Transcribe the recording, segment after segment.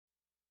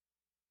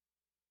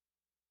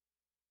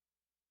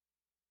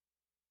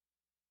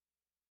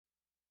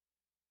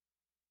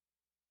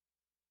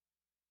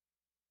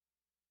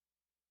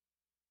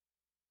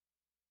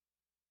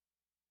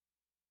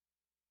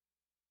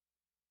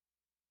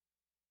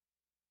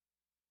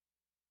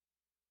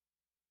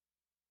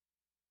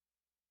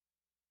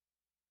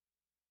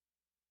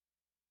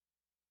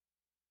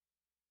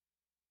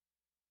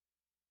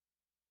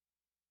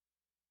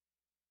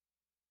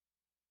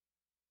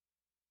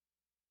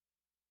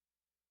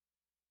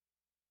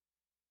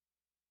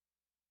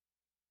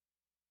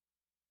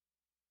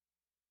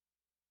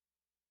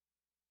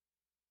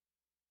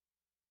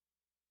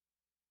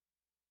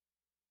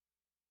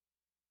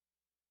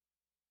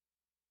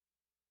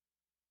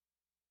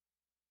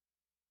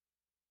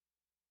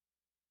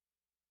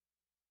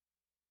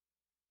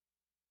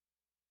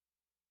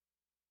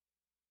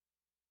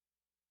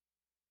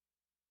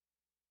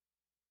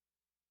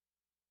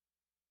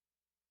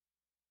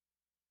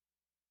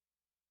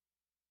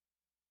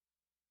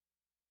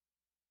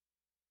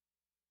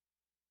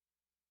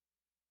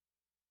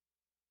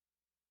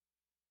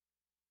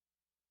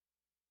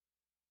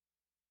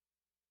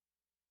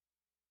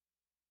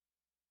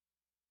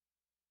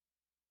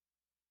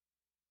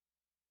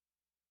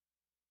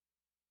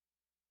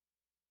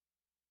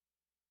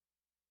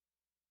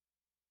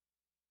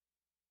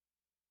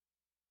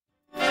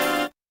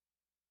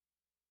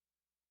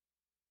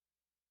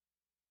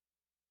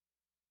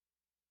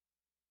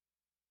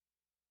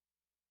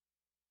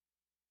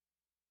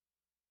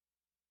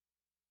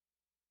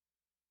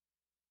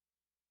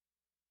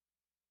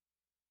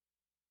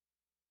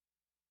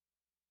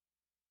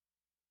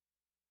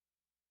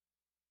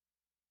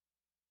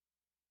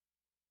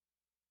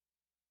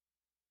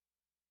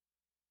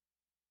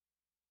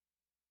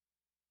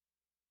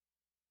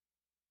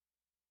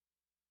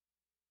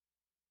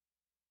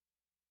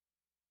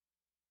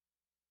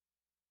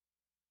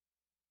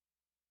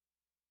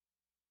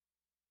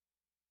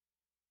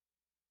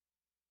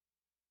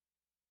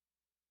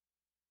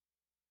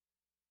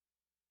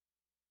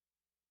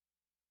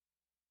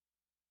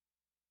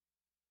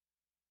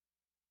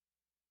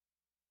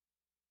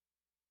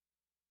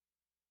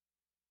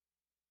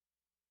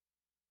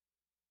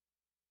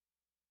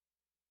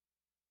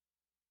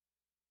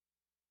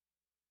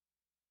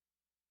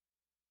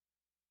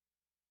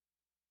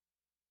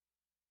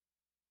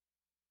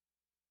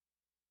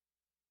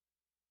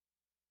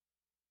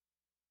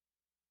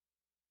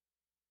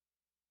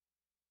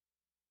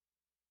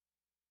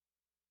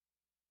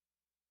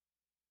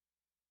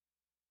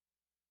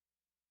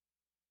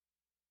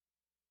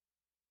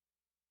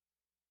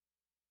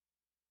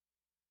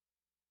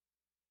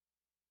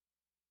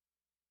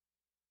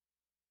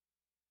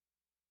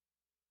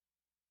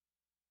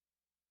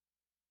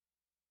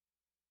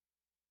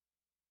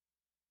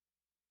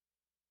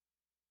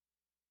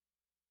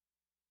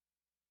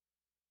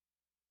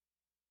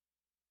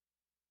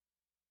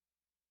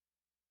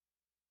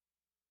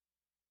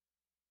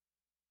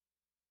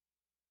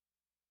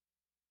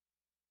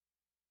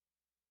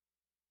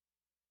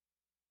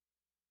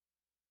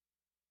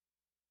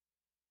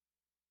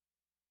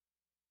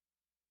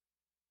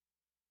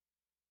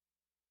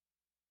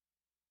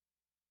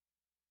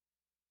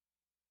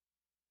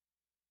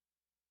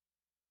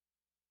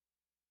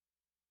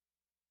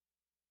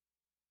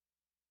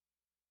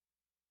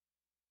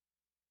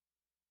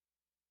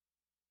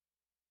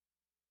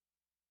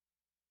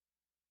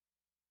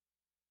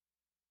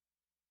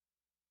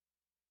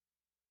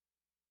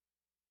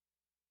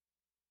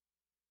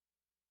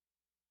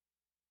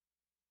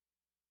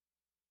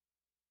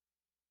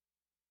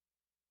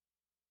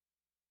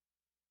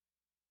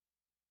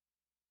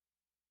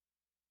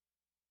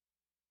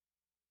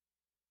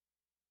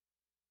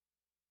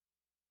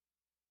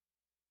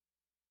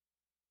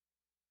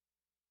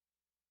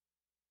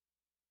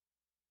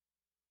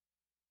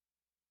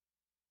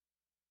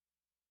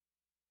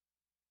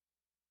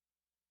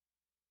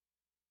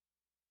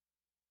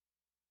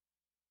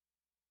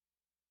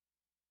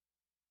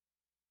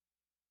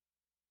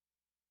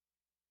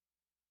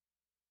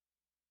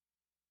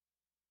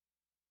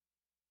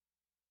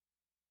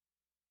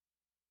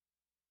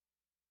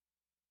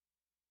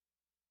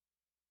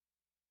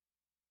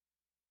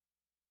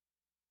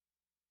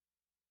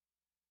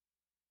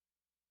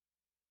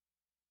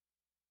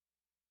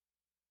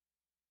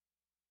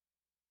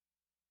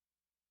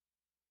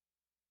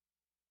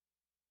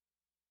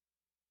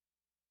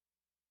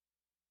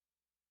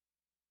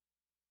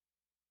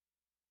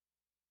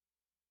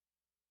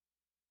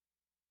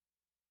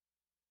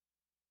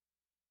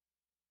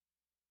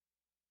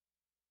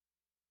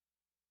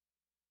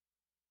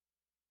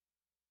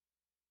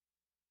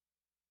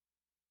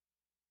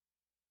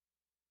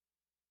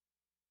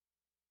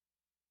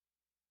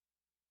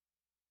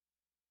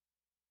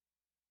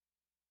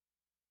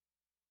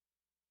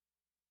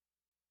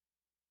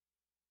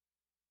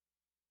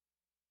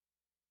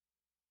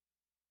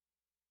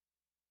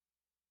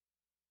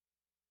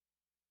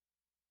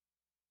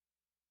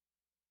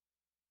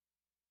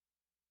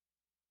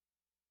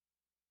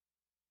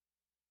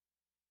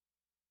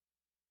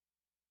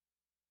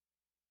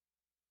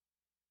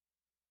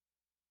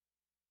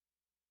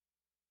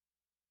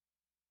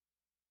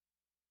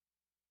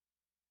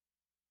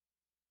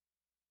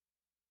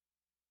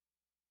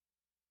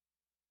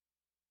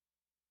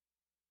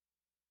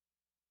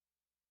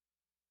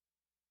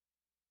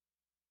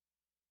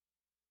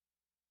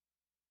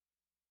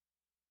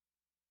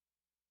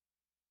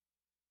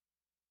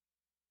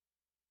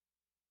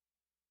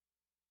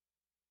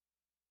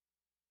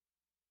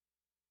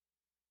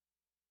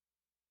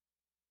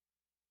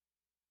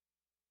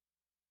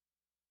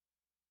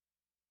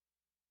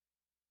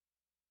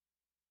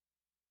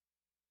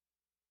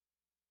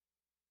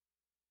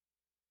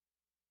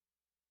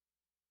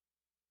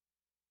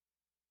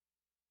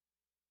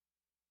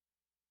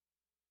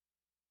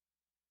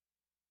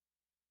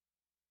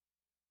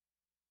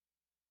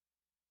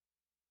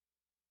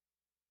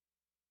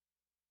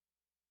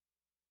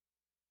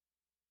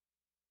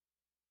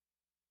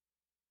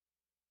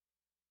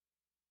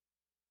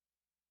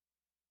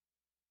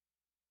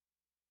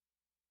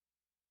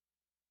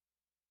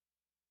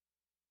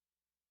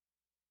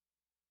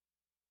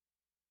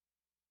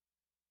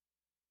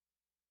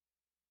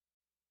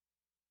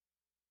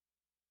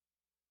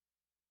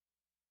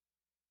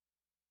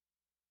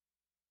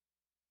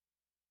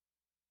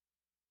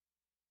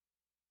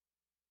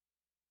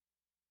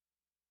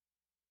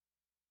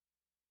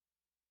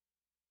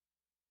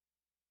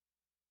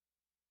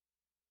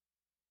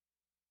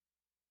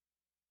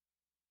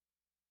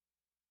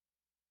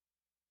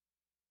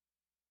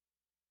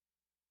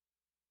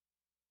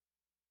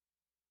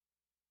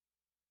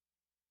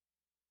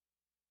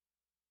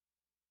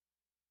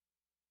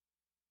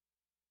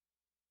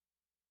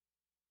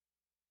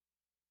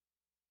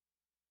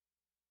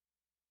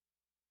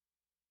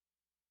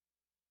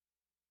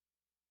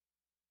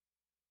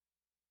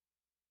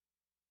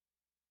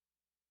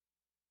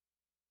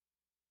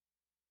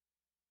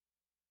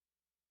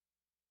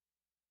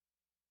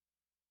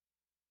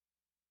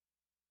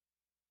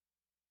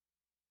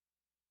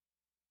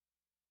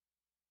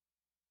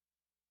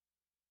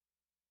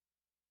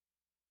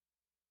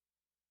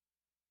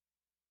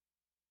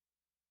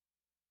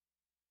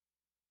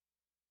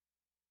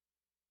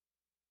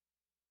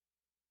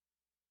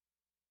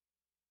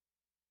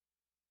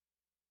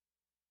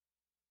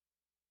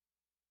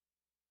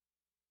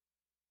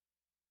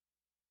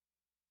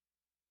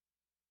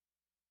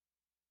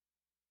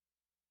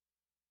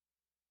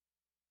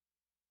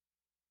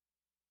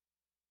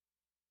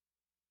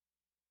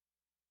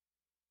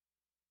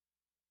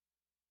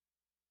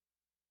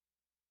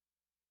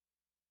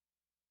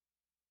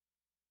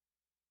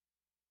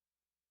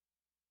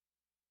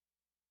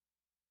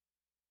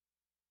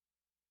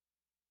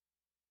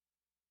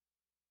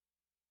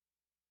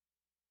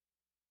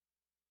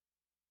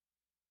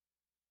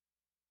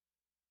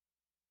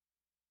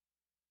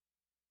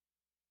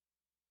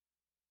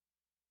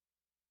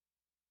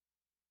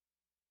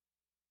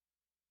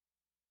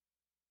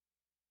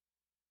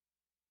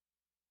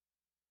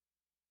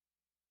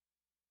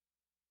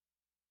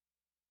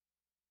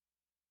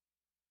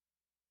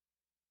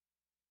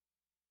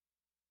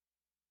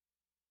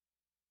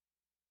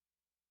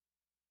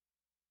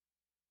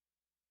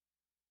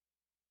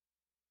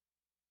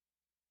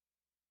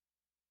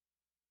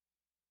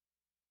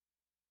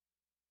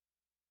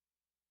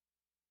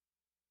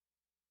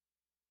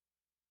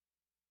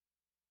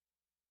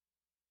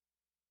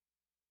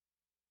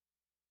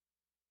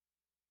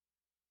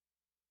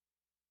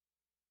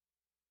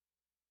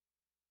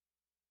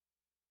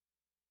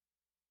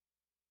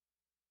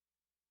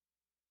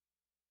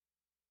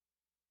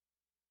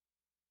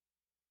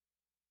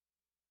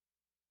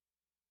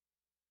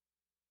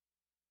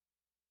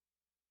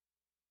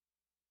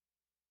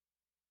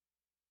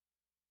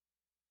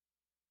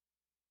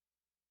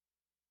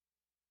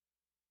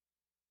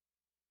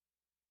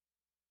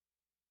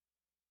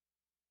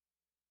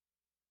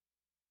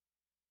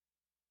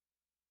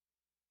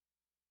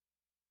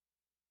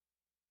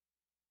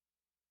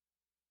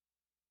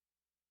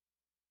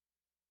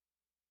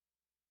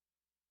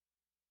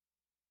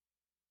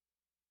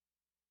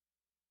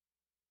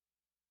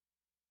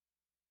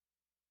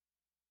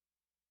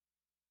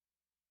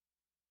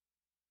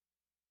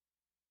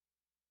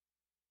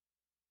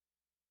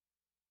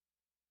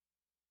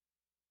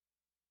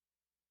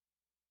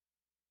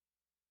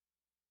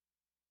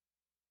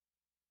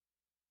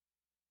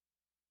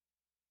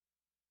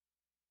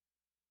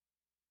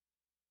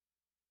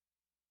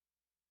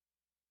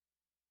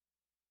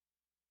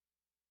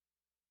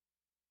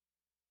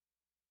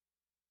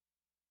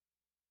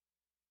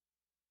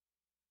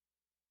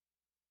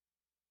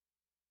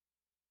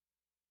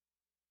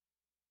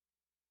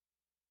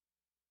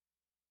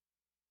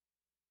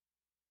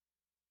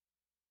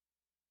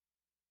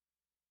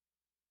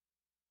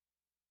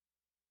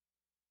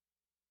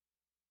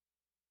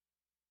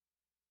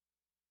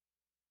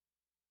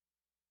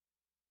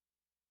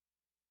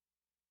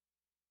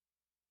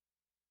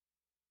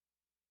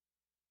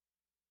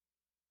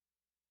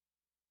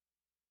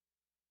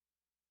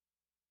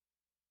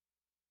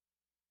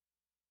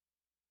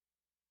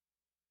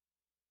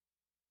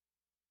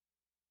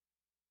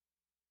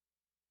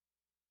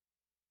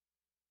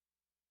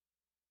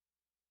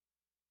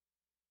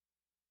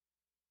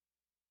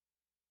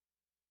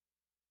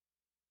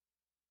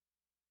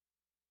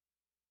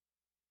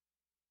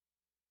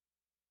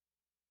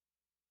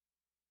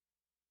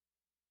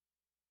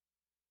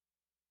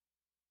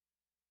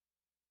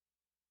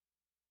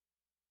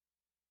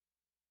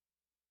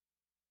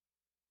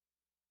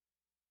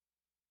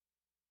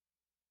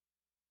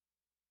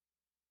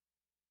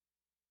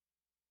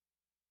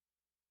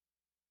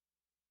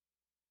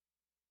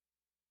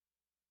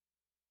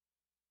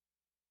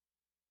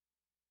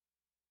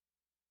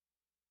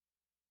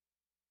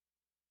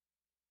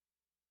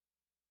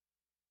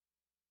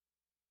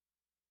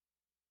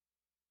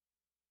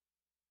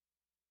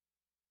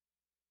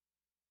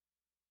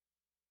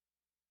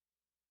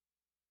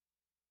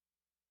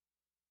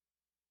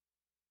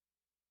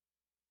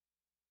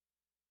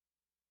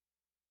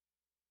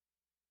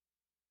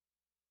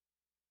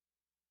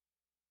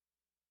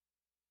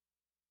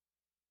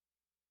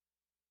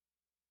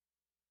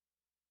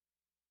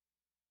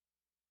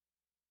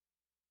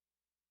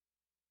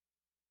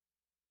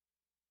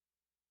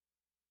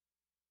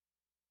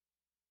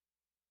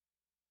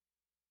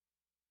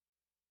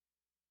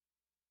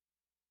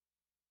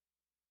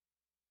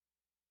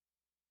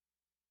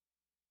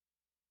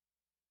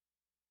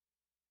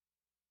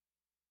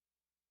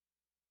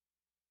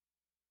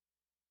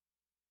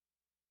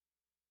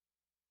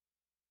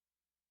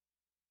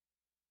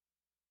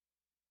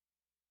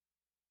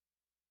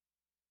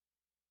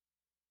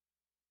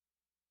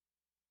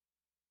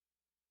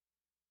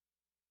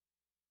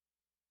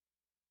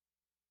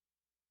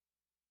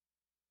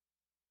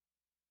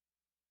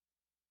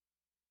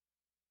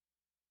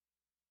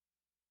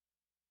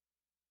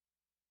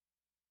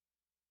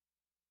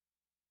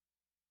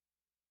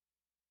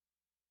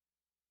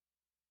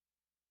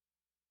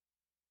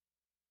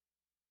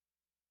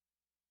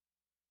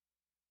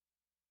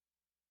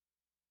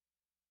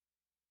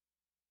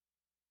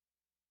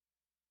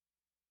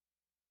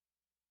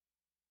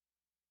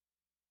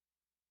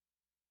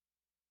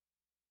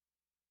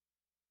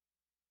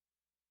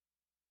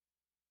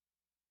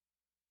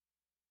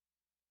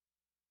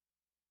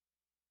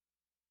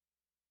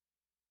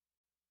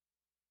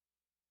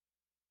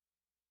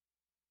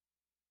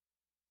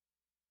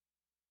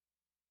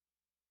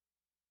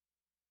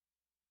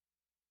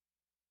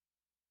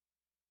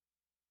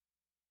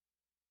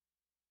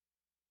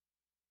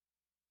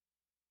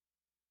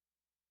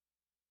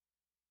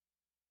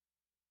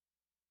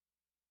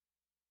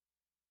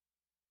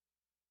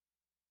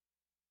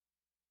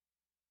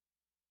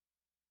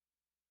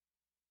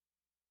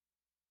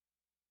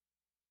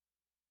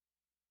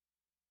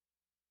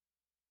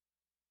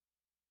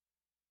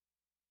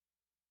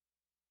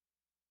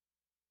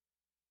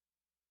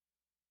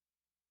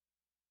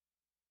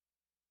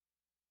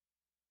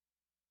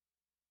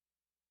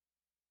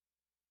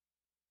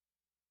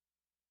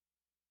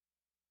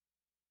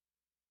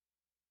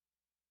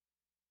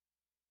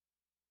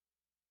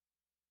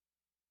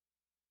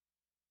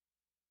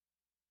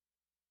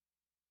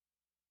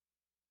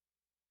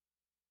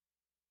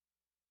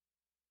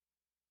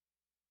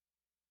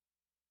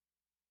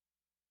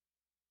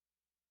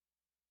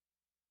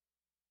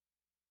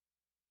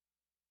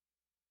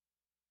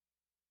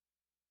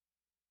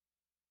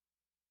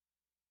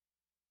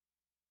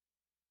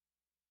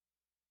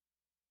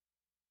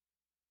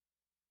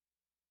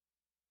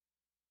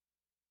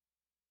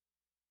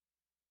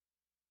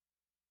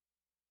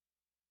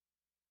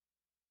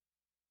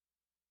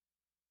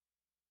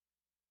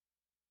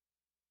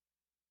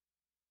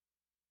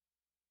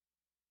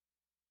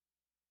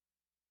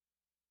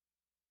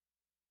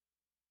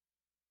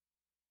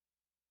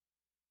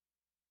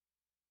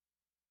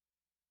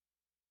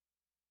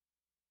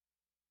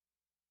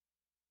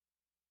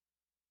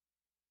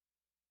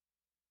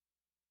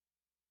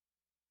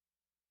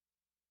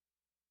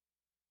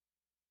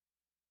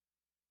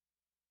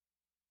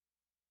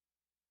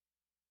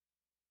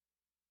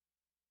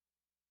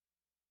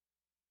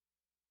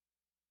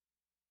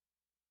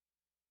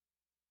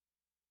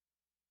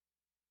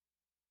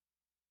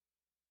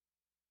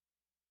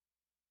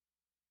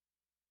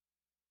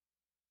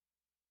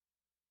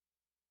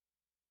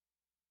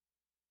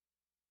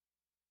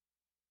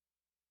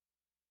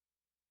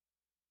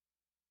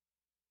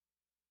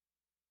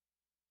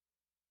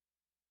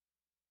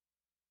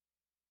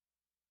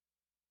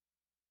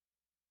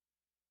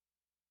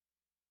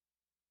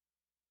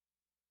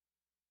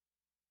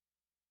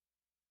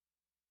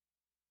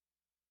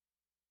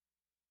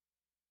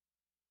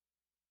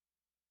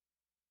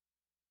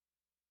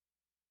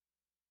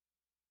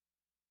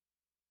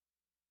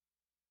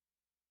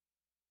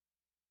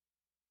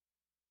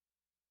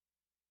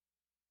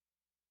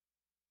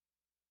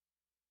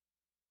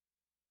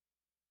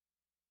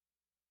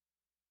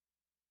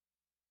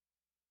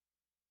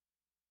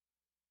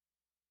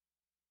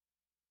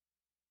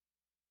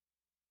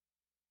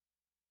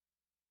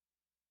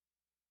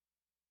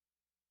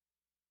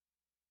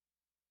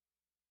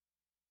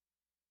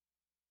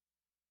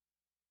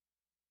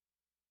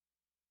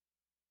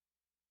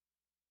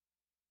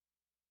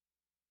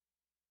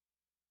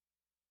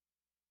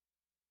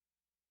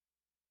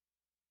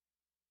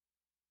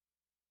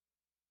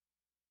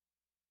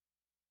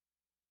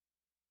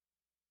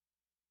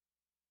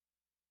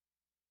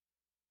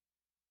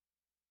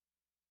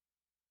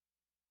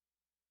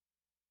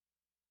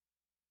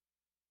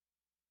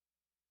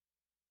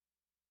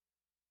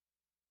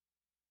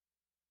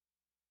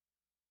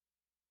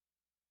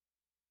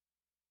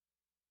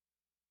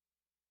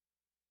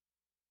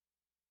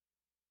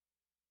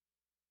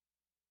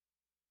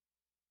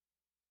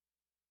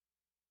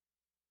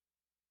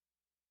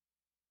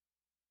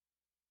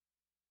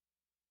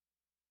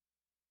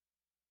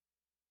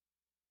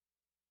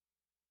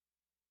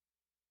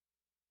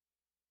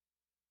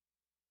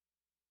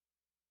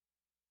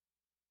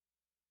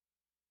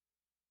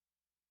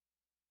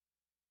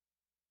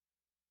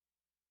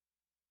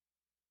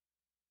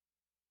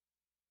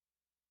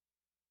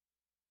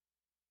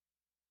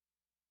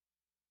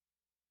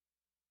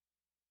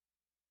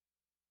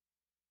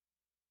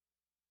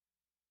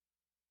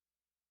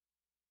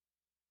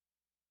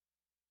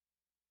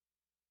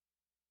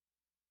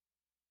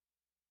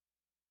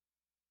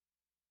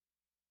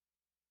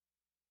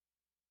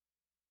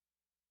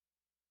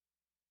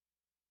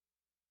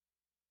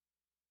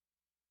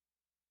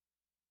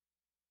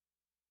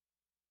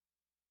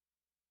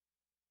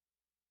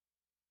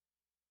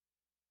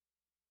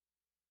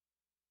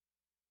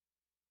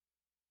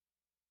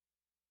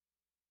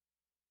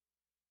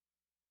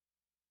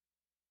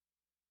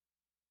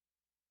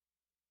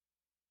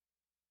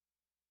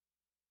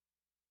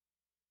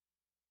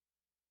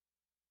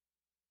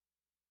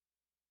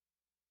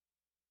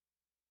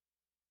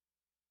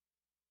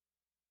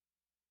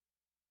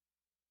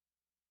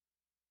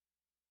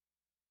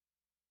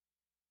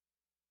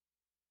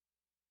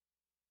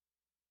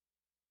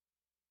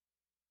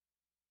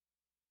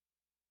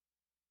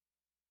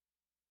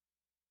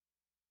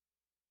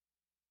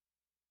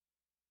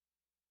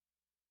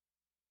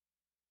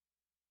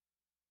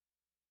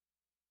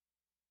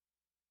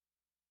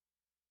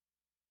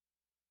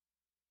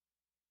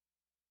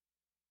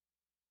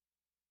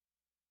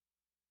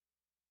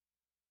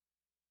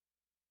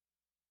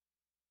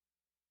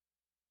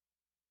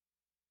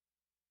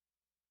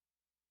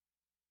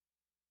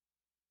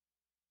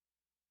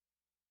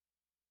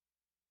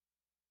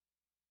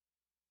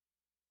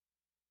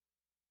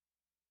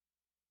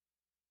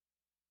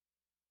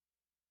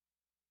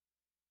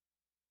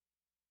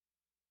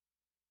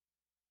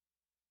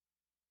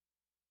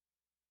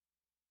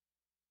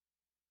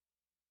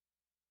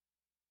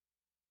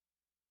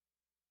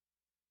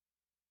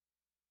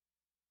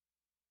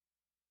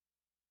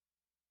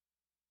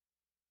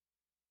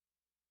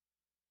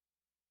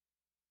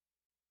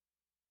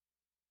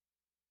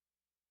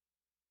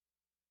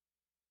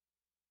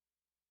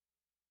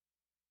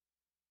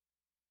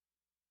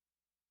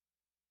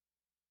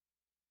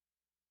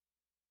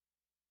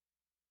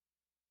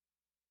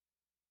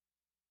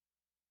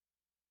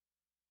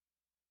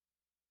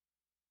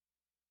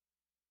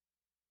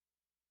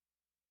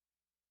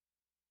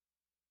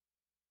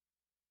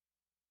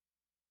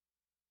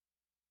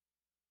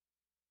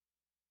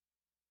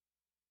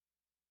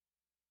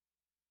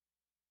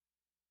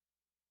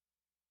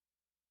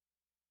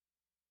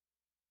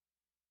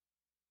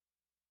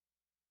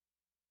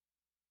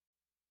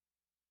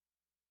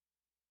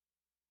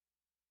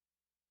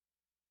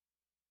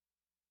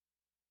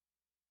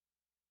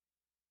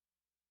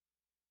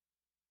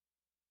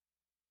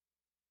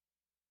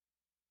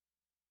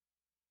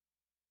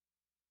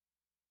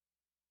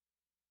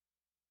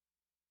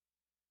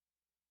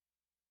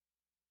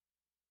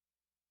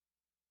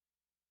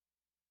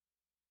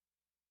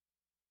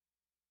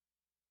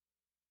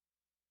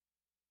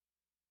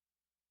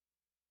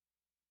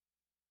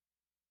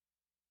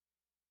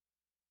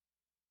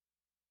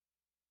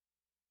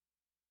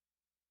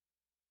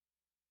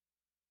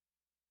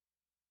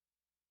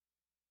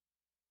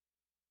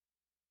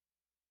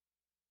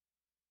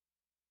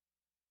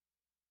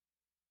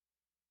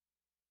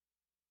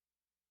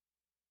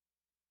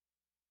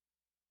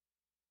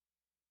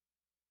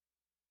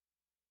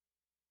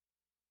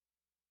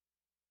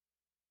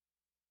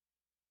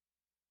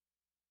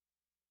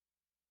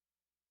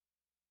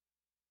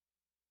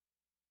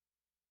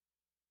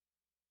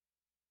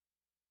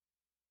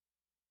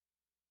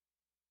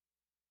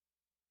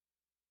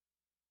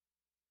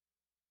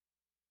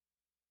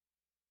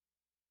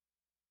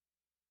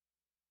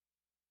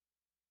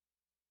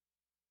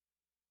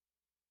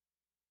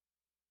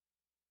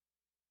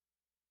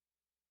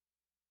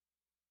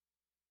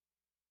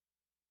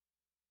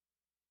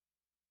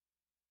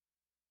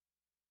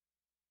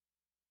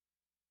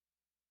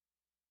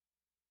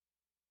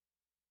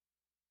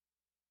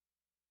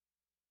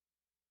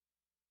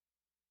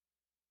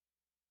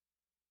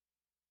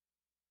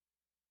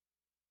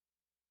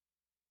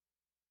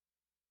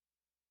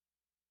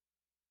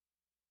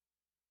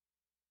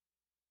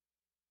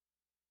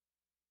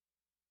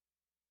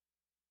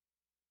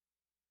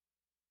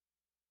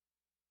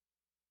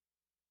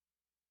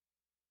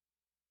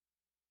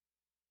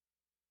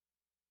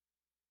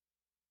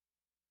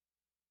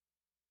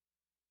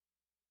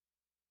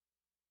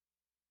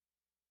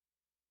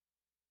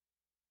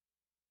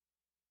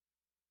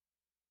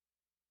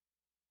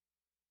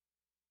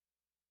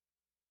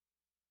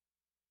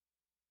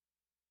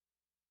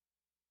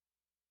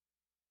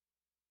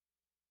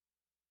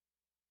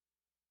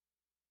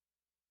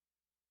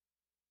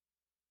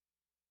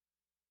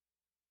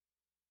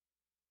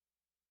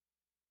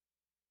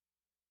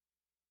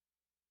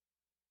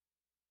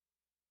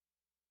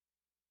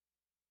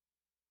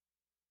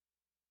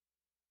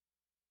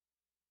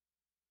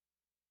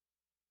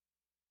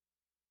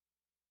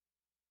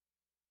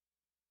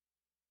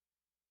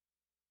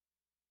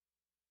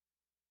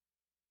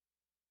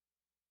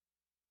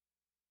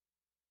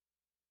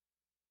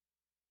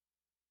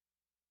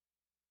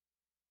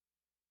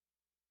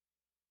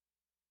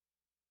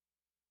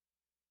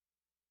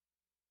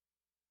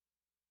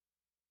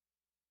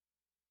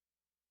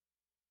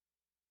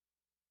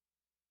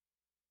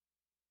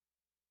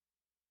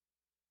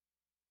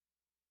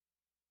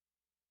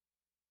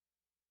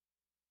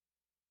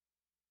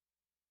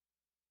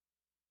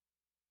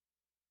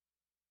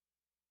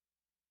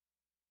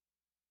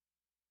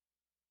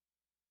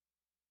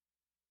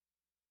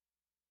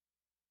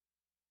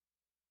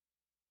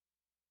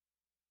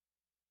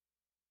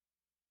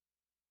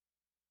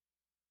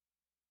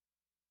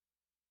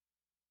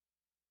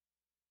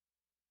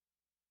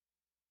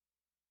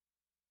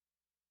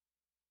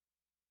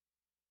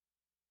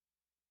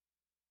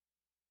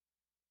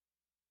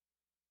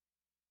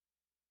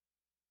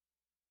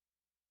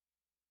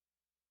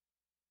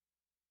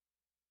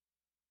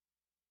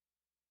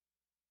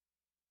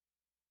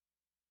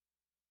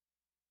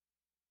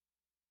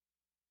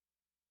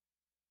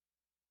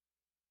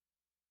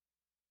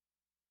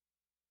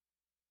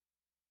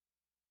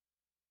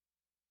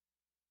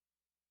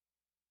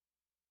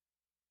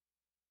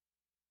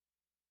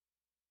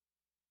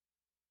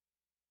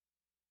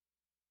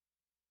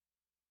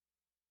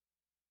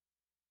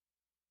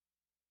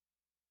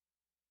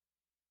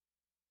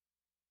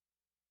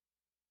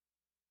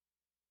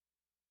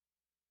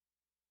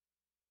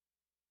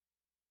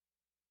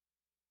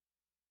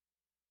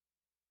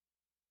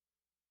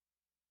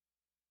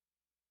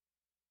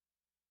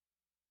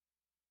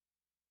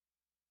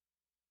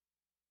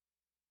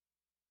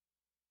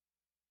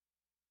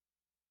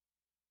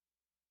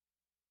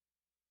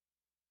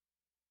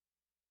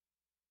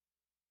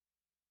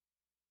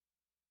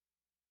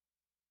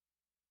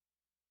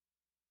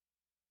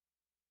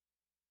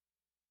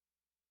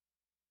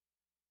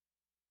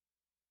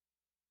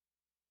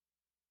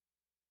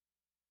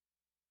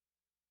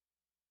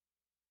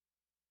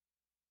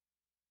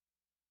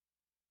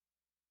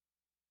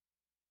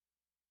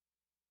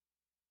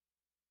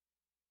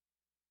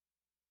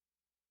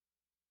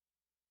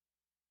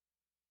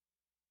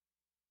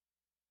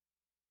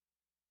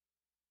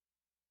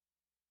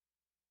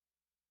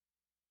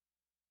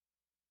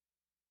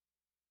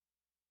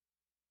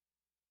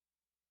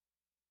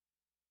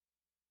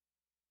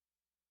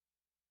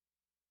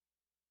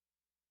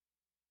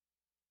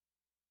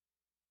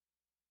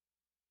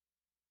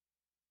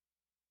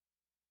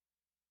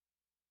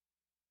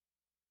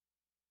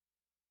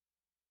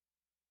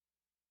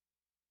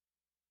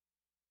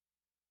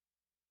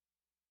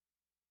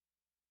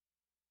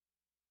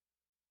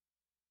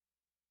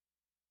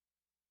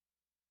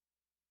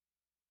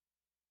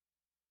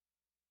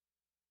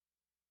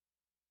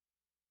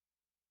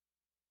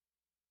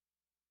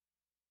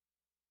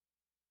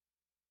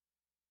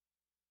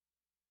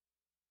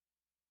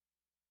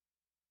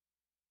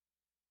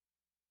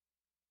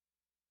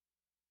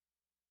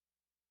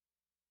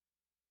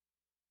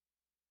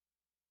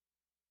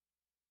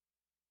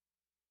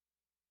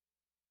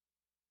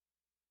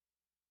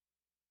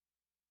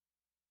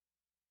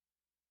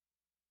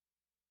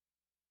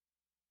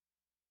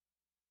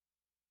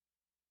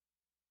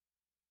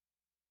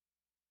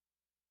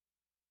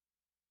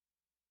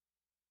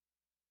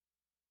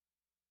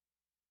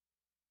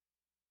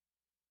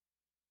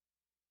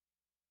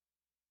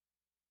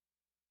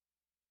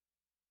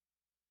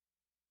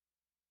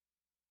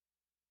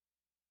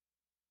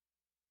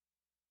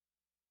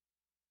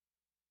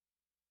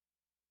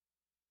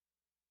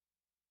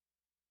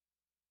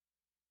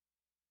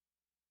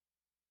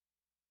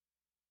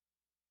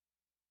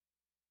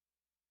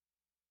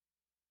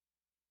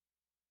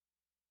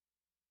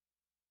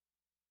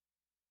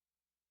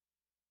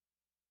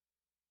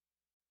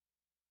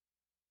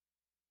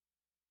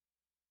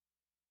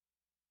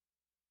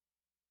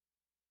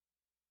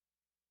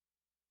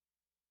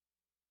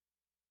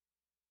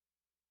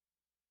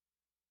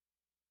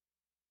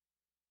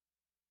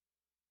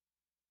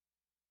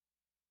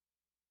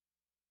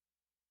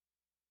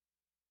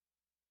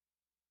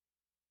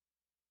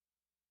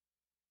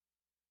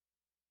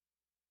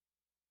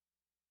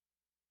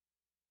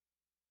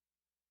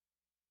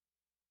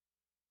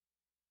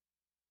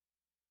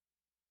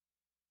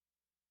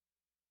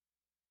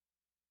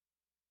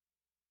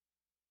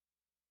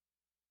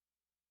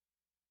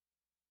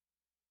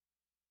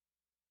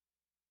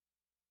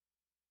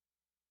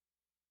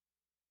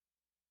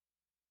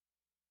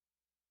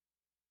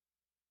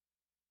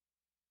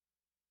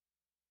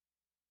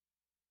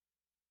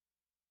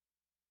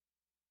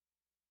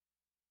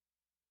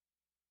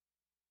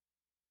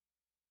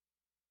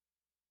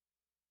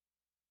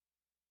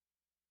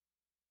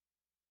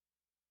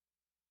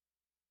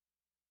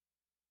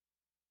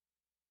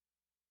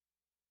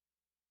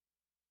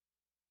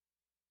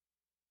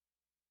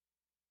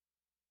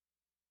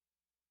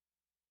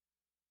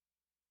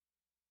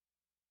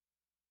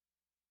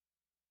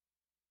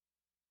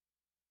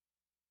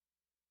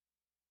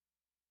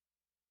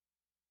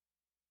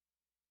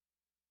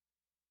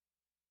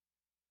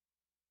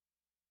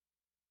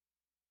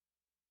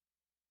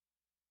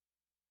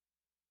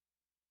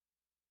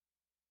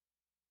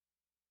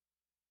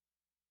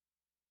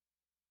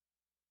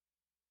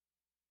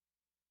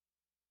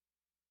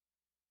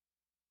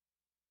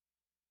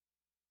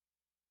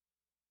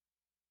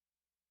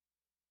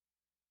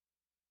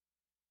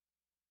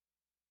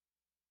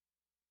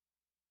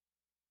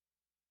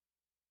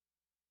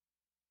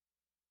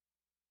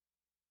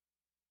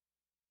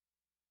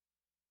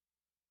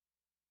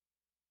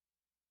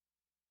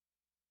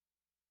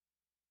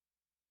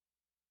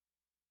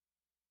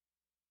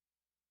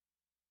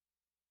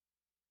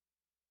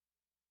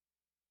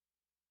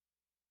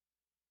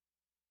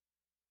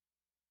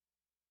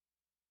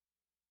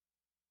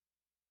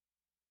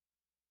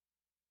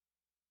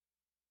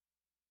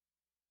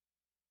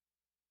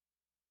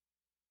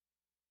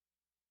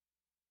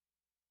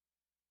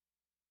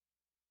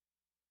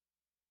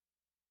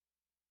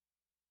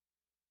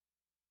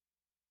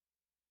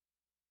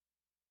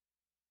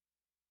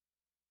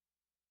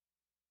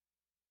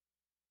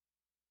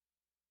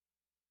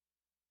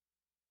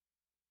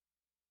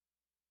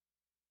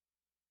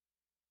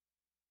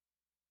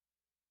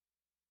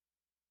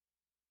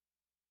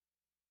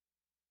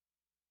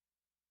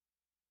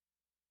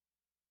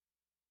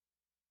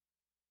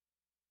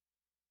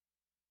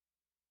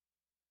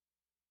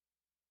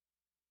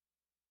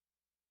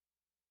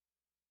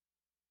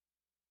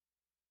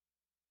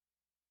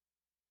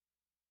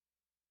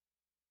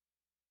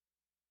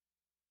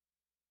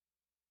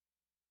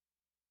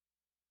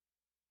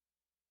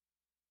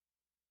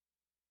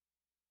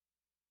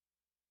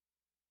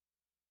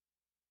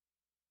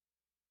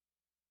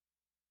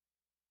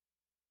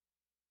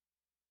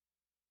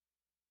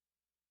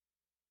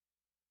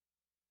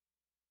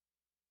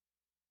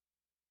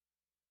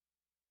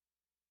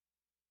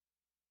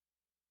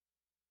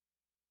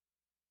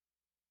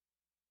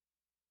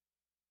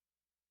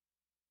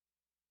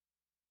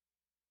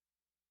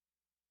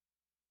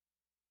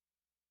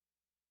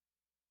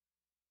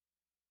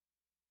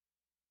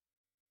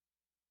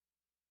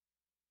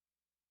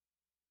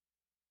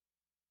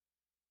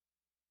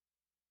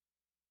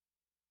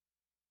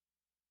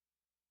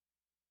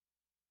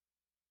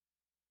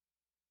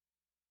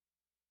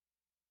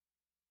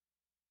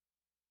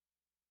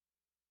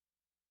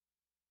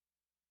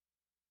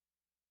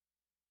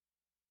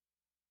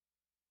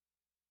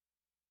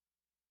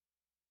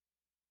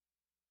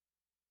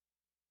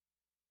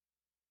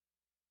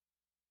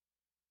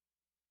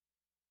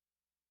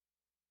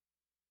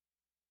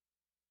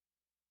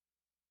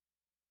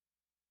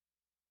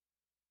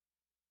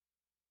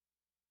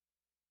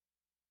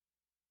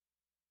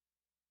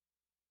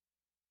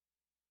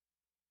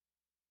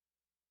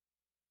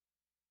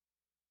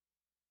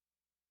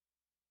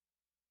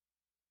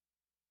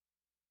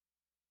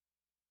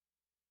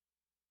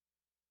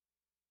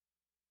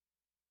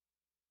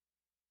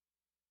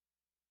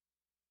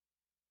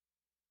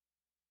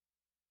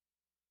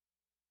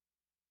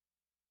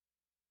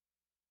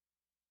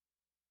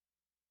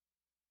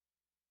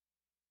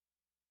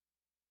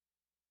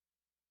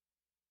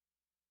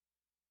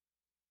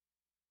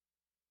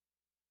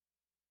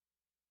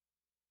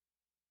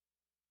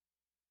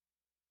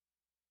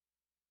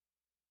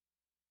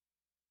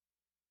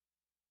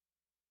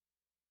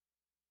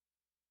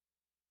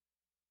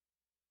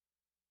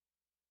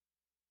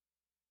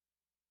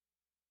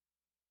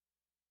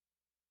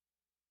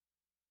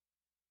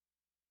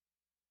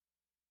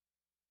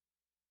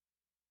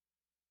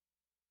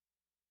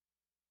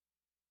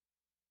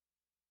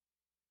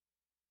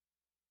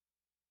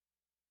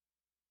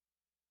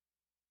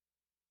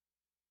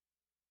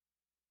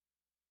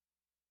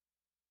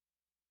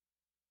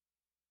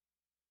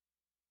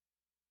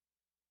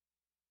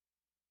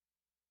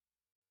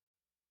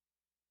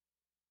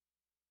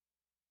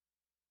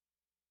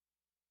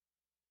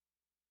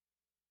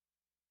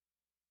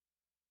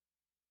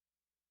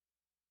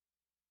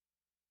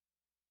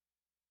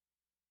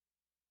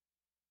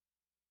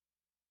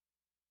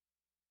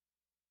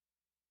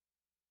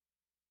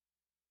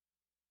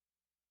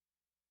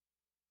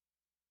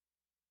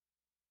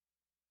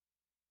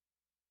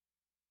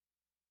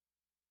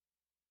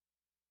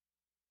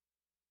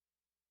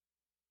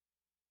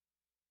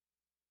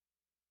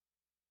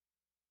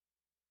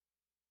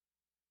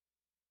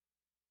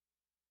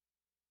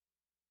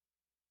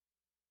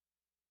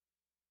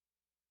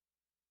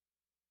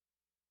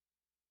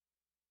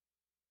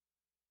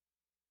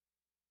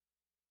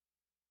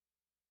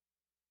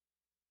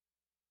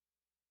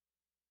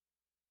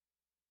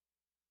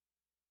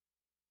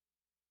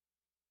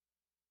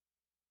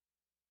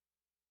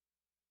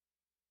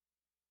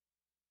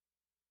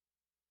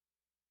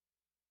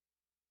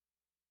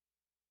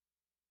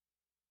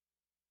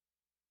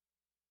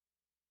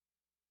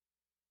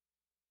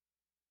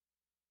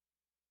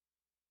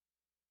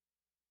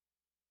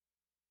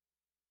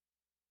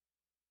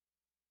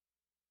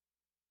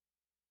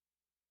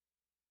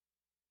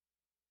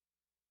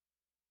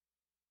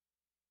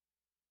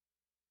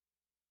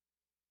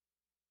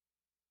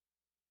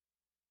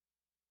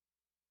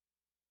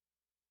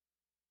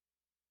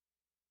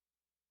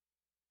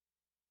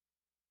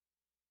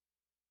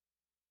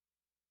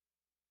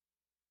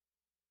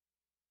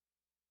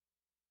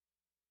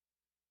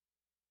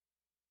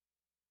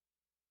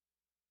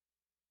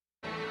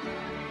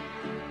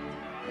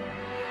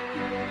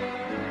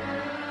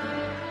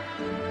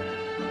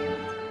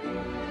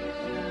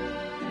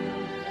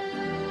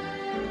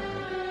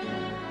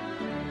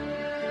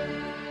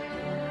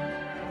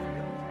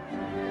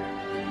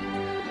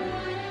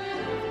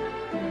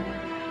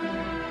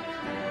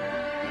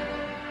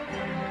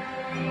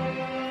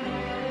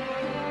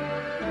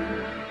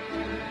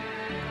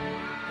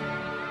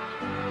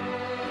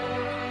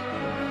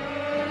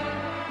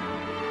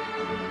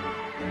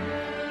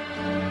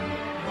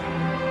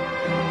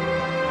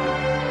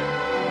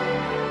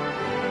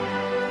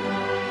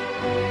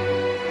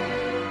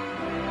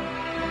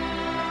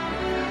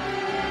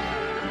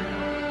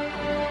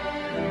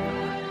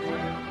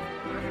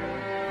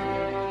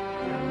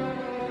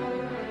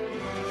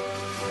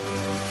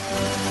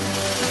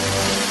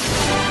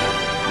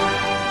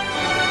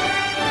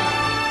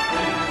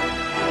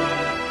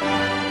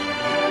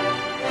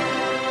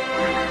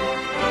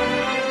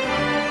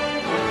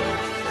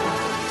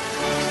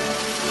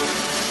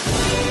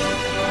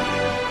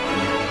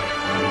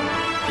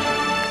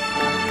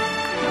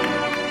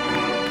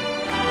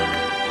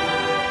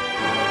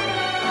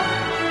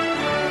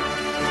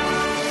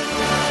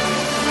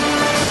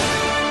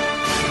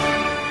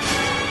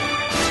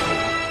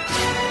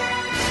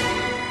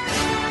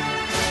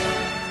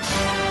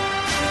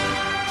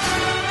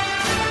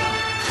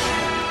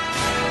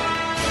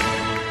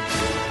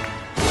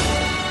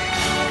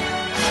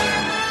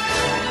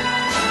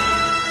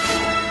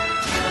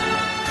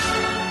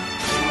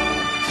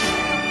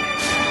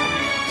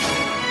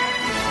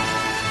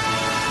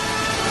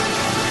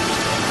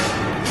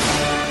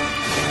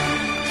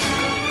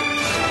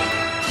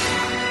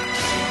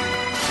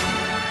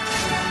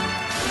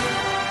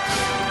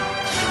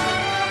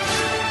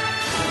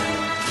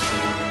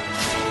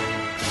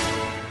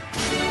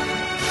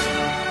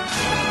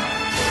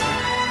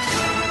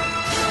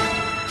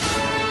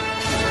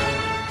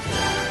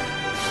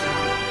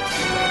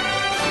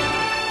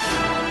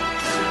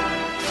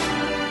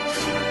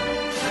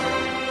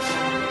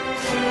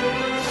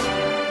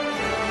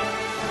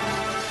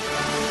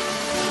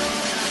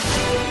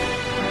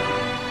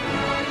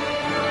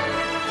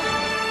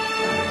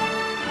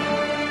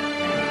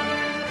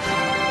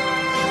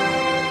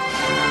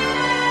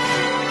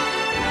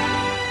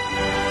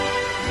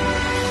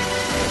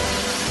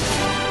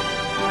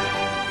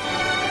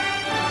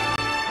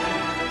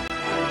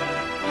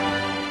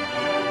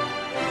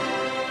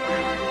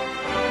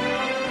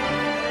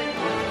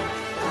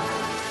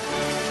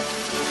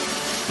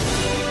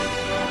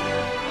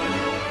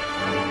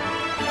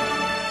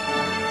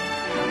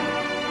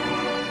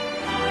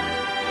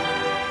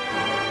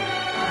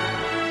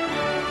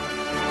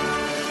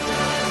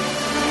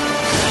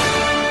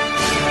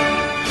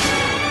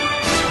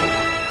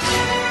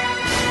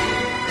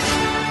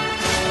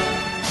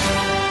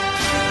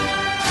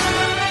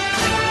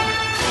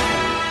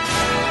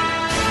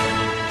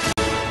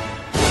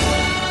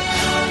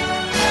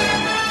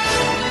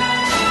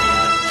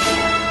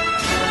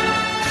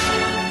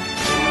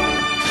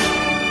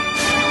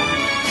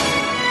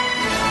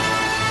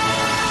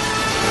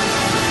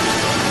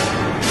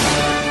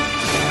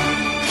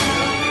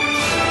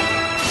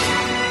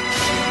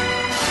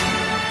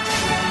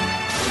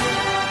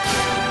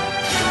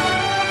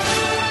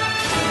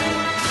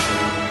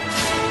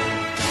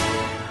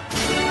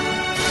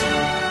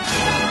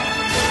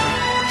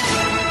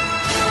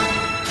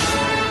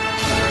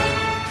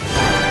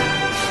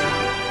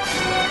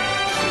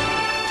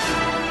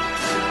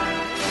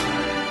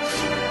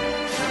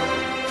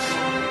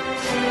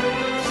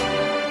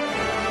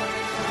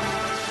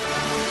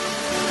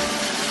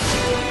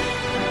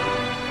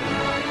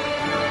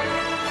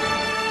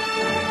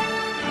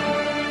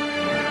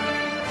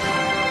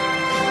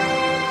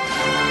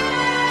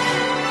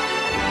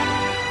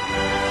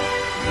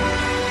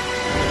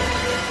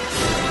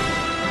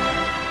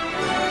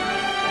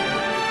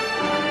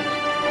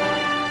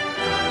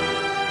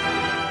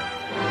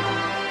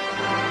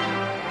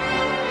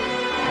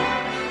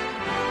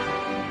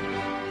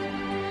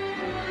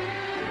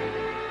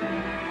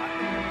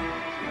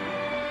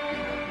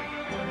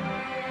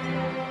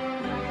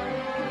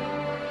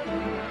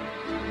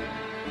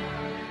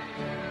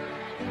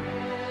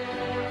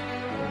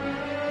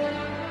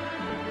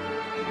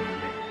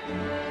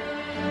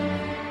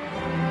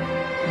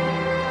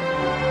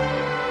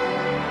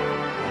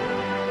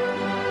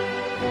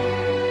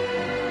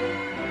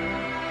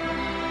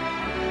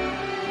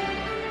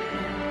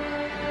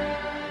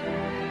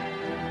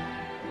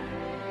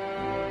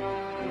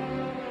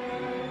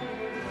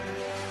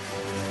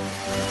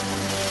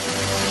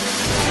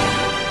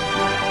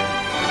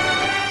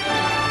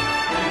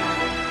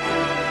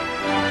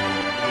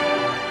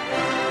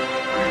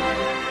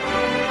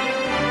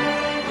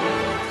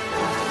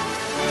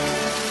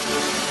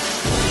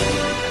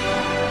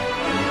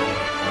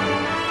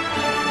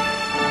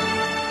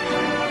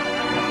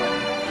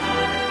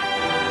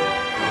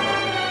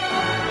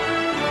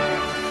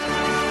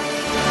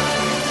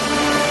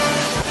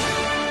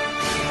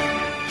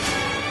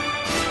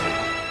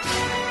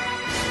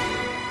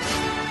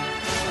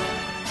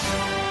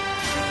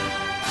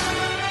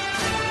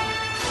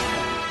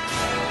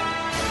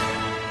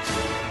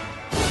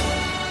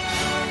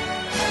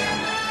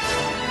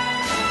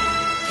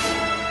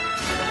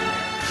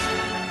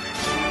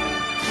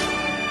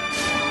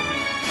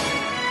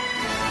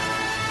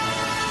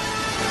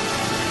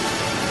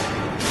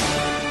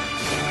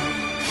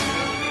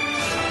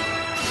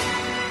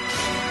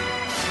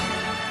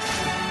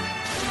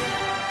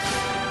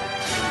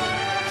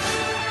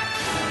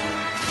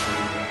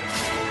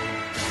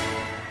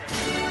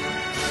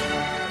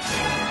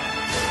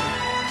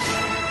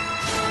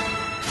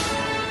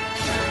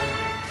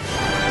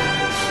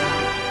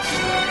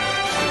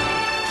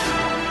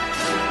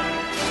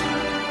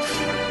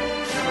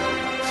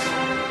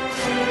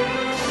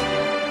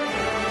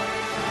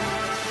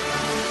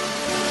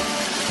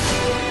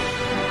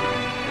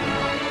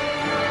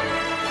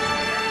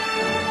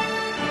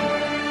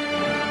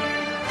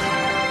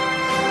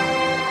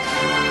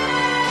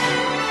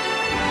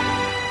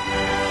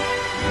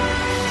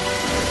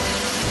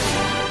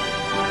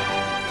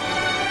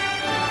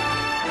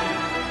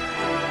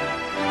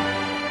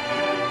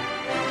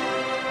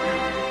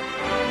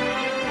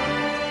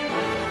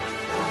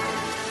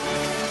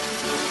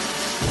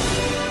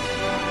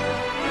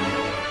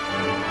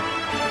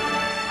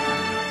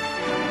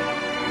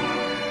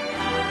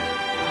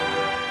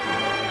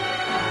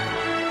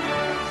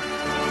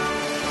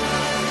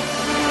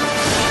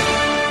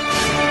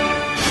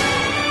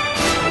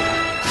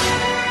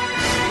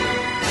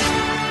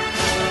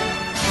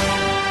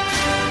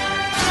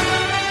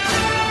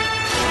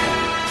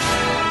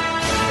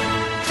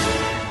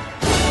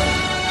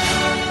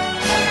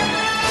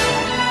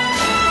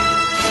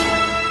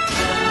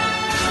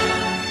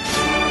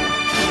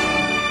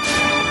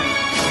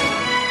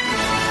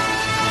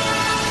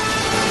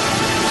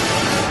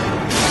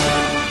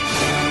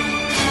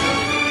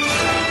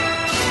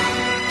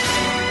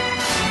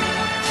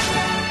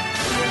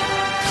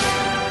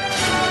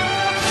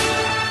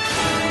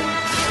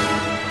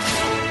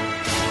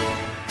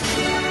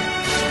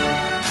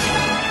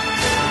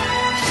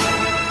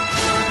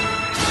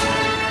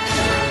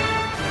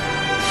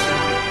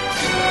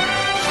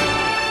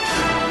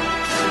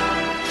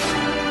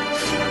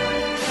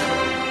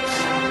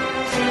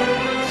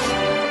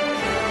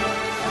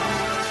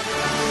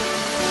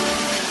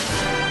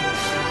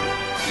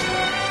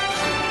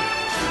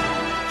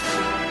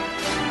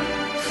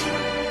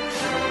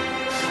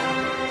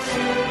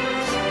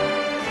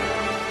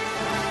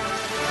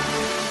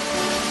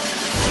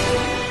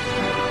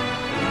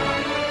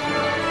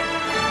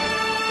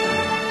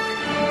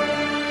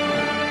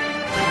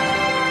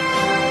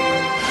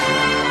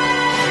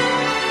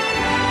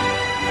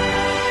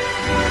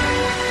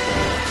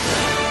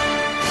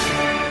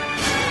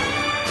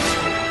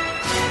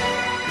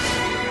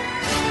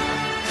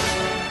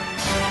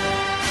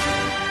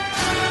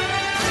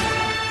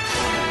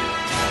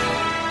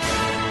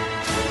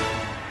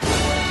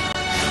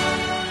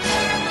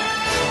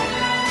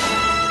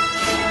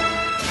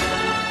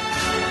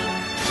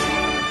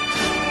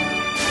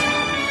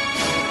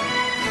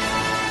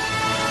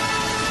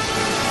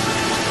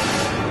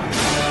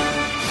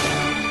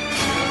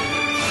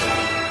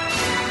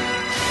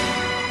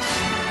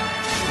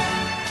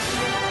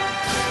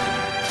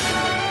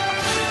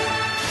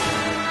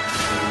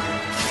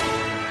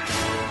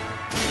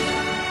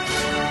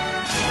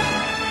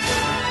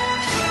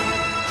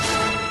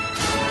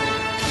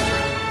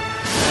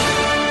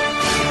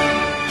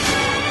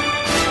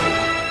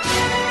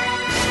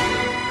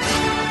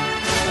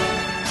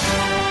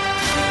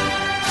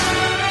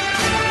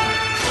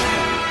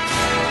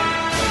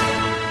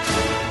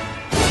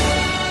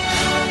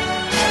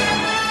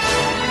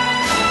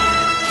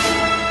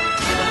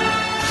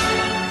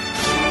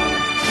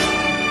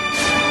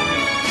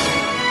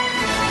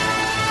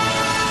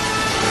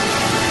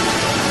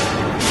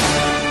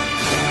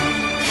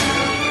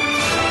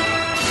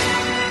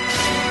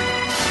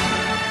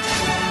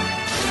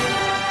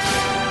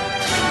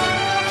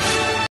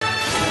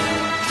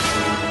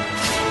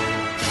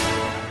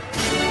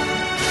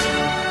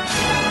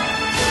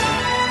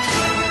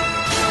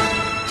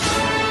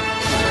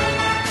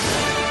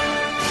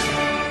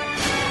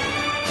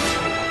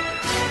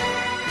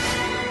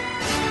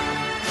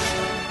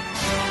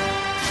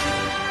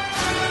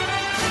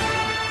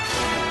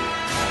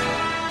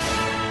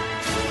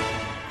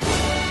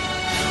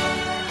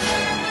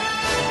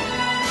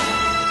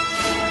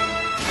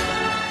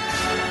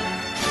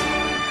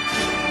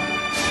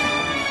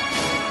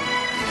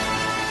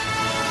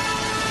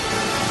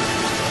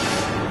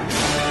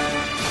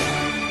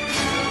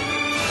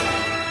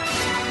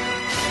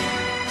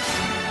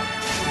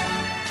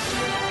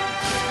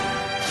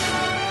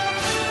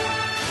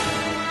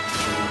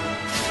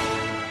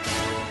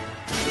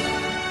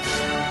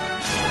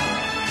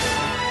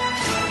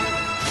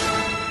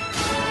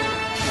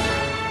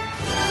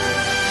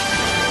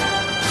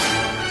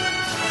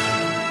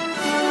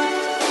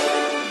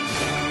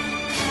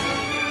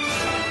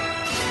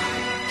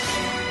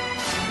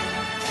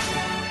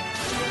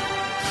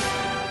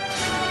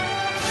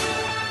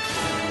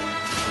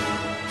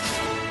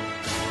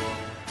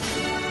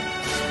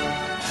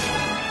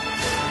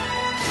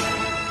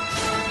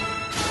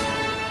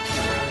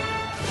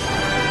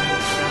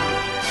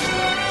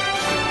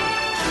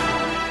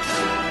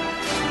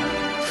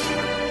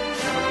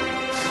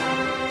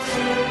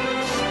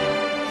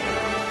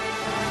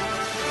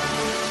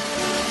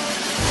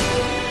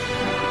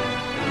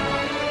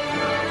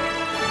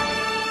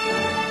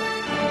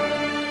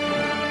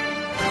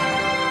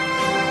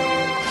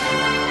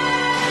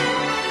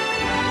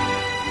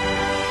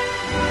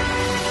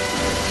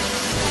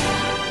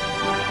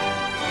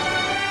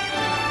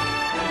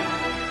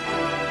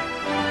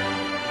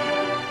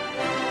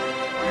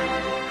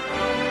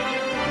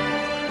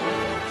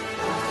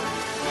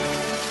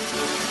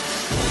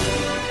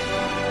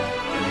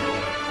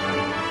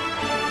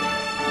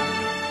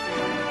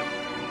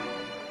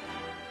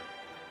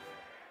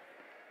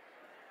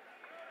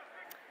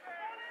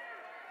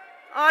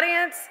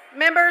Audience,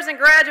 members, and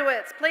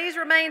graduates, please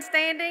remain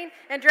standing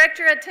and direct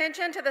your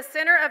attention to the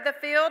center of the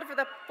field for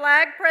the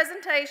flag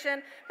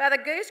presentation by the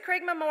Goose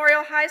Creek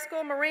Memorial High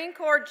School Marine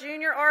Corps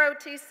Junior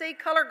ROTC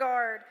Color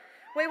Guard.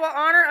 We will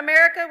honor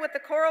America with the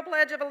Choral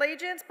Pledge of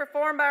Allegiance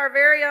performed by our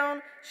very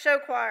own show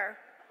choir.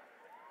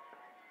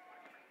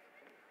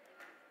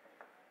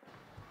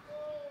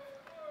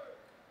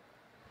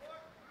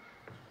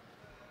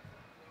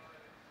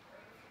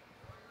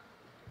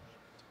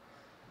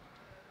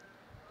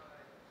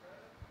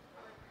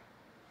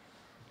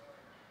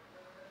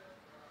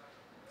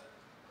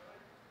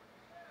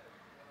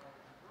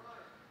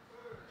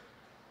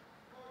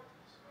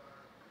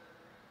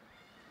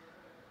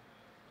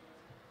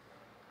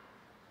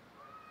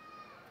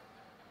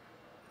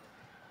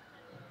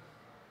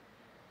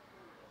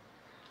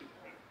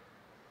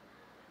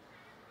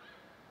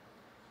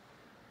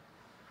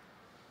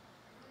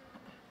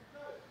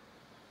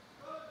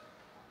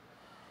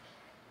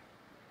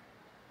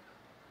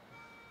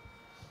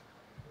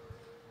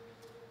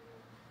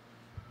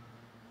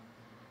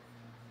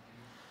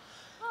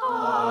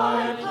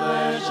 I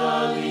pledge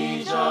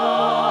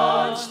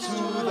allegiance to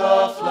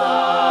the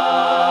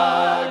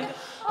flag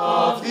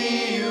of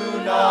the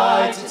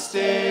United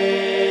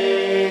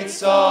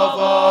States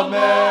of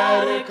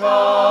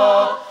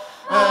America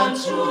and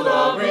to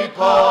the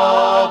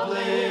republic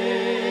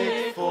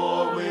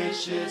for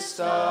which it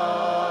stands,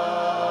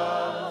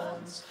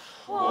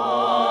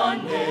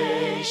 one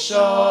nation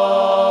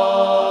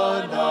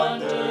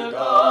under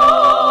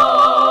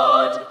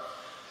God,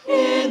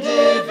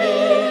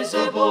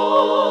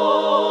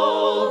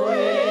 indivisible,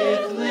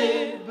 with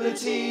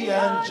liberty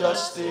and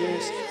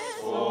justice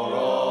for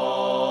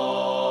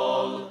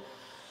all.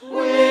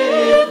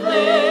 With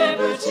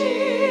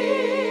liberty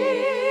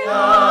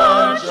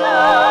and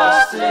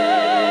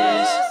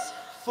justice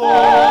for all.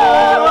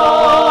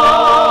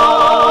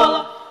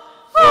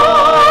 For all.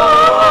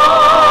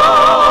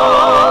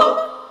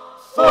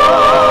 For all.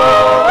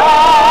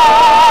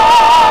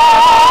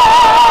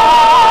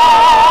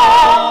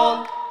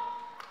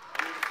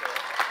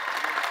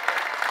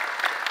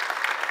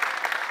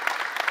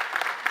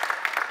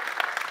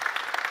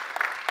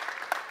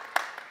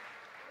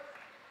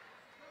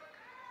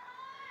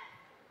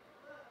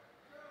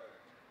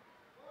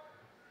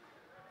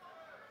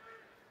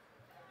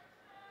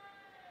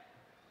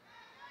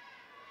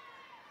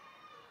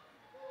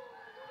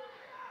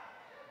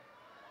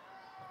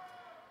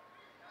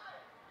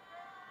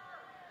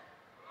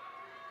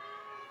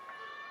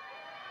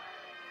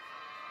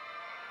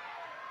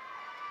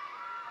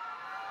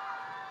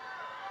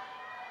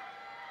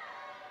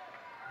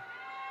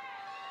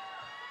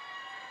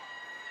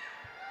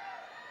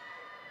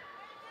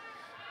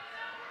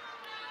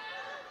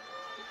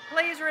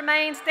 Please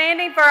remain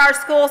standing for our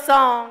school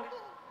song.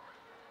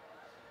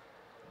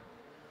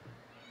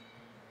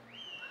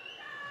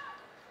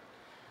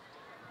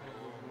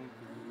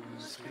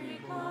 Goose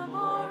Creek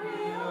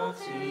Memorial,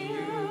 to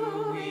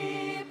you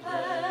we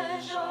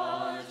pledge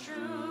our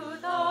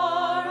truth,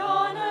 our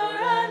honor,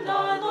 and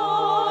our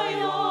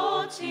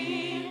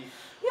loyalty.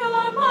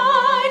 Your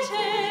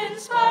might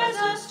inspires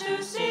us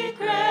to seek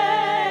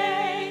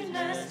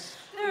greatness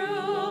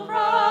through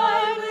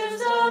pride,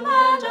 wisdom,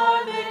 and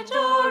our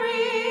victory.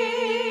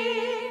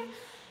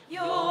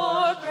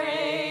 Your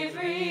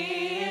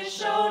bravery is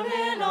shown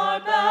in our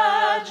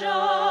badge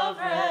of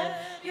red,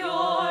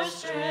 your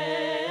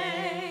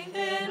strength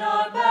in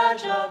our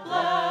badge of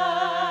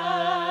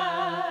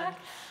black.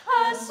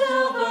 As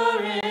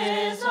silver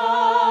is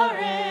our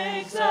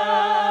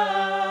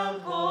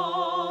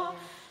example,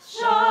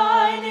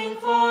 shining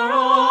for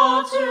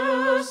all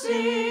to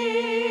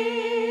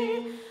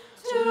see.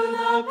 To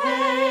the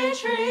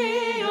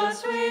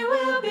patriots we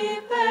will be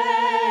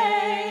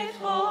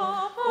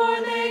faithful,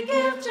 for they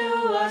give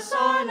to us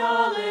our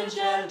knowledge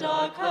and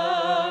our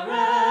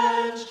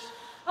courage.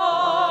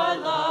 Our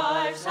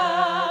lives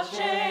have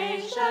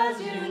changed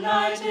as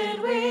united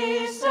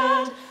we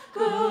stand,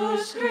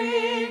 Goose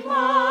Creek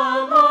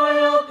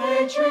Memorial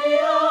Patriots.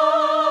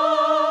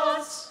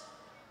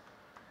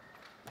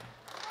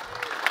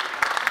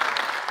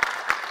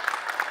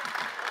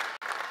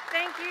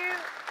 Thank you.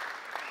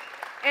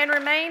 And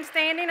remain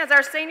standing as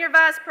our Senior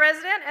Vice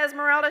President,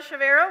 Esmeralda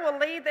Chavero, will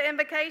lead the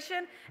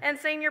invocation, and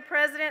Senior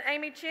President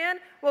Amy Chin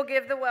will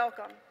give the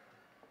welcome.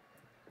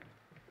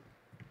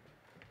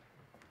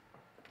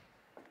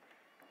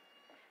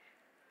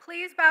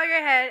 Please bow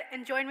your head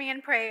and join me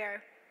in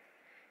prayer.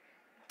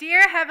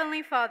 Dear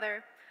Heavenly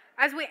Father,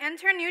 as we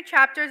enter new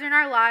chapters in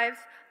our lives,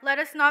 let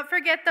us not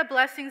forget the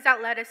blessings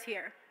that led us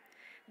here.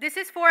 This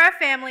is for our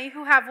family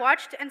who have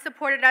watched and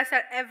supported us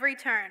at every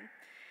turn.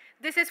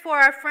 This is for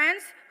our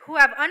friends who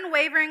have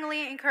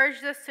unwaveringly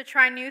encouraged us to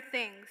try new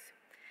things.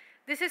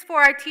 This is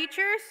for our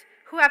teachers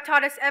who have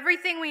taught us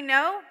everything we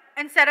know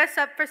and set us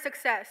up for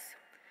success.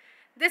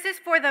 This is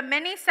for the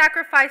many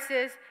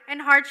sacrifices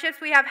and hardships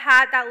we have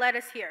had that led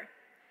us here.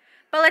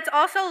 But let's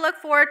also look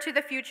forward to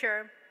the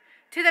future,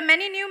 to the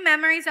many new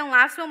memories and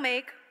laughs we'll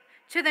make,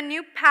 to the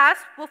new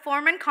past we'll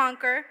form and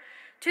conquer,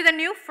 to the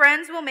new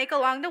friends we'll make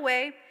along the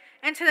way,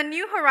 and to the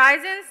new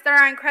horizons that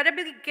our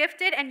incredibly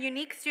gifted and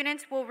unique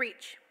students will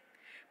reach.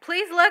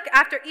 Please look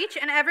after each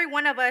and every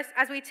one of us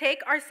as we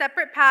take our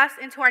separate paths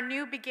into our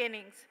new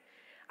beginnings.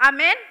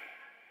 Amén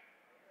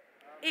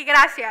y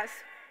gracias.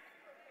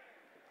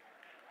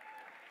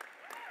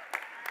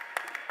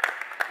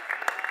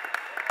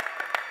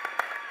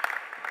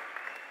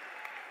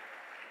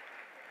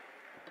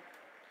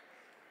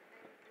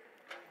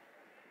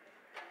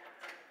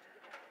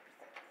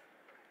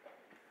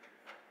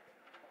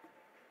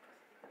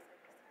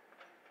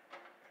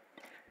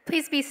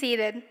 Please be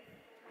seated.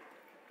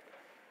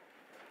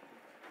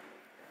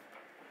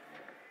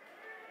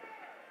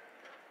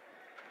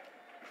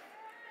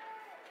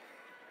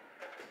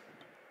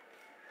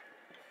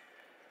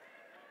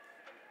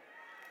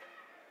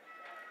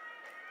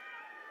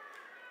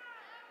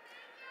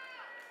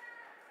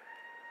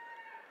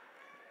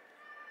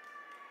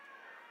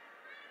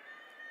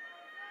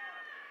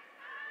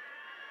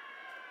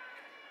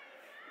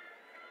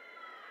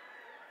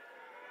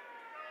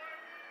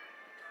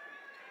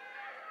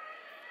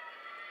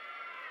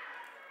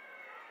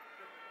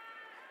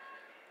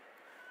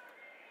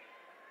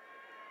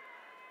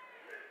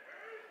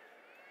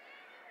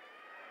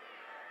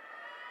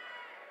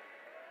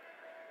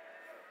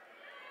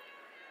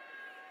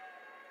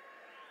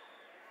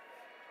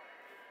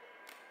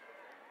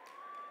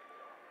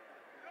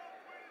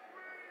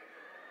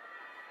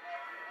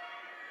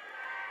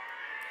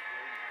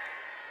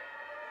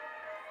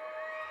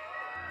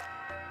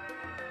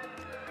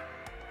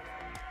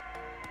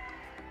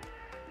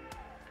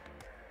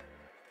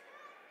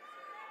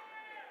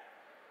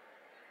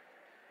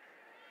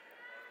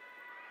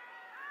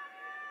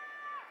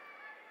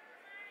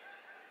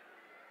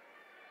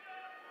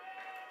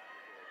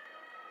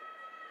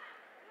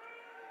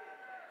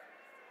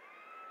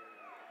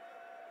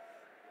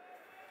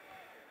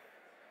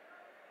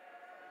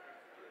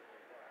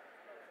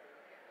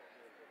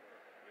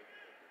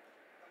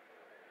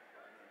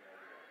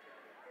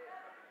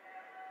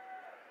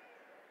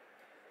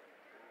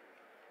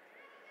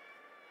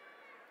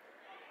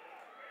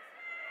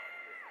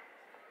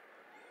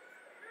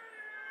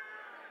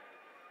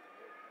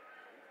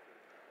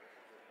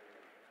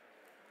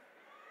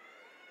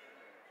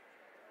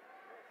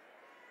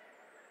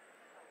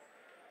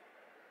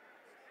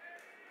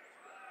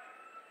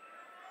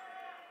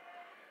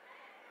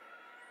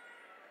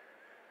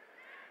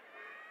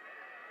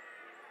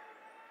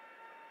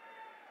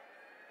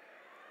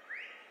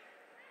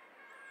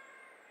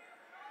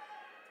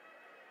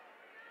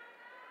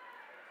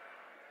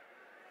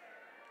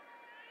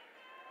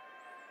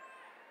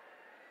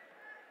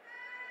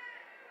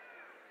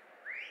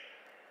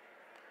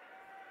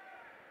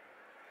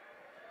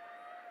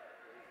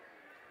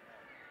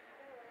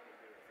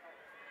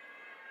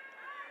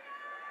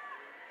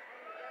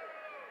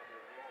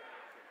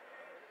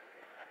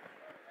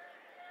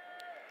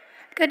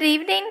 Good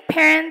evening,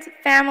 parents,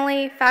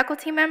 family,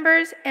 faculty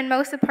members, and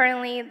most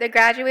importantly, the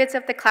graduates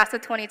of the class of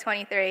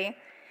 2023.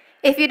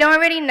 If you don't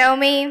already know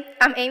me,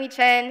 I'm Amy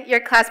Chen, your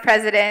class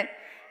president.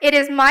 It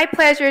is my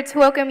pleasure to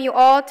welcome you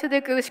all to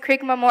the Goose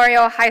Creek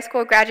Memorial High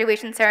School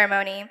graduation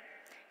ceremony.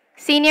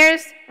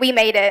 Seniors, we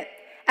made it.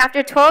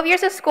 After 12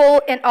 years of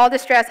school and all the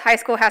stress high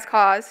school has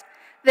caused,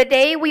 the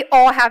day we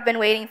all have been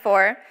waiting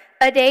for,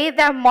 a day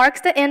that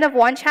marks the end of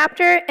one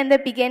chapter and the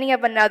beginning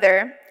of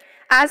another.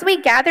 As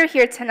we gather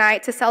here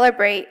tonight to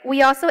celebrate,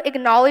 we also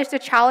acknowledge the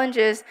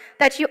challenges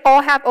that you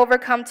all have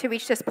overcome to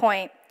reach this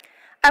point.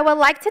 I would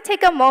like to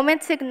take a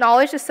moment to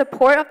acknowledge the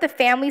support of the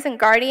families and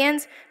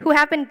guardians who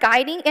have been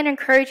guiding and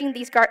encouraging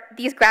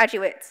these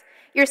graduates.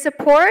 Your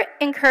support,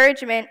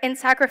 encouragement, and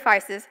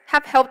sacrifices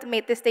have helped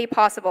make this day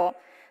possible.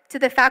 To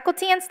the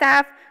faculty and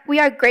staff, we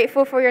are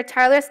grateful for your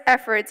tireless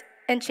efforts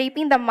in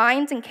shaping the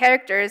minds and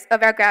characters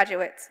of our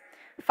graduates.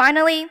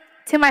 Finally,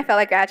 to my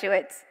fellow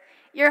graduates,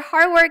 your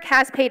hard work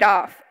has paid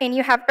off, and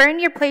you have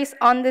earned your place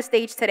on the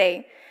stage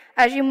today.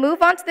 As you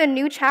move on to the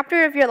new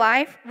chapter of your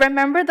life,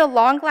 remember the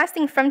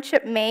long-lasting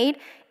friendship made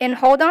and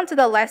hold on to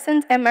the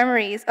lessons and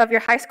memories of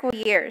your high school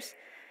years.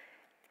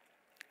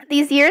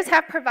 These years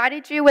have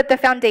provided you with the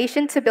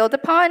foundation to build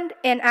upon,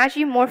 and as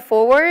you move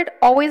forward,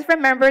 always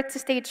remember to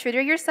stay true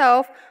to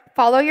yourself,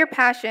 follow your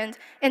passions,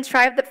 and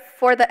strive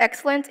for the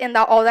excellence in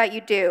all that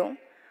you do.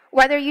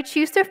 Whether you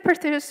choose to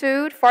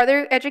pursue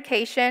further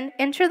education,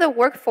 enter the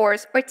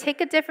workforce, or take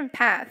a different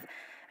path,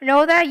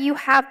 know that you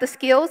have the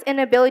skills and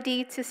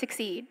ability to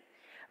succeed.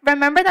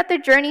 Remember that the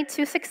journey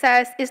to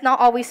success is not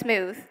always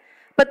smooth,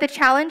 but the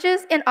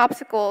challenges and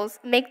obstacles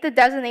make the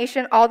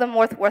destination all the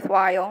more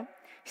worthwhile.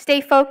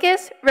 Stay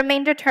focused,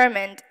 remain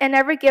determined, and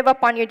never give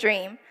up on your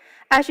dream.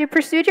 As you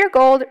pursue your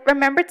goal,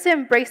 remember to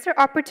embrace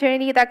the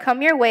opportunity that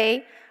come your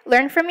way,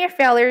 learn from your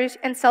failures,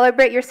 and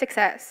celebrate your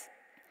success.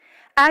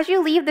 As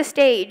you leave the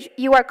stage,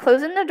 you are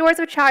closing the doors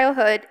of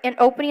childhood and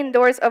opening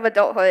doors of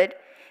adulthood.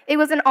 It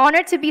was an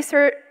honor to be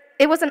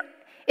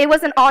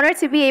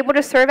able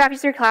to serve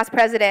as your class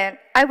president.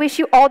 I wish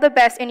you all the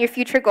best in your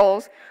future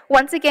goals.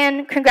 Once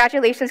again,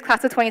 congratulations,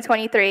 class of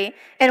 2023,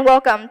 and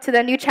welcome to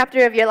the new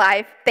chapter of your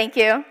life. Thank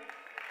you.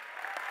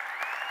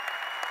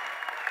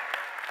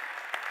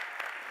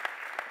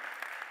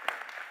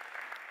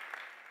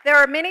 There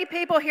are many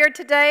people here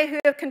today who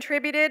have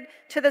contributed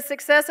to the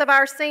success of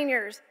our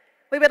seniors.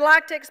 We would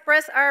like to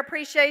express our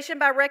appreciation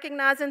by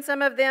recognizing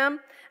some of them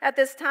at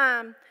this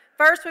time.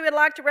 First, we would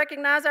like to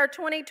recognize our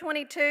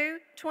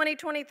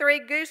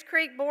 2022-2023 Goose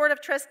Creek Board of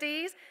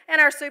Trustees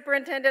and our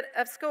Superintendent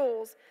of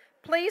Schools.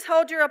 Please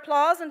hold your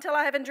applause until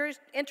I have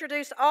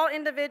introduced all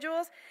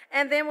individuals,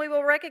 and then we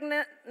will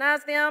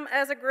recognize them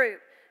as a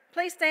group.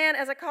 Please stand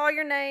as I call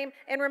your name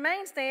and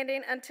remain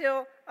standing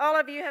until all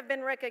of you have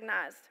been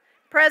recognized.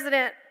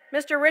 President,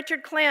 Mr.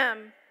 Richard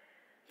Clem.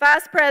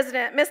 Vice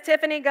President, Ms.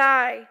 Tiffany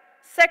Guy.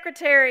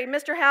 Secretary,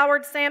 Mr.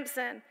 Howard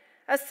Sampson.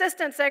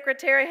 Assistant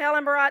Secretary,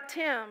 Helen Barat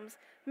Timms.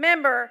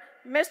 Member,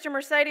 Mr.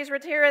 Mercedes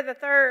Ratira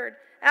III.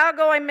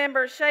 Outgoing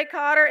members, Shay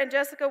Cotter and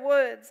Jessica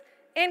Woods.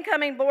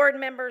 Incoming board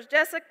members,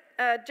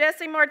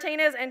 Jesse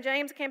Martinez and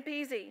James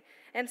Campisi.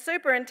 And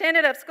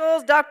Superintendent of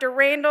Schools, Dr.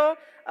 Randall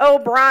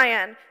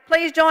O'Brien.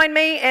 Please join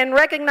me in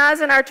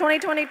recognizing our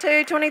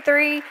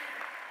 2022-23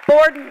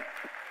 Board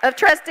of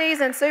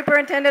Trustees and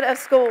Superintendent of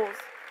Schools.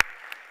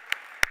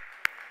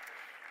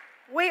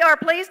 We are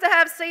pleased to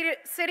have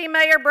City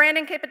Mayor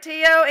Brandon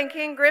Capetillo and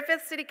Ken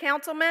Griffith, City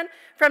Councilman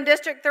from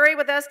District 3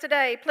 with us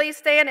today. Please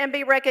stand and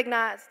be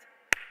recognized.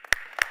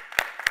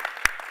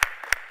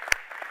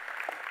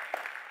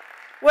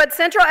 Would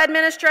Central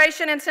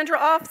Administration and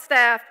Central Office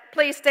staff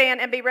please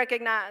stand and be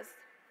recognized?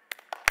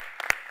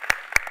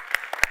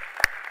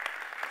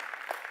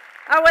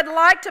 I would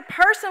like to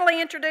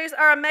personally introduce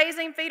our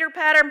amazing feeder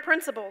pattern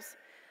principals.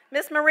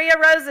 Miss Maria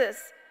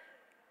Roses.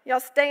 Y'all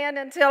stand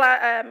until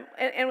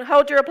and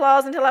hold your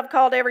applause until I've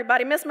called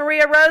everybody. Miss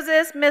Maria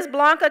Roses, Miss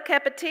Blanca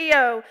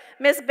Capetillo,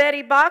 Miss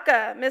Betty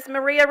Baca, Miss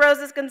Maria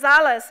Roses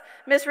Gonzalez,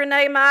 Miss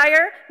Renee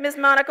Meyer, Miss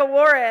Monica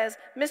Juarez,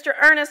 Mr.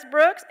 Ernest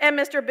Brooks, and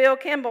Mr. Bill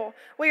Kimball.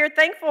 We are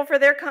thankful for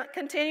their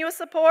continuous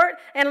support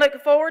and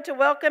look forward to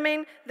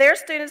welcoming their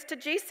students to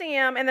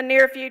GCM in the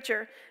near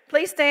future.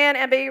 Please stand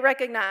and be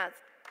recognized.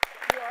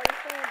 You are already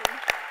standing.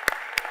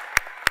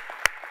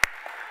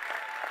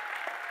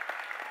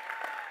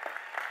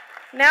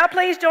 Now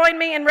please join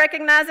me in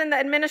recognizing the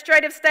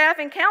administrative staff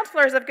and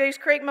counselors of Goose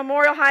Creek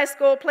Memorial High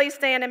School. Please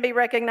stand and be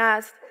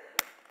recognized.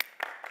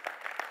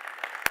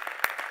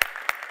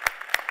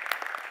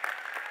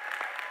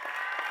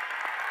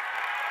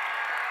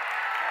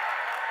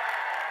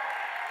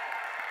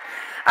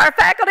 Our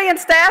faculty and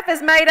staff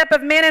is made up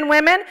of men and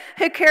women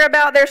who care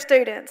about their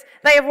students.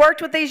 They have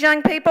worked with these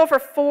young people for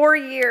 4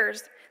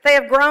 years. They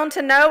have grown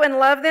to know and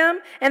love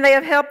them, and they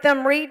have helped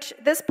them reach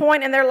this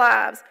point in their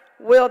lives.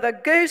 Will the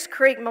Goose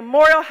Creek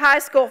Memorial High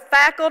School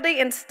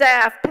faculty and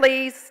staff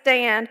please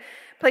stand?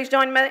 Please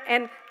join me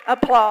in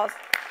applause.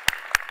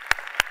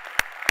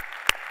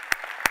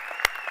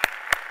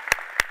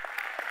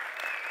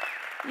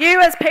 You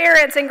as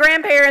parents and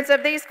grandparents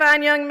of these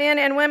fine young men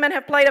and women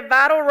have played a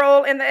vital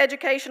role in the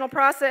educational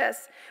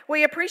process.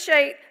 We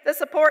appreciate the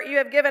support you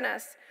have given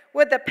us.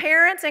 Would the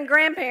parents and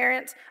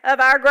grandparents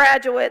of our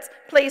graduates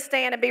please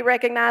stand and be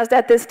recognized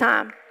at this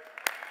time?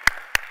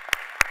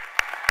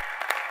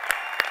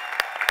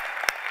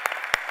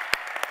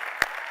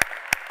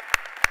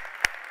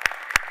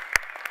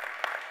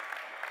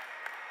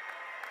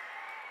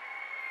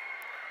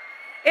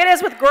 It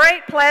is with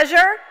great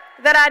pleasure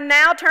that I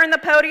now turn the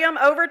podium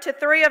over to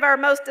 3 of our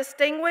most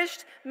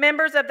distinguished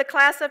members of the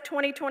class of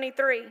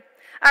 2023.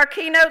 Our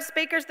keynote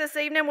speakers this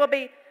evening will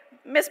be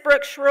Ms.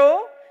 Brooke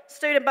Schrull,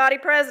 Student Body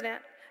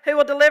President, who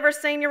will deliver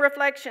senior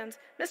reflections,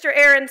 Mr.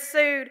 Aaron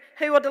Sood,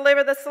 who will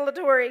deliver the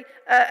salutatory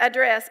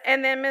address,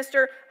 and then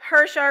Mr.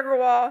 Harsh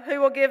Agrawal,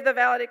 who will give the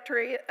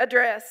valedictory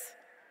address.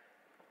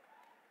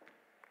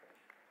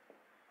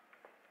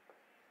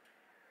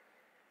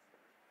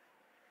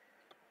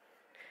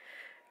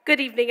 Good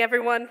evening,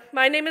 everyone.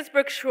 My name is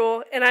Brooke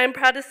Schrull, and I am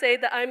proud to say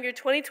that I'm your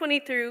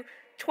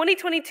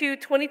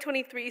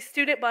 2022-2023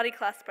 Student Body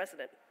Class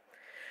President.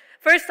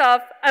 First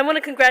off, I want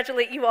to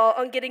congratulate you all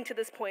on getting to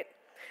this point.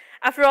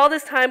 After all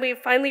this time, we have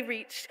finally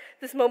reached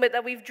this moment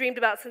that we've dreamed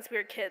about since we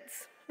were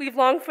kids. We've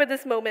longed for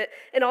this moment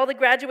in all the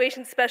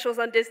graduation specials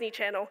on Disney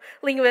Channel,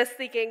 leaving us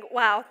thinking,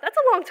 wow, that's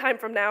a long time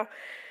from now.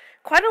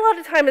 Quite a lot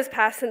of time has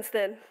passed since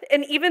then,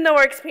 and even though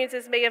our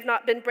experiences may have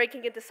not been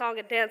breaking into song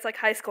and dance like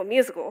High School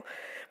Musical,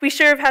 we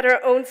sure have had our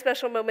own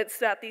special moments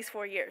throughout these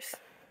 4 years.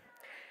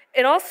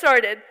 It all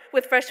started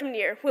with freshman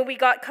year, when we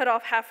got cut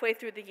off halfway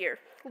through the year,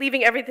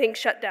 leaving everything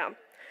shut down.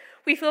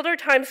 We filled our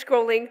time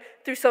scrolling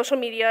through social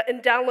media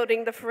and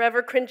downloading the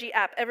forever cringy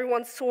app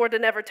everyone swore to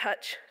never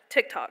touch,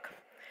 TikTok.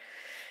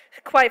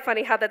 Quite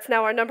funny how that's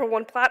now our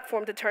 #1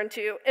 platform to turn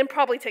to, and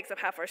probably takes up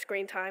half our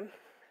screen time.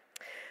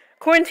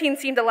 Quarantine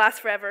seemed to last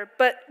forever,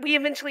 but we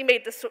eventually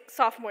made the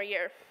sophomore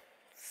year.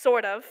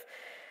 Sort of.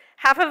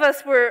 Half of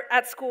us were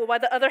at school while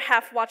the other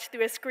half watched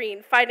through a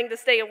screen, fighting to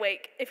stay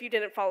awake if you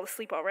didn't fall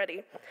asleep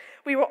already.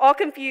 We were all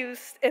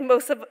confused and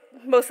most of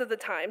the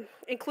time,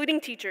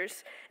 including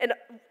teachers, and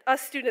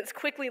us students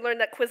quickly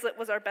learned that Quizlet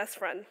was our best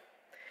friend.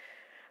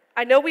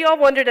 I know we all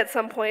wondered at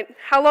some point,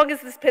 how long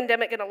is this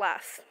pandemic gonna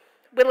last?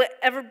 Will it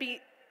ever be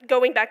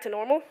going back to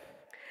normal?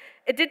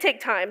 It did take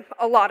time,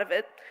 a lot of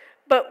it,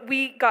 but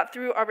we got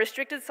through our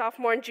restricted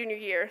sophomore and junior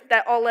year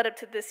that all led up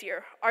to this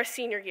year, our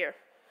senior year.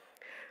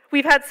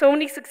 We've had so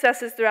many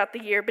successes throughout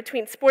the year,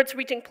 between sports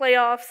reaching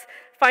playoffs,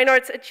 fine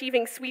arts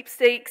achieving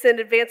sweepstakes and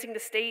advancing to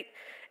state,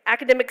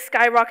 academics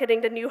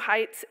skyrocketing to new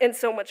heights, and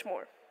so much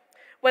more.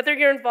 Whether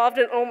you're involved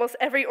in almost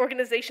every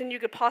organization you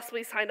could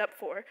possibly sign up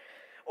for,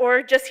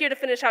 or just here to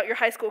finish out your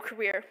high school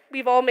career,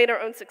 we've all made our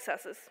own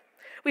successes.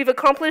 We've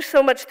accomplished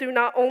so much through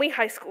not only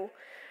high school,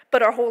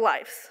 but our whole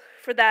lives.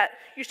 For that,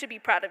 you should be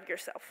proud of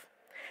yourself.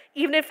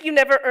 Even if you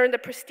never earned the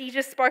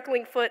prestigious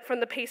sparkling foot from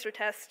the PACER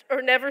test,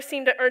 or never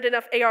seemed to earn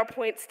enough AR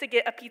points to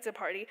get a pizza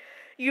party,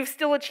 you've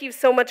still achieved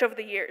so much over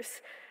the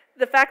years.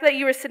 The fact that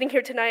you are sitting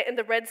here tonight in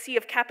the red sea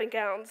of cap and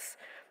gowns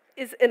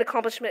is an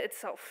accomplishment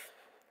itself.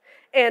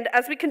 And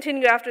as we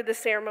continue after this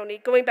ceremony,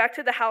 going back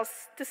to the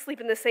house to sleep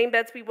in the same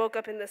beds we woke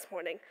up in this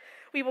morning,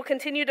 we will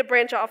continue to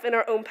branch off in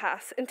our own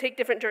paths and take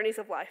different journeys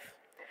of life.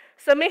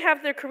 Some may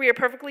have their career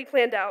perfectly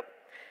planned out,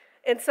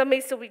 and some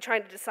may still be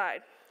trying to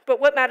decide. But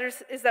what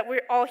matters is that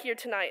we're all here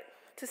tonight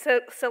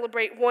to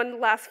celebrate one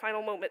last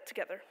final moment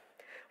together.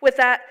 With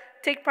that,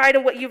 take pride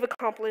in what you've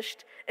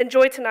accomplished,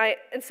 enjoy tonight,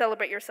 and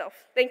celebrate yourself.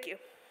 Thank you.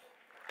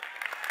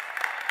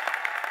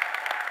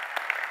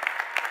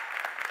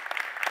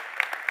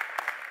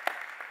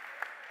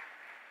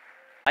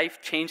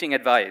 Life-changing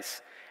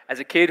advice. As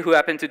a kid who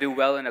happened to do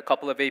well in a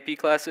couple of AP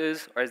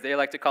classes, or as they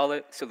like to call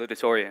it,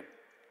 salutatorian.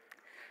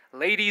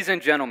 Ladies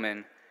and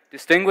gentlemen,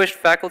 distinguished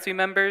faculty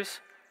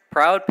members,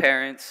 proud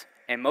parents,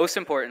 and most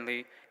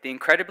importantly, the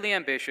incredibly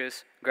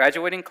ambitious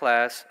graduating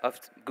class of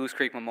Goose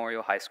Creek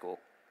Memorial High School.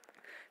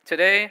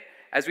 Today,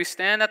 as we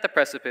stand at the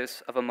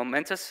precipice of a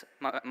momentous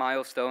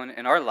milestone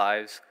in our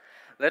lives,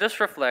 let us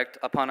reflect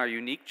upon our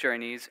unique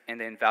journeys and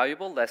the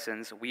invaluable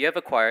lessons we have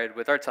acquired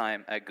with our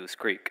time at Goose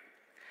Creek.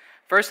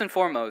 First and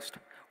foremost,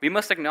 we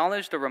must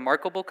acknowledge the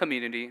remarkable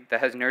community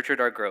that has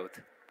nurtured our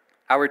growth.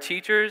 Our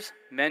teachers,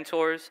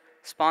 mentors,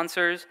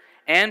 sponsors,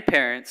 and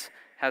parents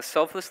have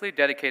selflessly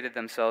dedicated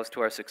themselves to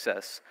our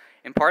success,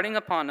 imparting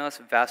upon us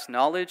vast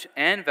knowledge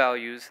and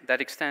values that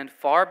extend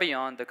far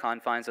beyond the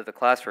confines of the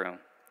classroom.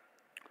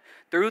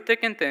 Through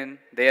thick and thin,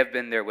 they have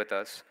been there with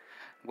us,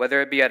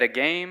 whether it be at a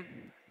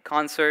game,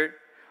 concert,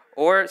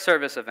 or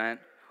service event,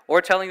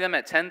 or telling them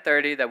at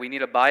 10:30 that we need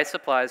to buy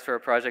supplies for a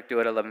project due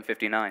at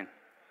 11:59.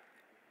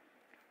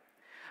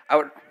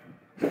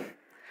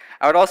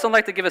 I would also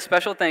like to give a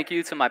special thank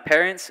you to my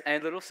parents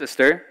and little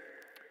sister,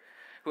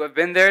 who have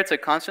been there to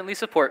constantly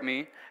support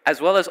me, as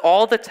well as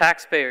all the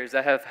taxpayers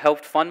that have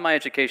helped fund my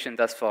education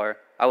thus far.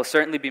 I will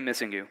certainly be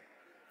missing you.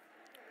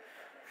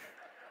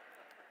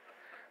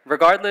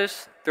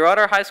 Regardless, throughout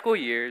our high school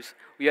years,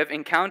 we have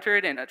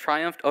encountered and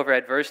triumphed over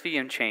adversity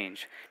and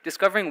change,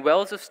 discovering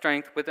wells of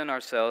strength within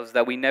ourselves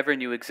that we never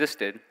knew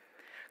existed.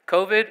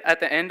 COVID, at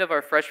the end of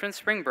our freshman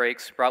spring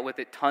breaks, brought with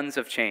it tons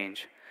of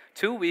change.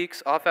 2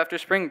 weeks off after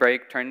spring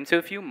break turned into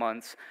a few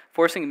months,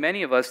 forcing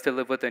many of us to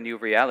live with a new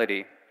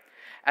reality.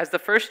 As the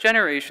first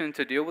generation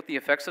to deal with the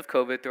effects of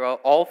COVID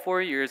throughout all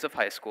 4 years of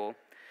high school,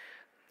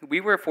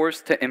 we were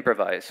forced to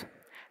improvise.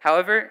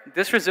 However,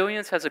 this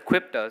resilience has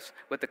equipped us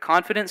with the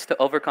confidence to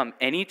overcome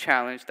any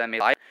challenge that may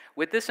lie.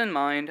 With this in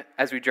mind,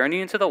 as we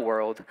journey into the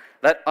world,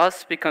 let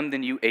us become the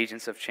new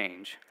agents of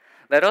change.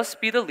 Let us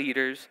be the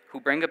leaders who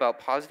bring about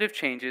positive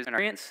changes in our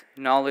experience,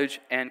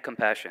 knowledge, and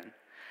compassion.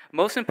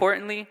 Most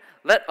importantly,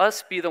 let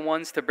us be the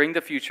ones to bring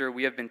the future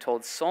we have been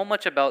told so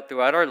much about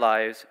throughout our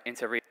lives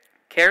into reality.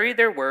 Carry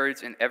their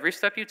words in every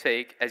step you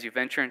take as you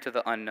venture into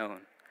the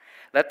unknown.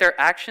 Let their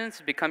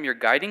actions become your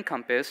guiding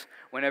compass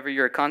whenever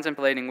you're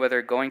contemplating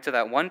whether going to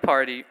that one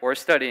party or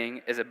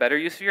studying is a better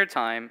use of your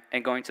time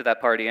and going to that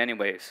party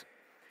anyways.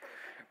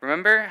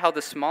 Remember how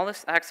the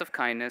smallest acts of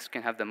kindness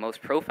can have the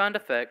most profound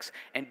effects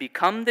and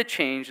become the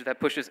change that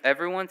pushes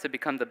everyone to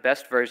become the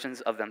best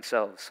versions of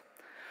themselves.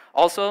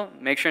 Also,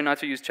 make sure not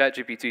to use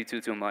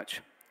ChatGPT too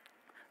much.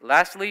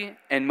 Lastly,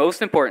 and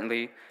most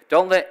importantly,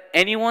 don't let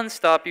anyone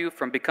stop you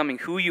from becoming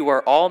who you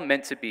are all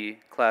meant to be,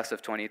 class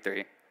of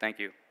 23. Thank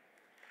you.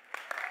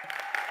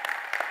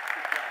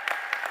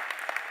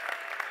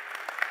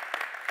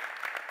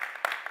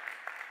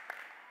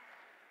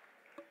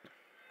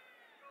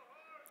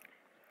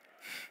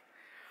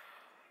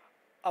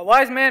 A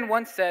wise man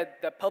once said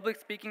that public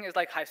speaking is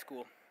like high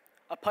school,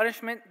 a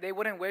punishment they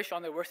wouldn't wish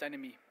on their worst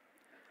enemy.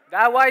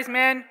 That wise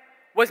man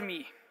was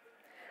me.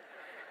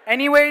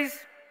 Anyways,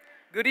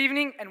 good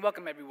evening and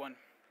welcome everyone.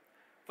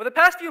 For the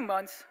past few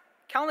months,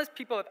 countless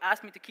people have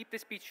asked me to keep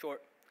this speech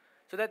short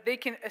so that they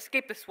can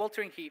escape the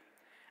sweltering heat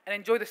and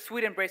enjoy the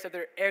sweet embrace of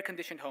their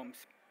air-conditioned homes.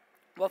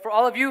 Well, for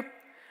all of you,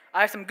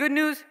 I have some good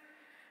news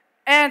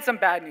and some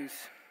bad news.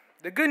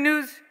 The good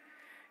news,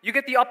 you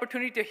get the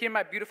opportunity to hear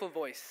my beautiful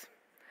voice.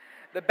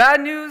 The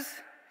bad news,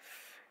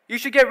 you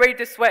should get ready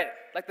to sweat,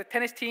 like the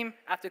tennis team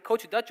after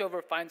Coach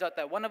Dutchover finds out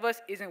that one of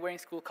us isn't wearing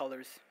school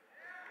colors.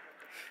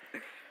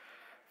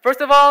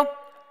 First of all,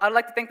 I'd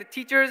like to thank the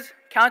teachers,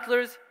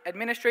 counselors,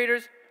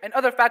 administrators, and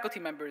other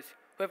faculty members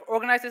who have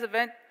organized this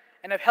event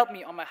and have helped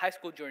me on my high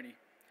school journey.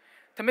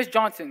 To Ms.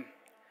 Johnson,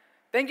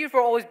 thank you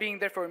for always being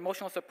there for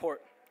emotional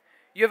support.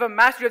 You have a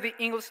mastery of the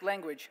English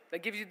language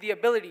that gives you the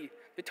ability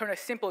to turn a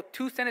simple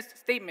 2-sentence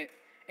statement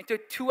into a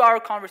 2-hour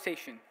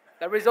conversation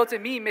that results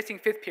in me missing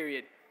 5th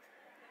period.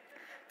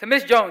 To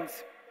Ms. Jones,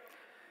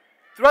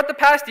 throughout the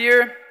past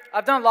year,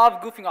 I've done a lot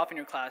of goofing off in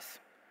your class.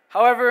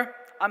 However,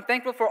 I'm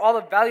thankful for all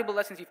the valuable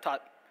lessons you've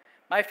taught.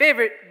 My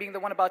favorite being the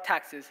one about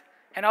taxes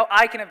and how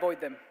I can avoid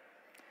them.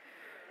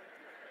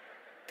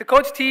 To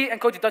Coach T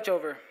and Coach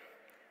Dutchover,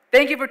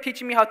 thank you for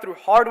teaching me how through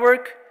hard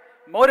work,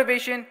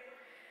 motivation,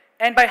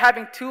 and by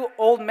having 2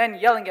 old men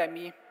yelling at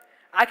me,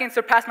 I can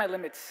surpass my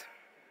limits.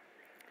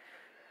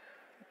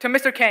 To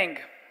Mr. Kang,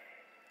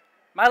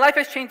 my life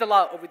has changed a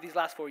lot over these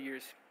last 4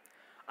 years.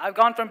 I've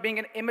gone from being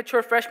an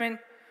immature freshman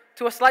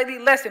to a slightly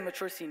less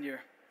immature senior.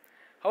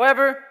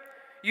 However,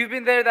 you've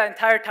been there that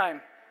entire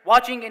time,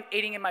 watching and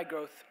aiding in my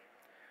growth.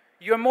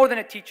 You are more than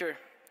a teacher,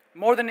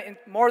 more than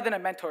a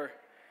mentor.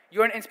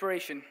 You're an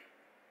inspiration.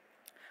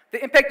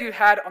 The impact you've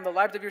had on the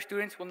lives of your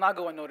students will not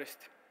go unnoticed.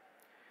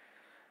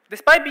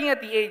 Despite being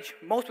at the age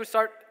most would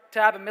start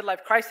to have a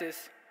midlife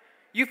crisis,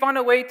 you found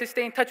a way to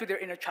stay in touch with your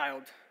inner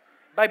child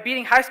by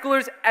beating high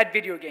schoolers at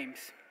video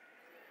games.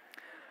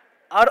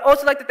 I would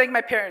also like to thank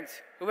my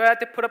parents who have had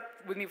to put up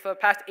with me for the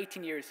past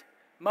 18 years.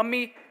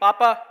 Mummy,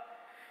 Papa,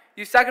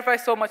 you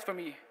sacrificed so much for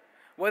me,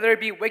 whether it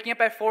be waking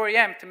up at 4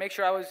 a.m. to make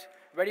sure I was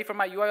ready for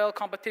my UIL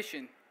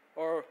competition,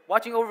 or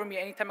watching over me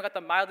anytime I got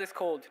the mildest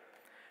cold.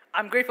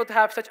 I'm grateful to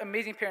have such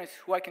amazing parents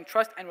who I can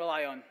trust and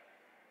rely on.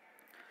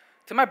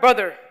 To my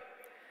brother,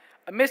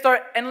 amidst our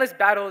endless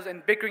battles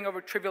and bickering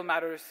over trivial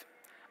matters,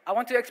 I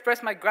want to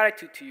express my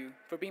gratitude to you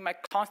for being my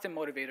constant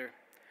motivator.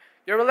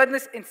 Your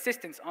relentless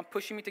insistence on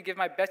pushing me to give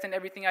my best in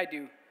everything I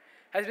do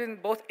has been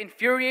both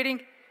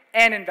infuriating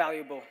and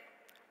invaluable.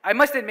 I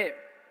must admit,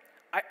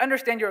 I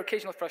understand your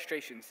occasional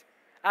frustrations.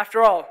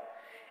 After all,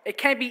 it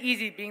can't be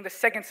easy being the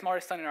second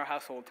smartest son in our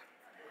household.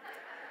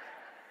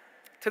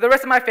 To the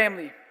rest of my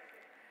family,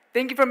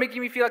 thank you for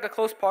making me feel like a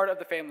close part of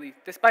the family,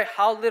 despite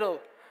how little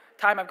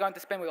time I've gotten to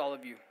spend with all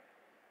of you.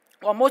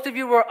 While most of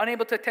you were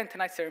unable to attend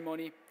tonight's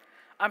ceremony,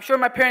 I'm sure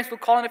my parents will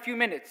call in a few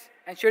minutes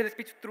and share this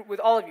speech with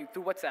all of you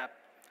through WhatsApp.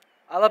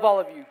 I love all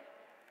of you.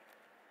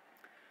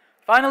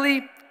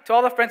 Finally, to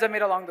all the friends I've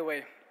made along the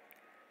way,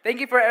 thank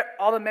you for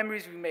all the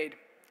memories we've made.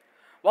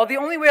 While the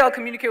only way I'll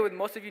communicate with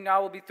most of you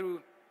now will be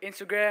through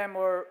Instagram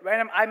or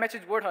random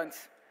iMessage word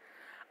hunts,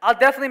 I'll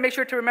definitely make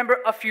sure to remember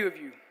a few of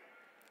you.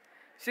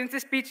 Since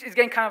this speech is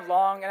getting kind of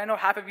long, and I know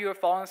half of you have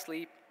fallen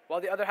asleep, while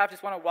the other half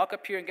just want to walk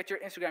up here and get your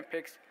Instagram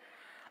pics,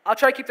 I'll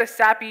try to keep the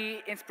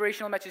sappy,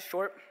 inspirational message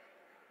short.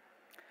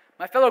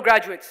 My fellow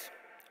graduates,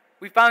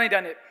 we've finally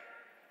done it.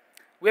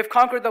 We have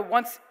conquered the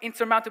once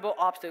insurmountable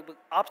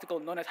obstacle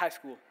known as high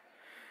school.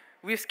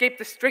 We escaped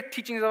the strict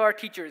teachings of our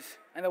teachers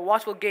and the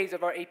watchful gaze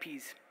of our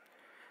APs.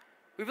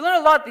 We've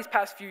learned a lot these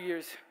past few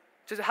years,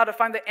 such as how to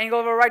find the angle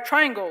of a right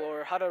triangle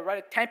or how to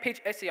write a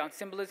 10-page essay on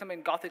symbolism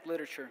in Gothic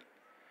literature.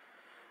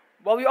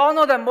 While we all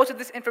know that most of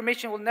this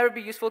information will never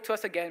be useful to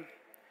us again,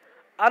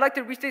 I'd like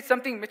to restate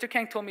something Mr.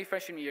 Kang told me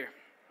freshman year.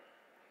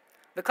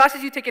 The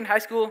classes you take in high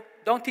school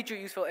don't teach you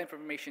useful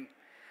information.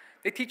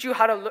 They teach you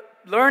how to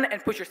learn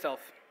and push yourself.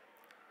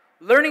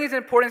 Learning is an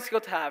important skill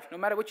to have, no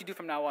matter what you do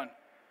from now on.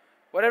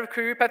 Whatever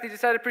career path you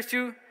decide to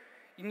pursue,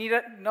 you need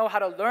to know how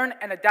to learn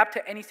and adapt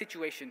to any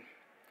situation.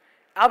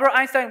 Albert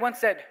Einstein once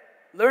said,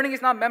 "Learning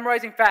is not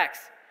memorizing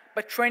facts,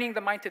 but training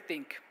the mind to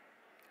think."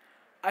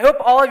 I hope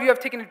all of you have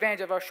taken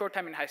advantage of our short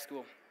time in high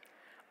school.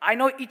 I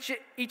know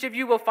each of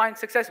you will find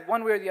success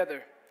one way or the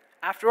other.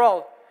 After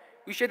all,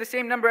 we share the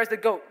same number as the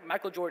GOAT,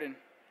 Michael Jordan.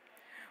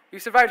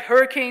 We've survived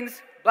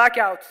hurricanes,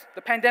 blackouts,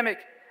 the pandemic,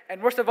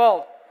 and worst of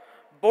all,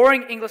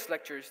 boring English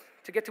lectures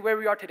to get to where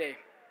we are today.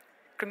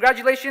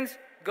 Congratulations,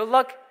 good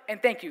luck,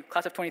 and thank you,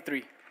 class of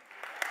 23.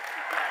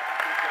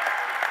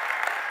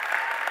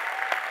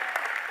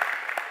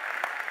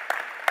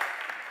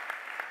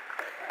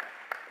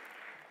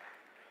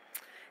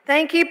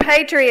 Thank you,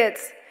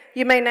 Patriots.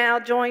 You may now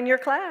join your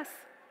class.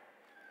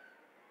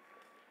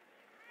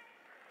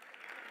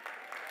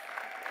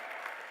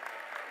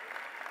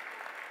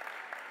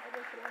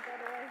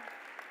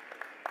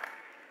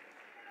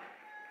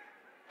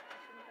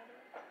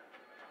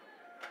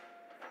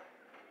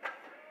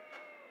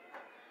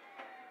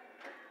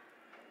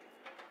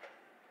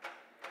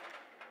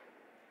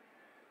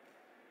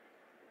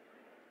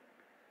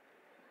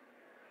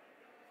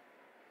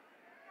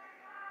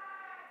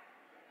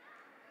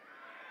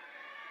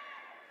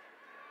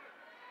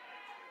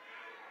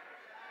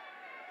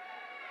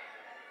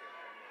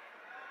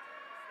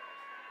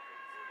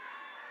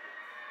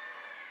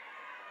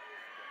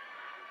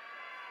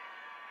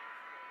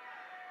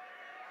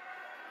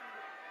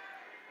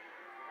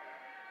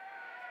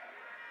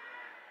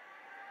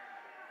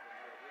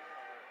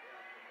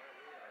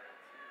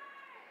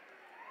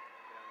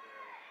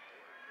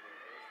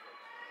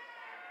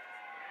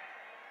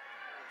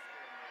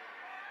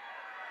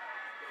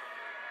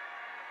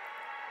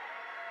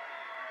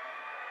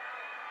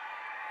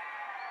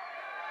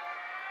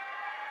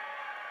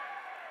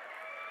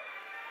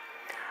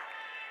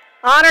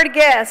 Honored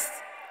guests,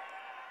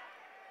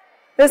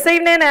 This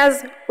evening,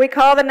 as we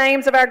call the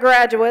names of our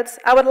graduates,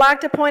 I would like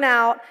to point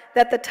out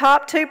that the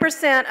top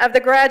 2% of the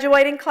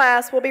graduating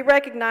class will be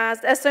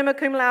recognized as summa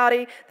cum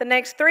laude, the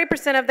next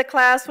 3% of the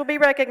class will be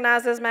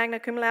recognized as magna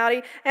cum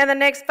laude, and the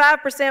next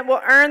 5% will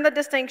earn the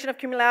distinction of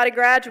cum laude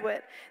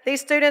graduate.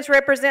 These students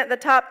represent the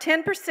top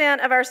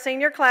 10% of our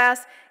senior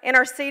class and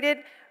are seated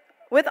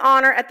with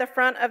honor at the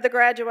front of the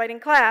graduating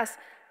class.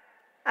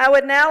 I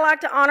would now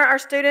like to honor our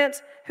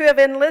students who have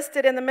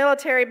enlisted in the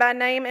military by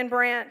name and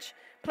branch.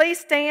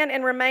 Please stand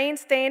and remain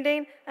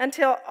standing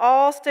until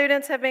all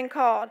students have been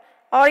called.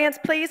 Audience,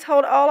 please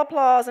hold all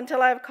applause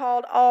until I have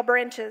called all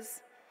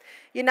branches.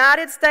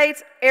 United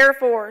States Air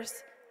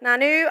Force,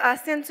 Nanu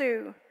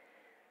Asensu,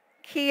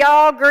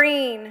 Kial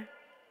Green.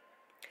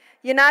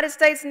 United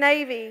States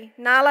Navy,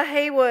 Nyla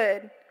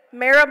Haywood,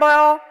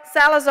 Maribel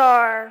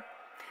Salazar.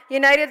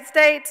 United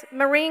States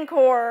Marine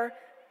Corps,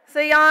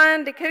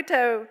 Sion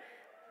DeCuto,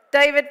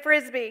 David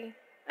Frisbee.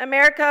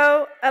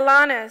 Americo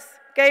Alanis,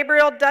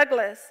 Gabriel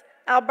Douglas,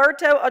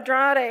 Alberto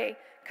Andrade,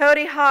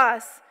 Cody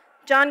Haas,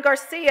 John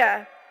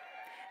Garcia.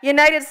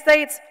 United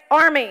States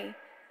Army,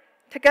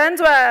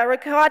 Tagunzwa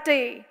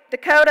Rikwati,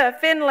 Dakota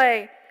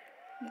Finlay,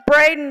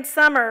 Braden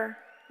Summer.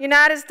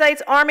 United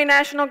States Army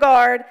National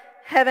Guard,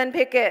 Heaven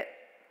Pickett.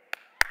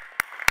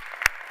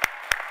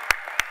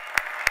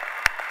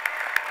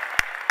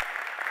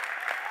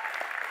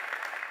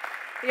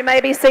 You may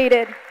be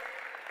seated.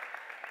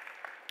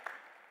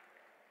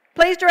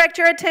 Please direct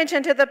your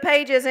attention to the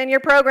pages in your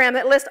program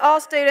that list all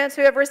students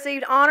who have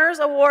received honors,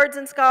 awards,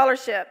 and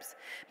scholarships.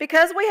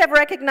 Because we have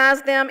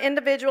recognized them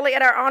individually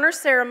at our honors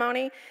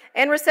ceremony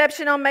and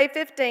reception on May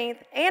 15th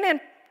and in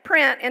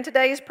print in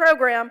today's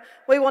program,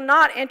 we will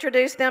not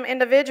introduce them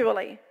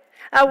individually.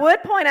 I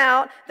would point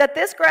out that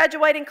this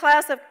graduating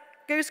class of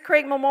Goose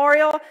Creek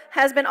Memorial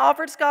has been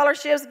offered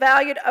scholarships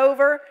valued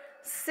over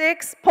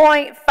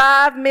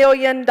 $6.5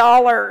 million.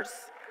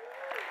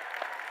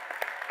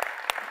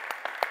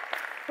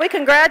 We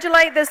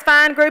congratulate this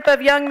fine group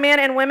of young men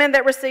and women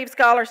that received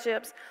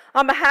scholarships.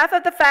 On behalf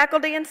of the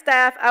faculty and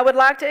staff, I would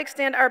like to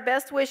extend our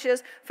best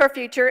wishes for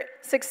future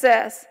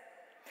success.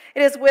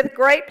 It is with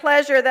great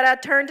pleasure that I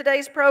turn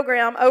today's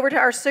program over to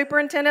our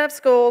Superintendent of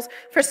Schools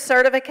for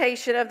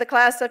certification of the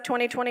class of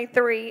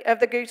 2023 of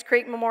the Goose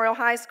Creek Memorial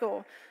High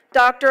School.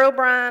 Dr.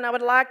 O'Brien, I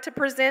would like to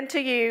present to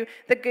you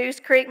the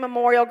Goose Creek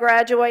Memorial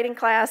graduating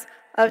class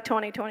of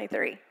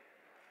 2023.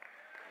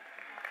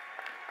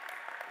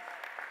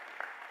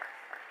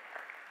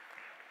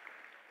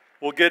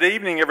 Well, good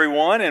evening,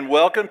 everyone, and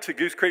welcome to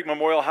Goose Creek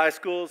Memorial High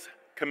School's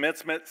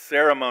commencement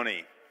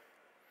ceremony.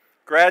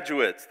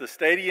 Graduates, the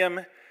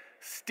stadium,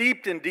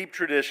 steeped in deep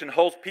tradition,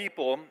 holds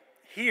people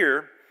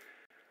here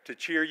to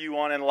cheer you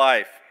on in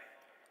life.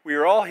 We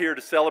are all here to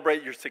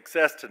celebrate your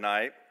success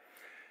tonight.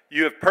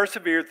 You have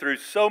persevered through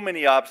so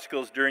many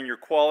obstacles during your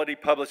quality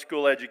public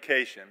school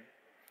education.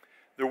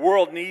 The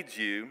world needs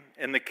you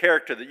and the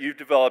character that you've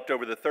developed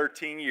over the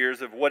 13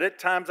 years of what at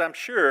times, I'm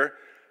sure,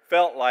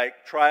 felt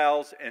like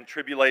trials and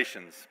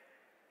tribulations.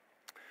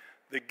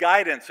 The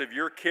guidance of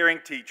your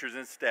caring teachers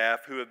and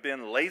staff who have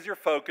been laser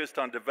focused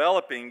on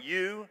developing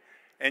you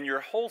and your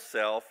whole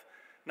self,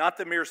 not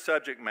the mere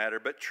subject matter,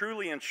 but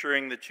truly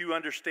ensuring that you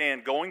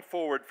understand going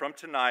forward from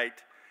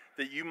tonight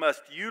that you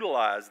must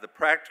utilize the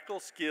practical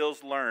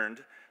skills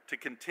learned to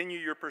continue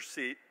your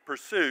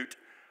pursuit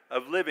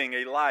of living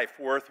a life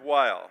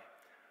worthwhile,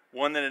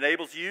 one that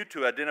enables you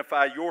to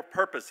identify your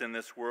purpose in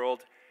this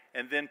world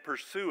and then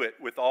pursue it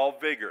with all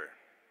vigor.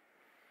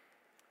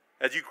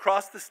 As you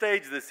cross the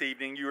stage this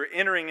evening, you are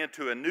entering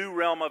into a new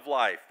realm of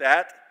life,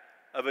 that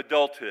of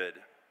adulthood.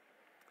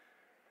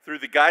 Through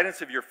the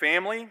guidance of your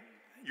family,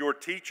 your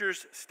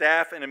teachers,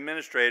 staff, and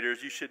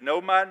administrators, you should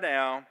know by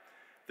now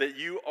that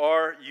you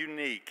are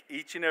unique.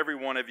 Each and every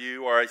one of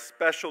you are a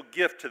special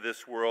gift to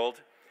this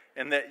world,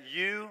 and that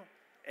you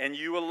and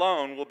you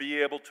alone will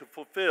be able to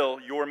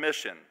fulfill your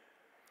mission.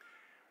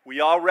 We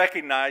all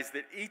recognize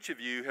that each of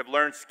you have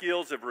learned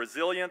skills of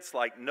resilience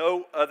like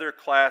no other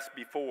class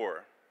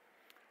before.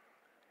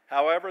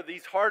 However,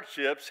 these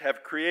hardships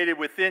have created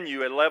within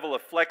you a level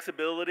of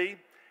flexibility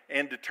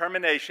and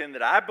determination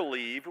that I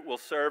believe will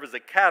serve as a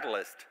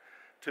catalyst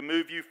to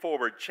move you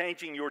forward,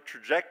 changing your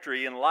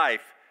trajectory in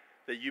life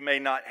that you may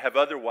not have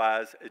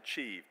otherwise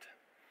achieved.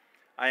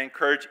 I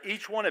encourage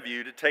each one of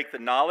you to take the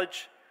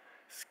knowledge,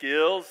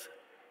 skills,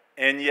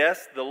 and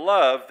yes, the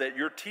love that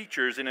your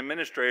teachers and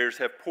administrators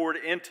have poured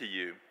into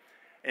you,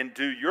 and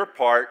do your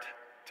part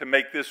to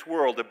make this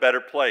world a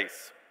better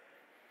place.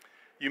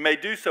 You may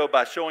do so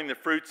by showing the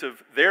fruits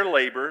of their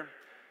labor,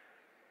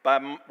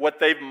 by what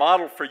they've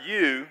modeled for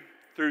you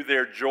through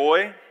their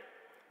joy,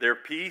 their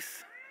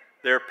peace,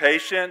 their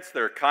patience,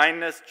 their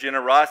kindness,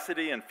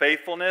 generosity, and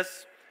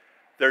faithfulness,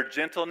 their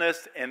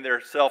gentleness, and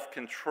their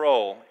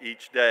self-control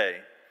each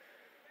day.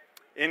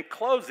 In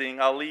closing,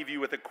 I'll leave you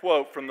with a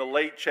quote from the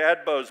late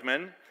Chad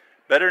Boseman,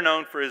 better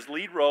known for his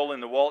lead role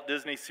in the Walt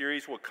Disney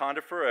series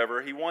Wakanda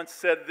Forever. He once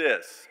said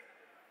this: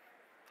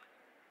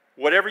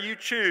 "Whatever you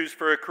choose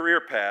for a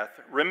career path,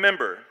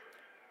 remember,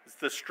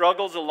 the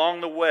struggles along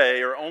the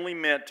way are only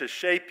meant to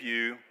shape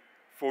you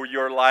for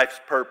your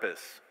life's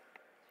purpose.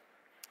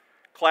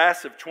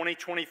 Class of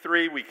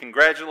 2023, we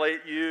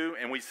congratulate you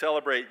and we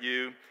celebrate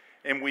you,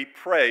 and we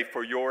pray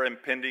for your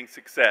impending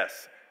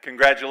success.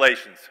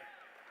 Congratulations.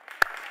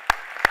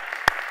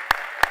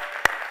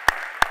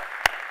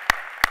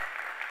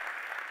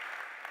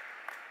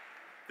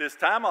 This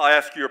time, I'll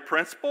ask your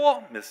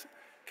principal, Ms.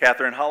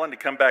 Catherine Holland, to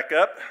come back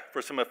up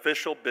for some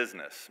official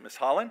business. Ms.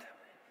 Holland?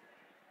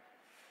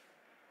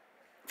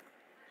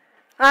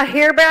 I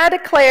hereby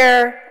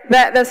declare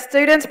that the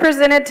students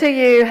presented to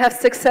you have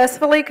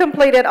successfully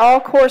completed all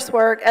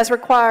coursework as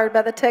required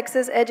by the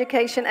Texas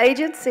Education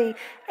Agency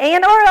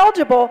and are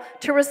eligible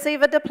to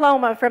receive a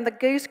diploma from the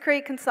Goose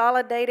Creek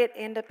Consolidated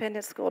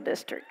Independent School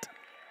District.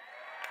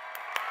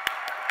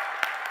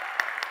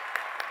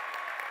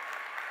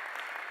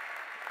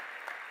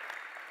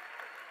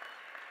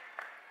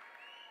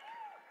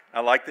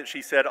 I like that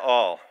she said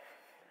all.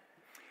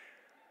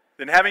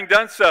 Then having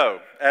done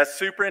so, as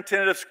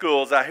superintendent of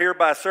schools, I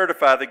hereby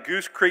certify the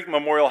Goose Creek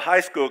Memorial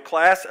High School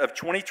class of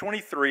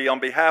 2023 on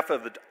behalf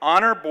of the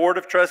Honor Board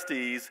of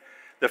Trustees,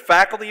 the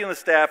faculty and the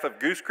staff of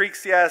Goose Creek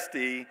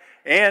CISD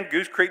and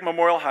Goose Creek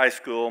Memorial High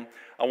School.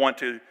 I want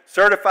to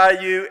certify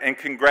you and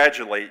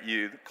congratulate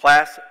you, the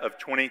class of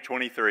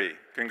 2023.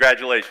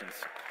 Congratulations.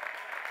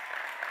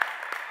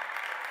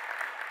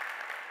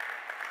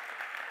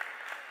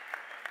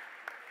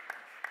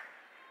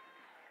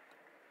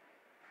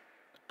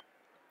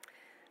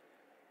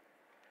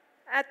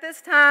 At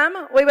this time,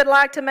 we would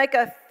like to make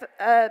a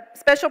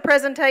special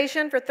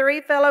presentation for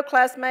 3 fellow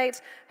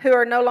classmates who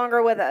are no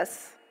longer with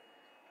us.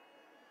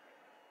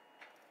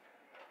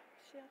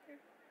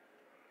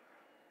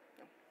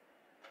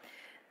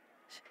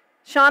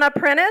 Shauna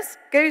Prentice,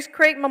 Goose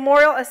Creek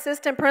Memorial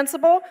Assistant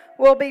Principal,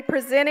 will be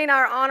presenting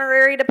our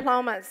honorary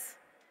diplomas.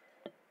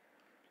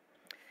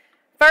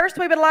 First,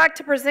 we would like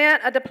to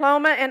present a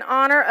diploma in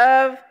honor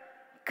of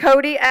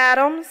Cody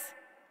Adams.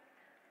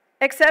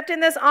 Accepting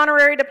this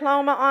honorary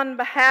diploma on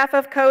behalf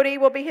of Cody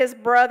will be his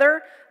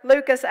brother,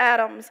 Lucas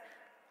Adams.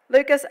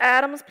 Lucas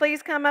Adams,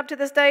 please come up to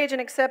the stage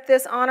and accept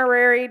this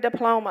honorary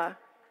diploma.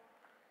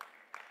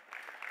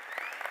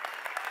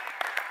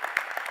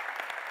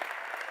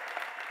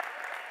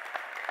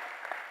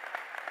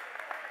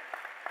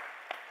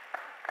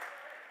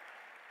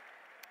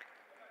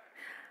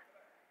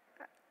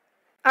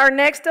 Our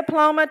next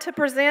diploma to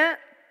present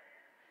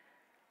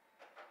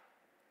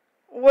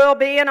will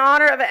be in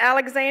honor of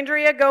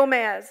Alexandria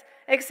Gomez.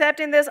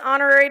 Accepting this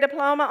honorary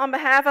diploma on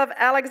behalf of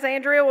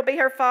Alexandria will be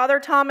her father,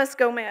 Thomas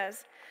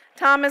Gomez.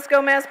 Thomas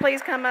Gomez,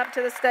 please come up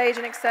to the stage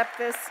and accept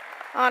this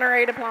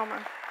honorary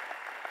diploma.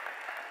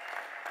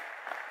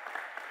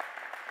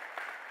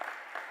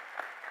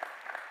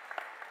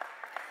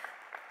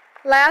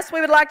 Last,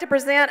 we would like to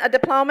present a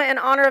diploma in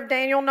honor of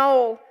Daniel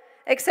Knoll.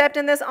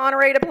 Accepting this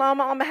honorary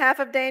diploma on behalf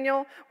of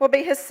Daniel will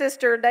be his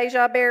sister,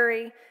 Deja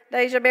Berry.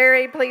 Deja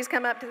Berry, please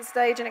come up to the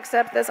stage and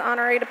accept this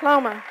honorary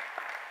diploma.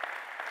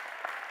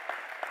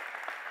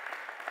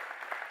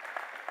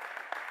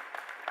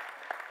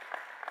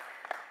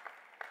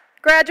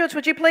 Graduates,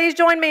 would you please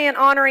join me in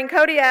honoring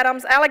Cody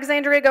Adams,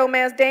 Alexandria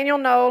Gomez, Daniel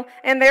Knoll,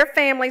 and their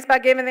families by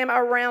giving them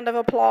a round of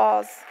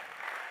applause.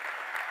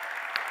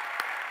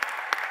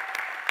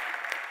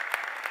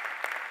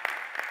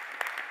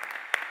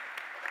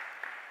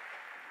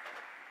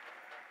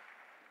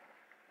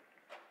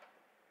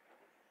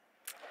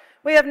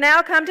 We have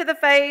now come to the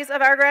phase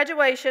of our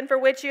graduation for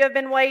which you have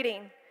been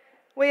waiting.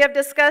 We have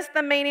discussed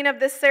the meaning of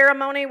this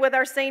ceremony with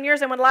our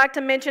seniors and would like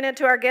to mention it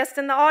to our guests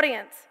in the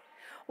audience.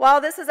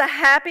 While this is a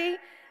happy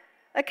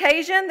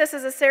occasion, this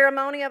is a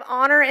ceremony of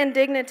honor and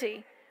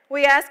dignity.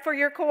 We ask for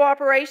your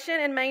cooperation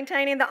in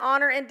maintaining the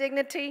honor and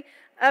dignity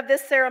of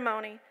this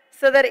ceremony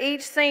so that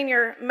each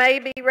senior may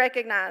be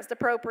recognized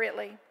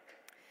appropriately.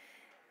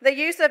 The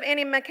use of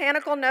any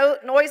mechanical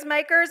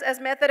noisemakers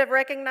as method of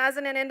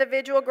recognizing an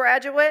individual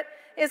graduate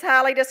is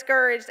highly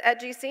discouraged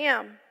at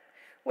GCM.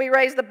 We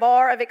raise the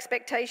bar of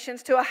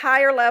expectations to a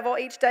higher level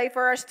each day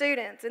for our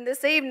students, and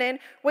this evening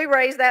we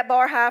raise that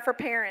bar high for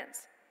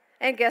parents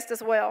and guests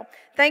as well.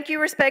 Thank you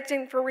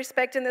for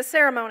respecting this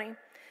ceremony.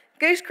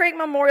 Goose Creek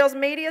Memorial's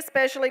media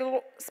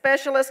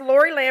specialist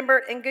Lori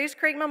Lambert and Goose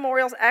Creek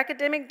Memorial's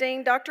academic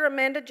dean Dr.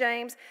 Amanda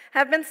James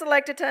have been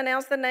selected to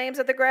announce the names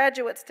of the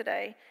graduates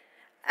today.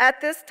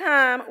 At this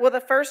time, will the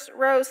first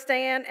row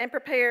stand and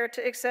prepare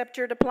to accept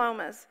your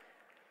diplomas?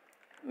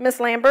 Ms.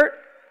 Lambert.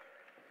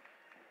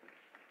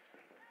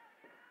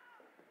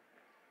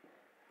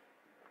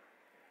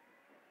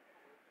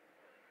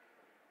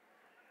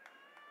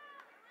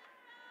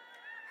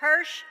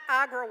 Hirsch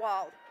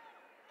Agrawal.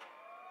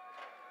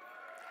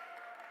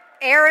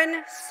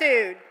 Aaron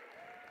Sood.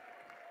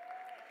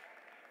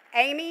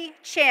 Amy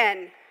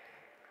Chen.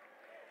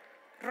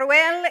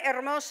 Ruel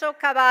Hermoso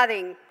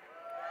Cavading.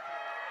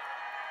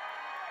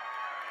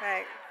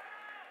 Okay.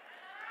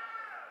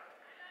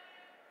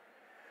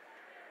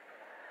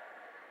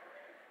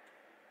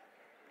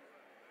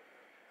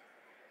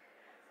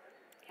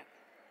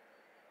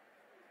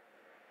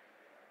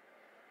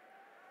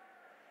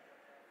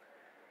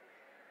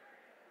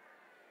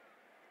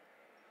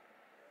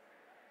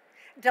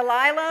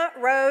 Delilah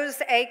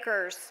Rose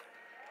Akers.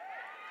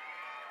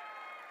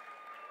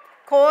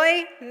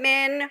 Koi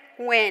Min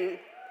Nguyen.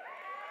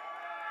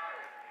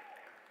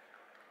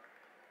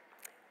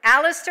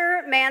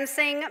 Alistair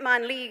Mansing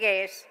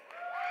Manligues.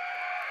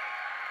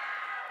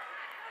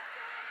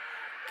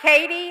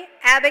 Katie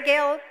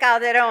Abigail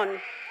Calderon.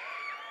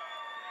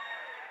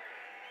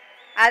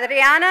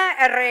 Adriana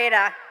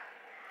Herrera.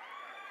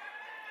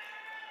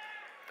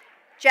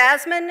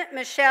 Jasmine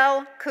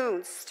Michelle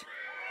Kunst.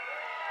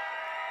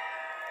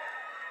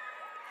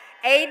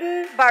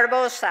 Aiden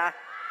Barbosa.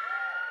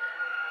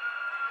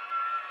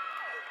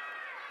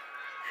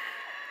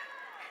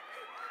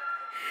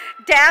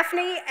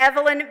 Daphne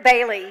Evelyn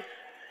Bailey.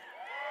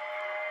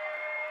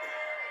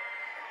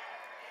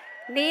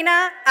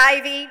 Nina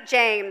Ivy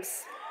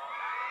James.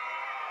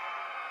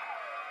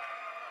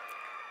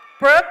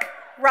 Brooke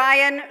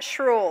Ryan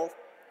Schruel.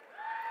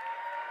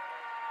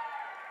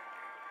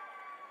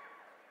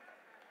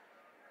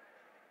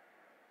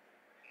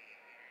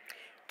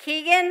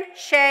 Keegan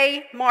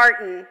Shay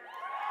Martin.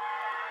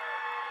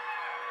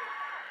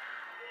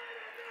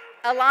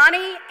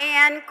 Alani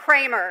Ann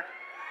Kramer.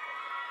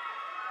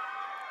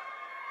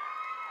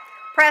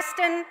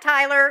 Preston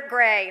Tyler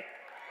Gray.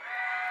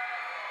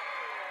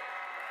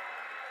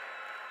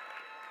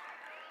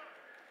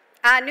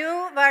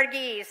 Anu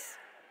Varghese.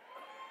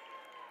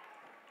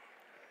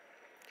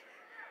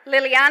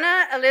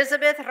 Liliana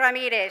Elizabeth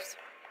Ramirez.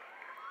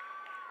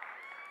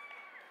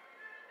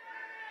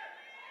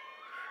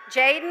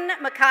 Jaden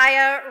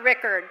Micaiah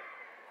Rickard.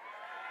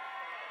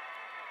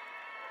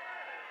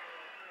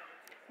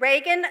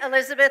 Reagan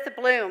Elizabeth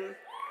Bloom.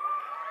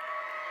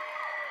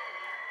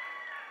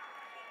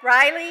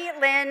 Riley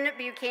Lynn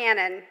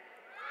Buchanan.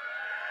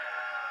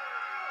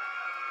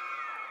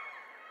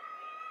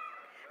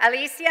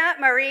 Alicia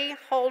Marie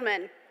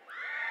Holman.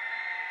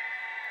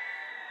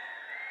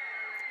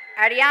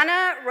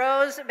 Ariana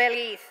Rose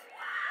Beliz.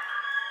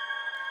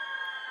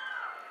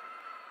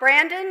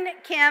 Brandon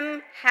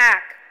Kim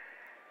Hack.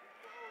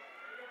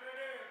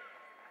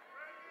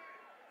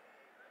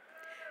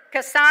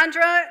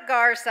 Cassandra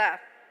Garza.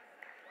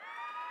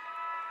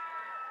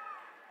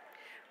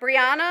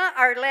 Brianna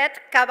Arlette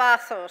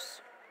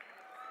Cavazos.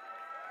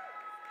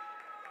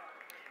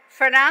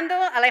 Fernando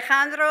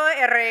Alejandro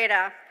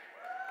Herrera.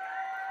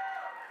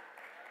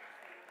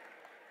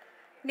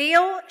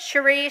 Neil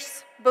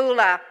Sharice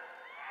Bula.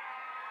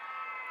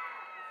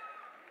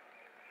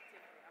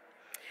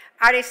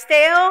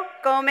 Aristeo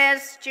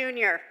Gomez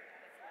Jr.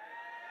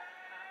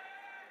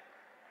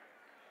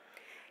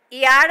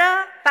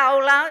 Iara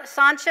Paula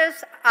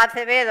Sanchez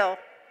Acevedo.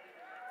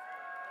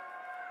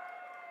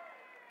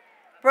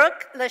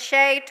 Brooke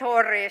Lachey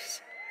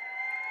Torres.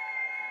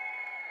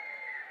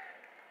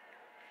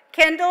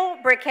 Kendall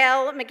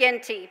Brickell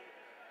McGinty.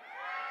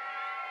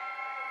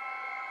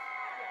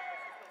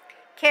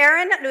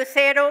 Karen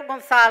Lucero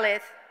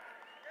Gonzalez.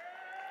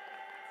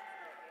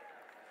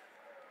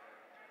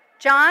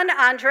 John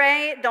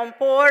Andre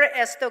Dompor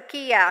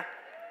Estoquia.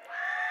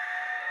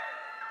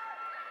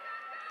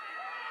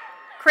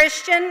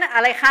 Christian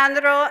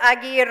Alejandro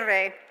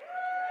Aguirre.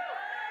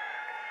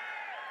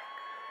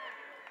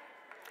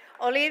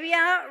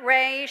 Olivia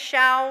Ray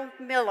Shao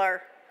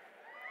Miller.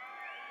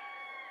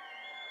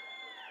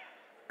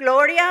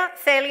 Gloria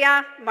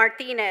Celia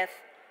Martinez.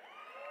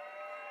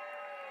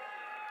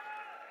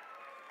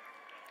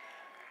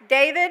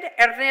 David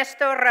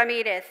Ernesto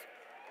Ramirez.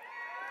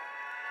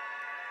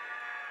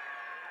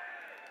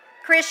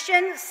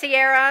 Christian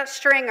Sierra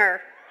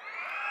Stringer.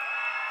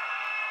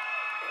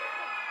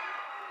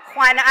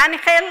 Juan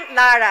Ángel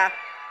Lara.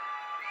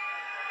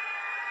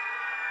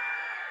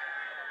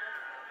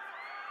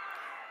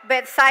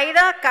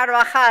 Betsaida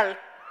Carvajal.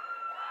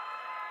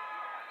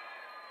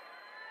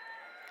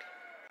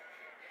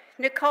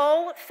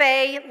 Nicole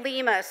Faye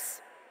Lemus.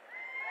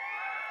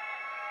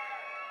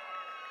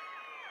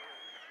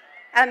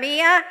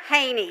 Amia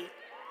Haney.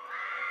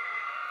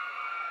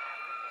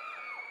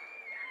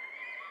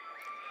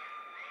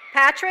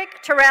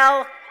 Patrick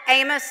Terrell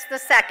Amos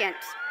II.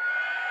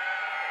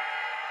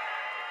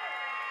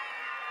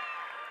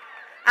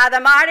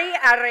 Adamari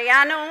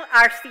Arellano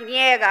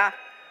Arciniega.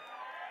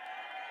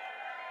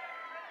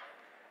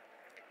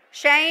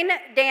 Shane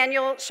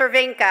Daniel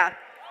Cervinka.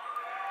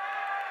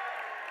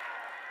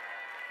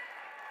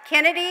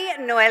 Kennedy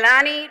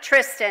Noelani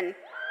Tristan.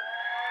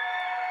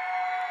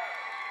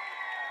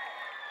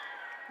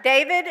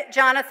 David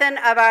Jonathan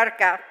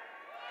Abarca.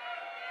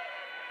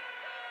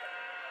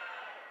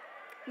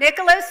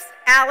 Nicholas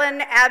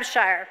Allen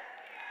Abshire.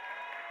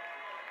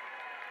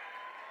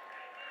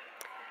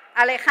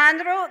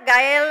 Alejandro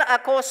Gael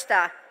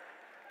Acosta.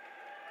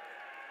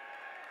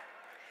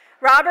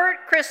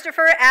 Robert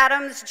Christopher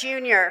Adams,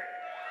 Jr.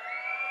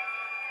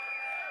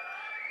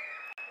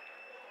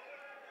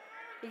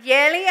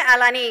 Yeli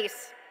Alanis.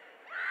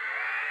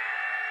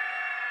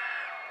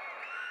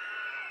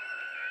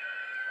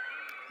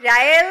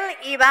 Yael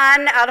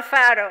Ivan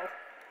Alfaro.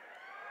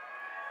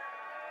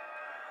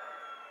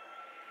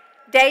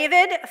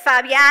 David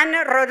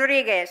Fabian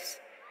Rodriguez.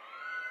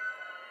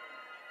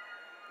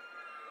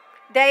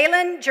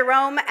 Dalen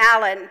Jerome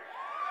Allen.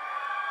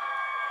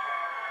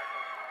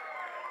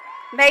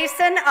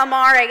 Mason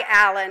Amari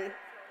Allen.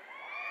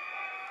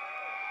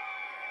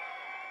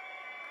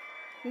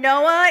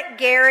 Noah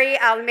Gary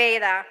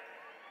Almeida.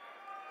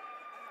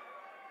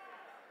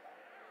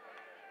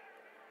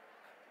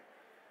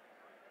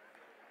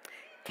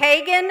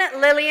 Kagan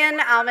Lillian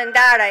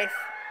Almendarez.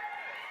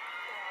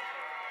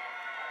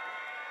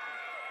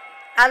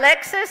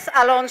 Alexis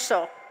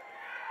Alonso.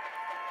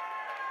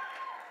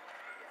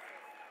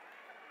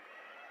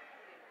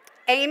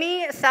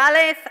 Amy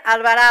Salez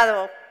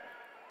Alvarado.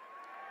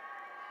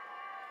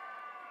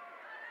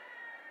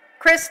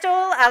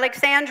 Crystal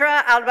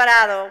Alexandra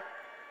Alvarado.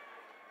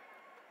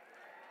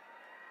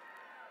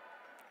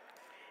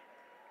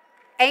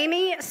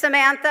 Amy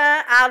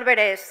Samantha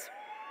Alvarez.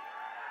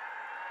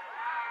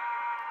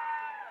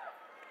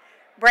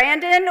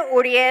 Brandon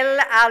Uriel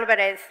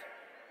Alvarez.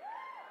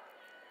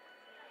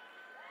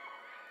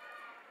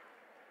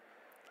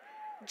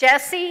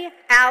 Jesse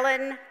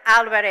Allen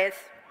Alvarez.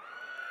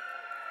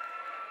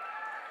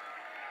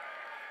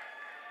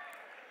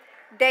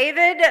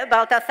 David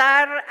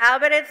Baltazar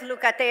Alvarez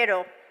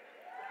Lucatero.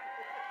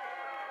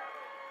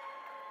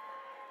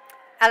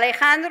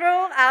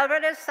 Alejandro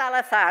Alvarez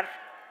Salazar.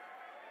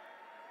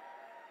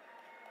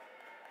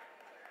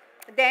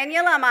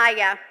 Daniel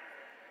Amaya.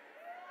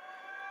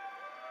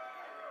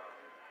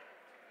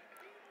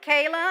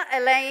 Kayla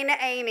Elaine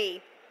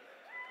Amy.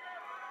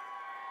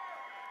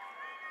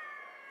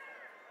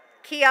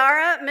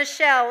 Kiara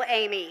Michelle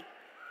Amy.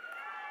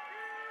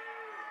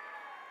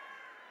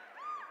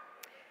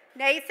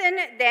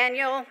 Nathan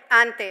Daniel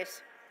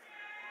Antes.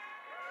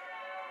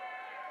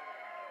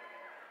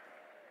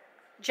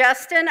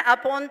 Justin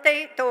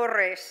Aponte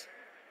Torres.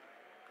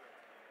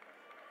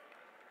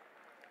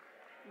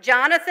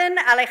 Jonathan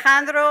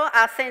Alejandro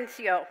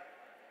Asensio.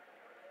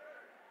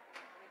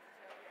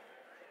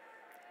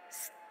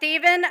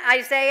 Stephen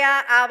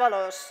Isaiah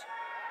Avalos.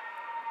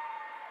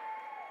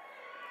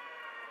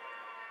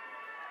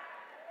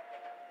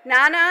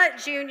 Nana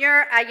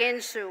Jr.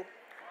 Ayensu.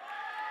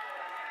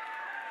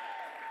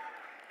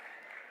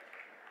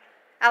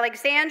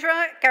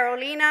 Alexandra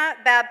Carolina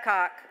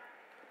Babcock.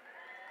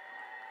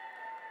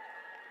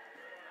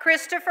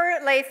 Christopher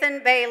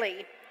Lathan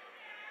Bailey.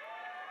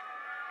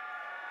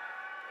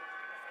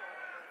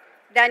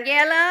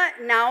 Daniela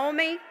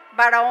Naomi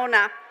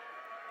Barahona.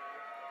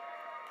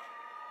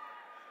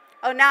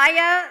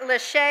 Onaya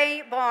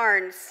Lachey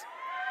Barnes.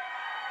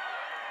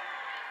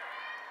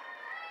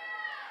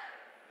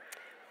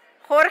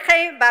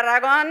 Jorge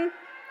Barragon,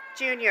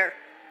 Jr.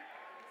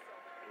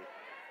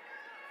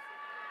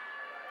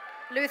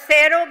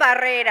 Lucero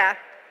Barrera.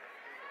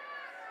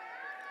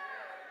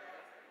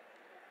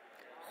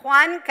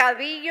 Juan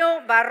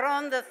Calvillo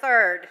Barron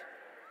III.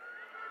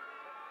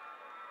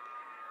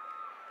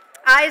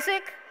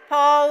 Isaac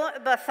Paul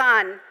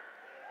Bathan.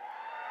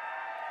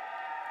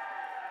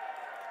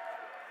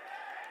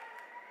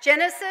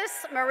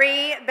 Genesis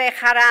Marie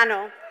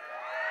Bejarano.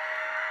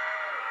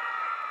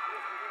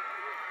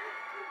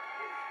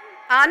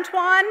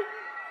 Antoine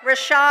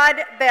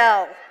Rashad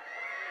Bell.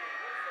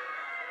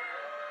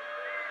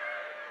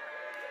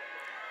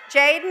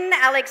 Jaden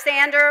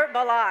Alexander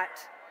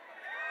Balat.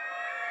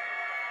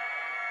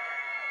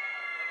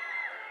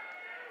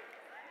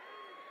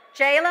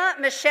 Jayla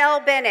Michelle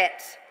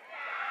Bennett.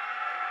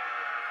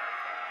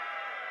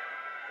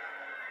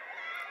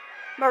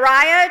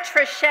 Mariah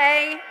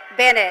Trichet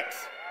Bennett.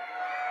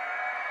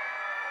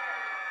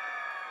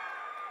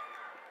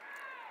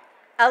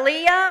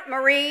 Aaliyah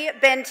Marie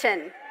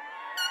Benton.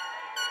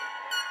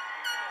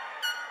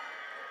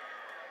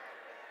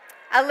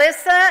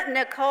 Alyssa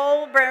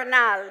Nicole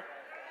Bernal.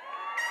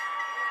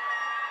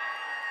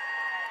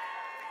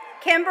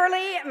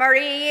 Kimberly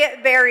Marie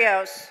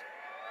Berrios.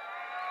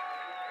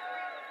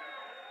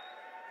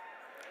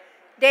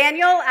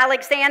 Daniel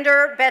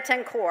Alexander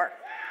Betancourt.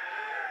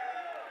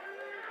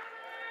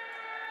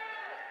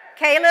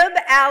 Caleb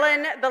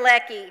Allen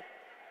Bilecki.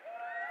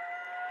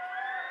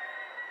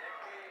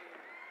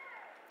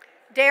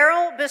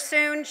 Daryl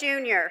Bassoon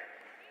Jr.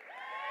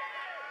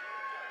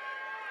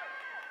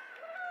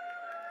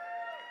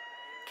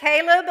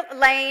 Caleb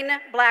Lane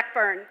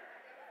Blackburn.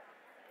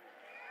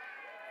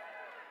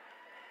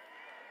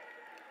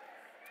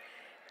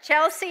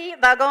 Chelsea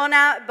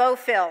Bagona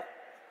Bofill.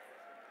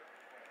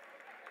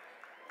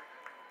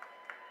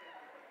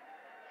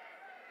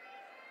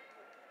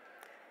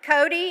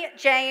 Cody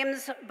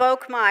James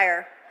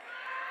Bokemeyer.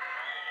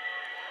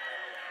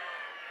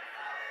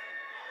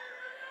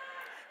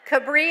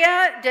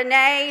 Cabria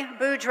Danae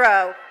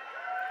Boudreau.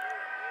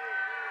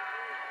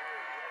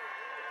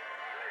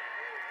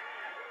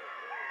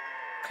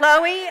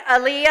 Chloe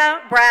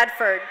Aaliyah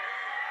Bradford.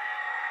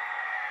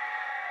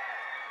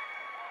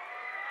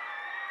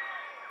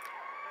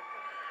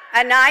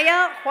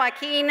 Anaya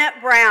Joaquin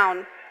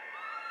Brown.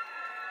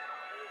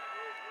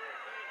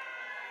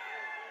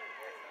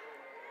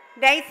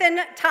 Nathan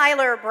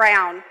Tyler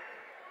Brown.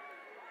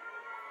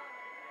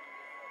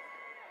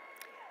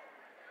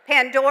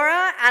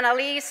 Pandora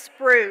Annalise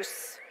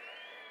Bruce.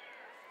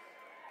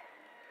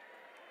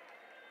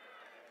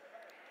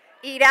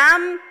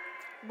 Iram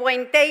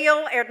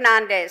Buentello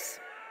Hernandez.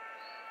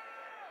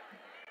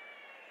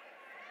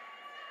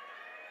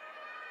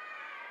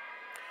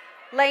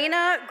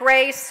 Lena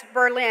Grace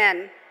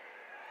Berlin.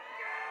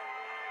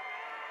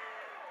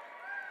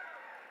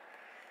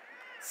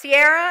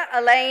 Sierra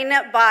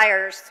Elaine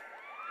Byers.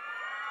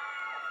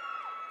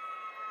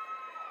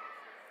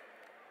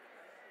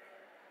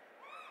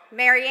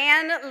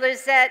 Marianne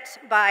Lizette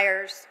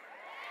Byers.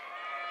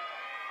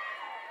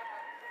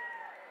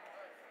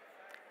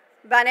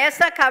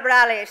 Vanessa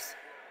Cabrales.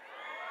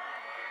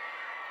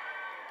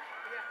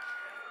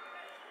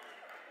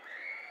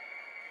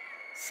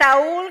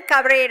 Saúl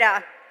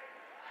Cabrera.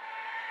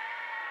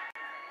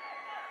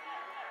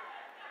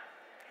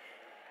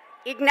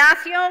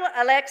 Ignacio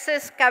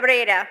Alexis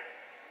Cabrera.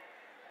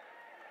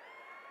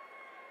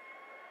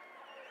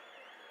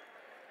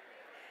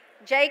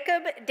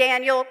 Jacob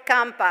Daniel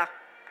Campa.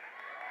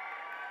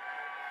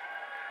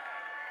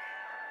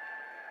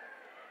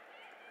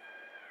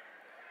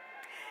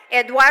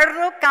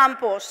 Eduardo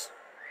Campos.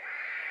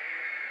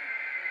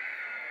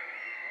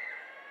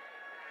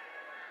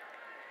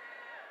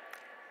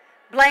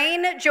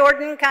 Blaine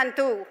Jordan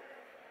Cantu.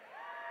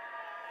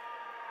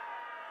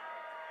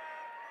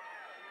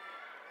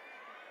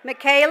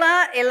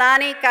 Michaela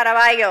Elani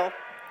Caraballo.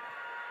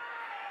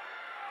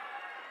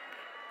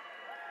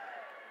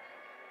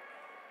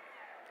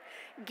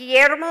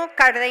 Guillermo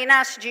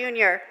Cardenas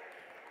Jr.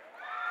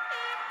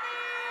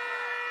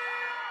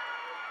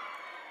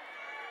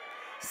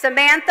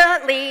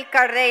 Samantha Lee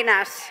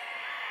Cardenas.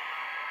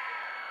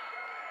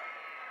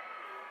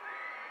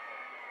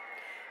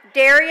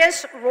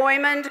 Darius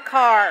Roymond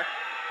Carr.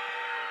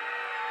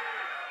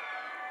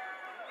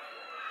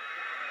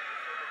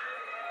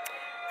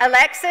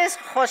 Alexis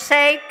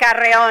Jose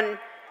Carreon.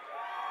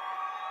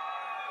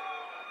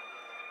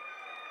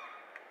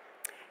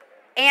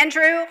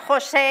 Andrew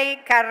Jose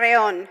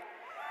Carreon.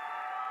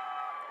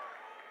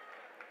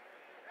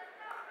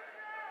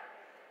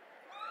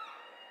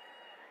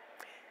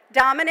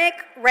 Dominic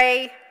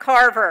Ray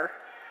Carver.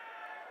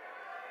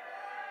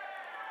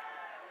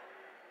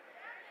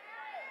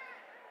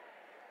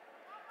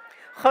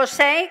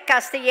 Jose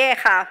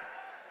Castilleja.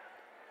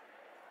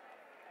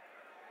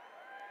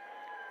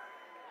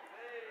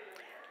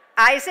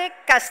 Isaac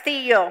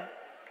Castillo.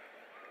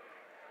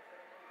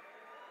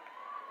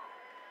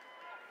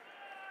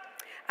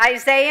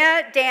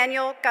 Isaiah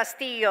Daniel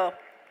Castillo.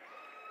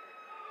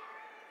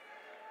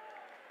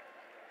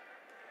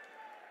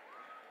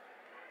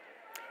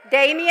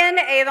 Damian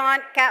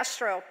Avon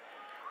Castro.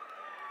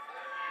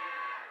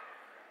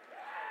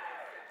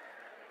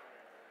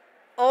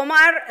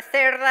 Omar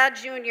Cerda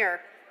Jr.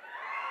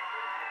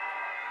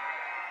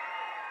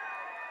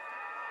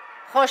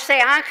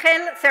 José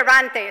Ángel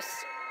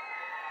Cervantes.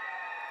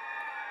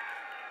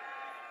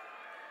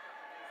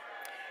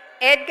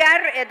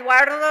 Edgar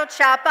Eduardo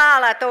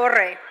Chapa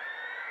Alatorre.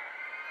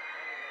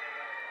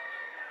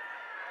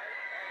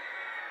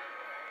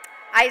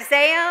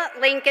 Isaiah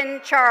Lincoln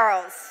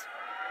Charles.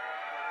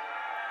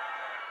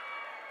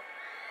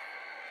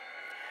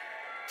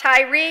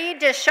 Tyree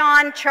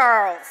Deshawn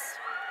Charles.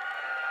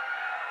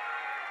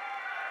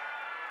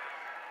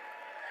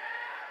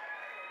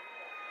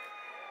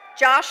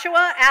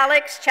 Joshua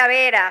Alex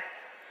Chavera.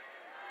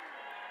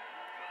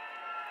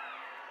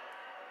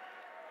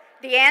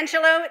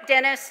 D'Angelo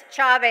Dennis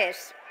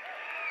Chavez.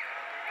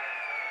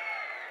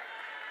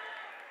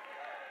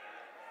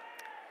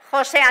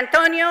 Jose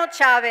Antonio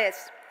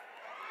Chavez.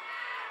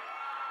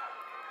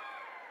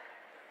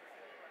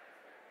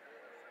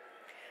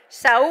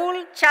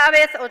 Saúl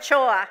Chávez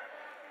Ochoa.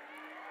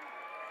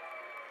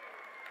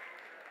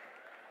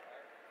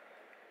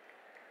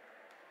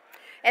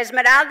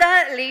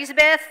 Esmeralda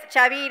Lisbeth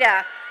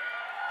Chavira.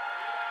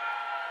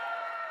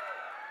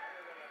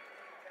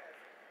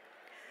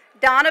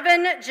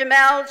 Donovan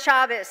Jamel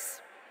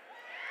Chavez.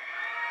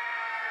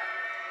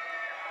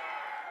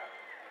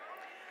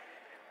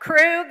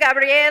 Crew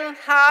Gabriel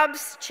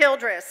Hobbs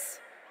Childress.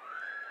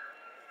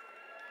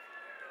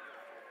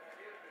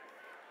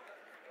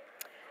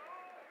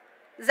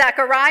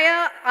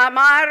 Zachariah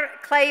Amar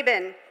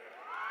Claben.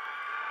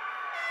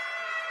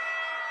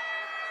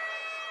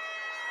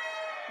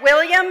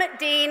 William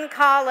Dean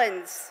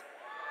Collins.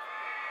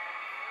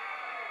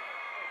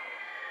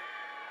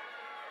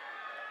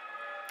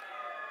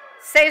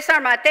 Cesar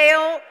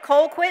Mateo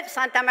Colquitt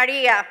Santa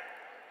Maria.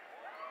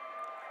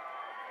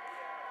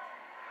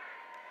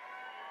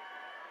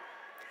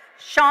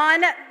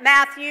 Sean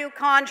Matthew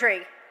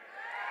Condry.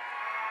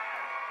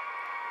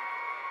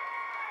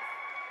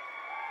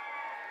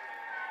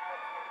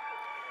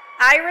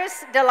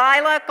 Iris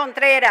Delilah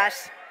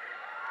Contreras.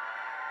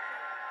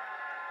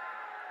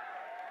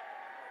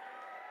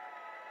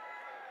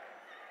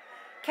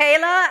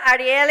 Kayla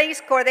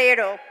Arielis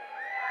Cordero.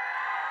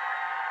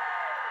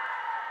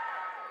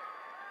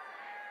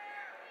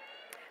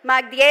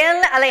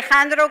 Magdiel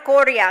Alejandro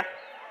Coria.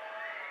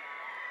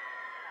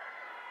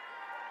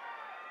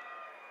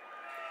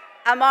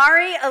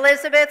 Amari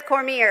Elizabeth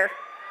Cormier.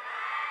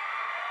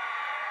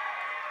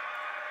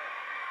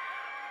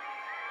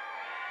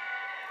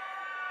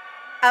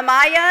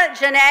 Amaya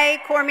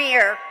Janae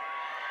Cormier.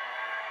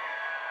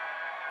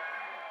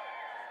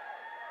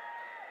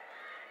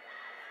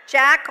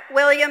 Jack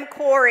William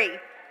Corey.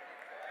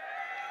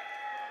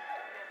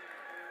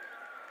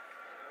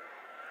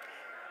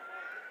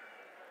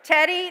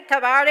 Teddy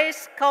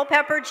Tavares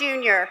Culpepper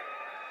Jr.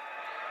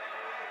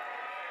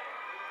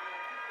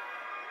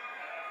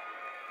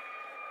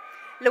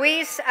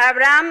 Luis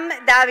Abraham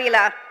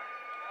Davila.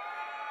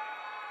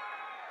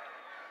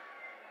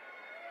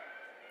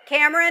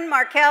 Cameron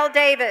Markel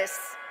Davis.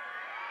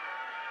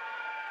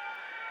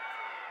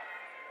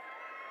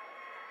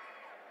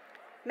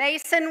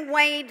 Mason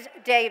Wade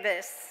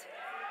Davis.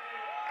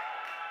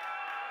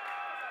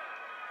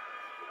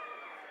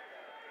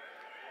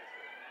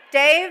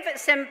 Dave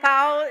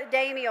Simpao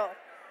Damiel.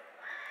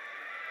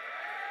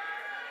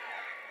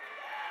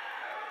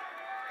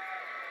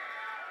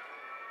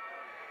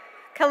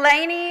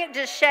 Kalani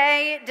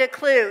Deshay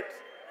DeClute.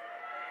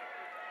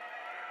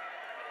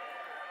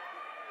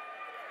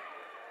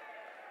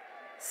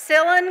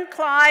 Cylan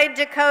Clyde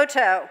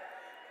Decoto.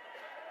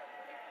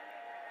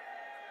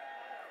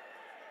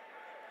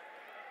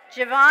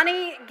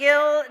 Giovanni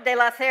Gil de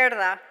la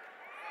Cerda.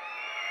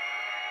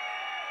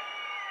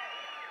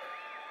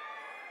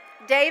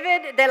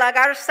 David de la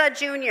Garza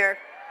Jr.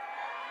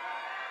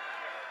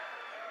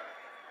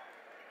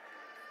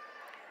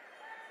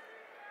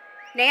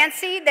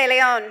 Nancy de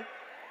Leon.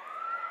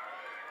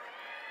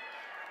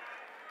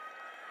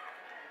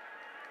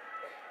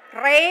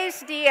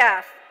 Reyes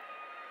Diaz.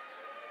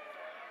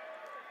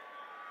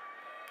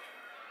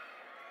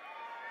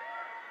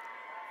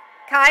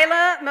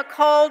 Kyla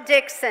McCall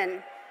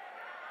Dixon.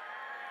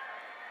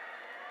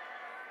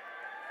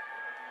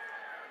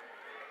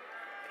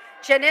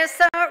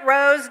 Janissa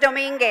Rose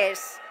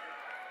Dominguez.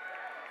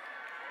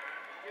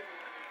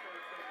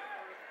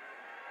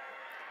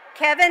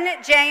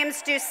 Kevin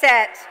James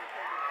Doucette.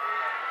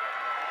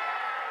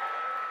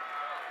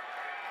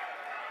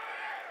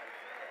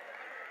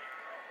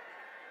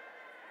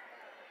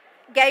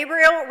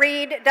 Gabriel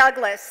Reed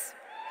Douglas.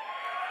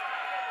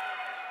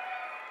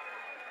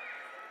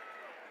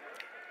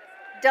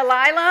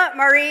 Delilah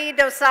Marie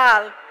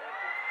Dosal.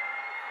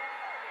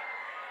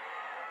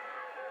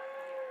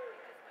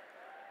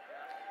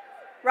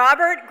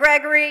 Robert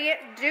Gregory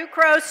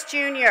Ducros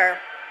Jr.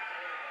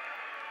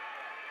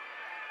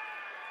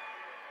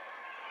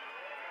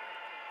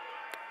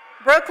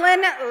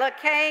 Brooklyn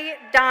LaKay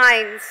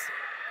Dines.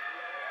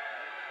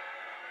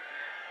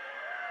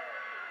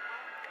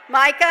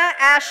 Micah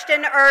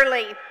Ashton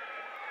Early.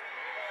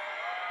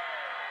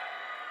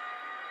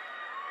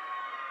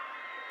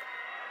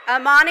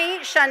 Amani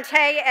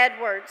Shantae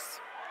Edwards.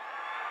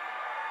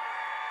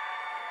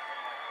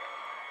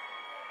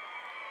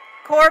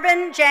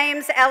 Corbin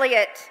James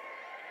Elliott.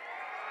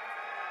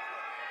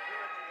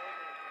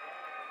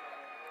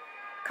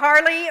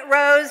 Carly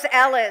Rose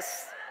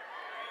Ellis.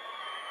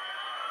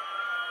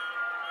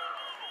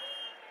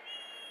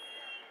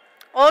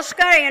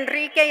 Oscar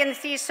Enrique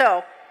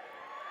Enciso.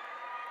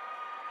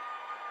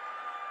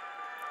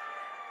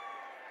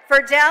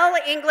 Verdell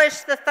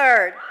English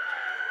III.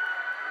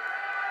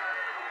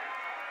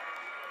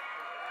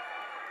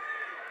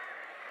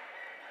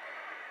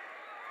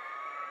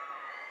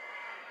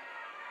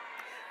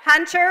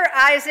 Hunter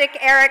Isaac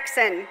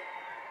Erickson.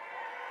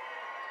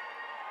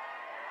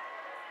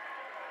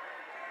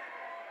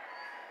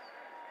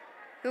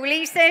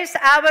 Ulises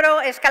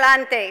Álvaro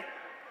Escalante.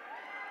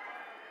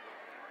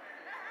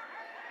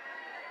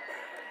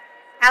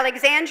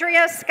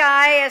 Alexandria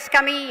Sky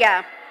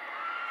Escamilla.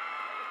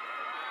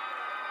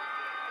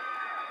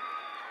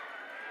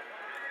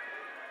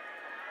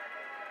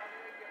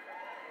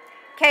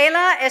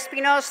 Kayla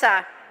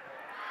Espinosa.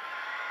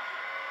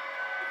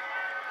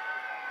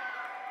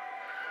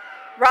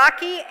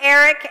 Rocky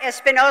Eric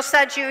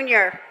Espinosa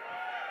Jr.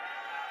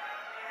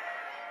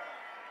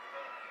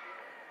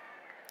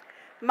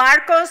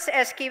 Marcos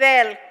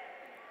Esquivel.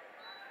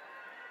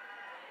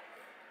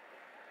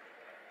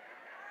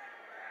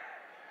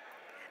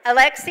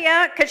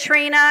 Alexia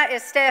Katrina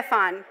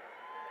Estefan.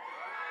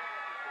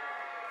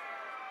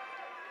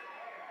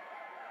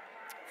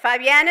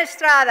 Fabián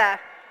Estrada.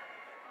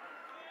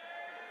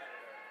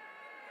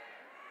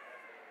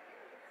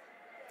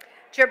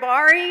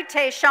 Jabari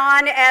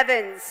Tayshawn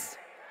Evans.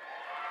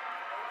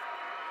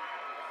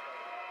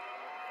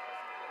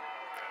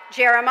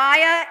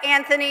 Jeremiah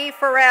Anthony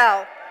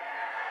Farrell.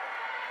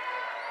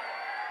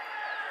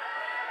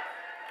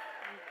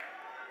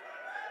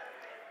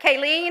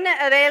 Kayleen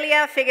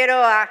Avelia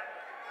Figueroa.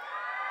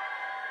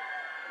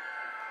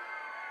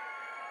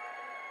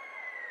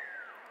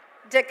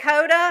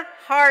 Dakota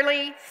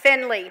Harley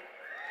Finley.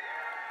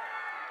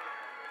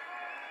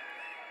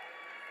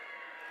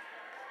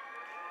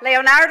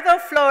 Leonardo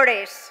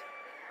Flores.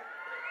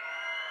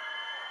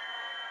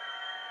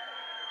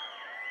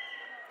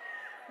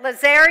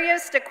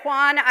 Lazarius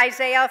Daquan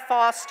Isaiah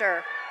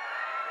Foster.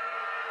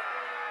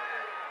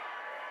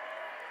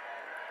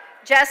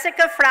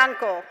 Jessica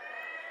Franco.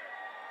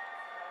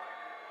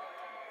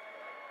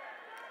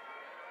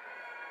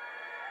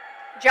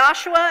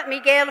 Joshua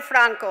Miguel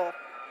Franco.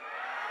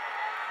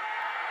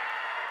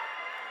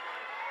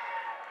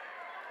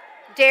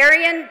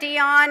 Darian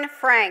Dion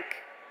Frank.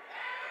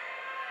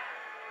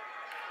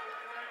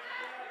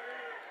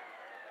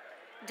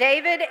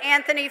 David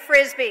Anthony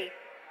Frisbee.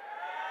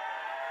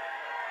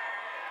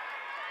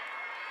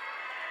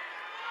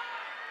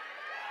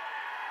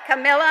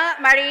 Camila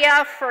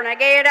Maria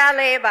Fornaguera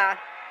Leva.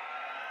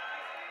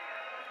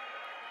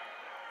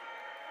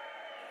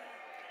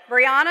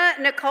 Brianna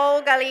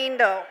Nicole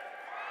Galindo.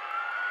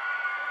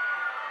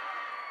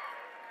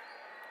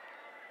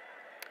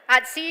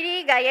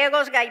 Atsiri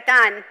Gallegos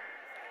Gaitán.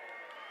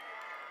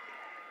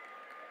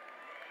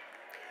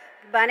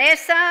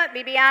 Vanessa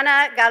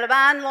Viviana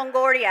Galvan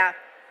Longoria.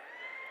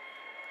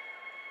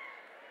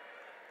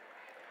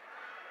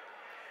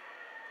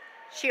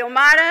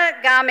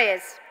 Xiomara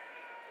Gomez.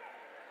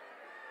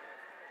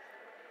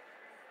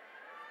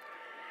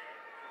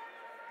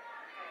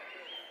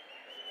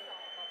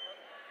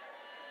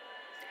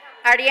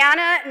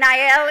 Ariana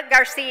Nael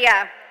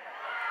Garcia.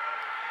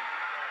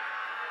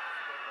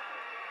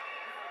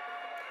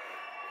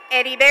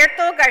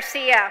 Heriberto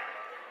Garcia.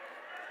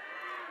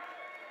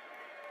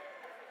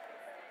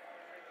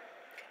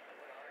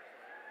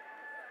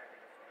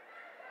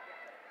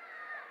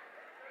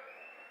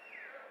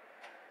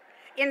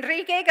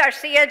 Enrique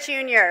Garcia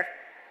Jr.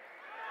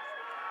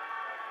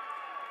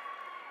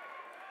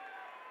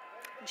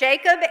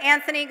 Jacob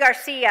Anthony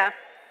Garcia.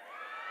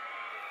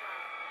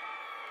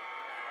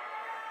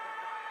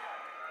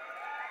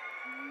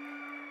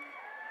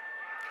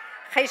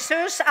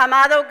 Jesus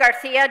Amado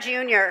Garcia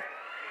Jr.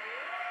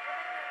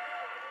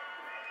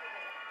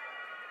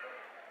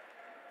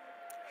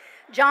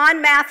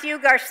 John Matthew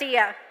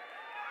Garcia.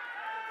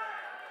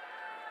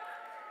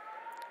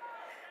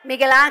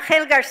 Miguel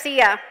Ángel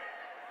Garcia.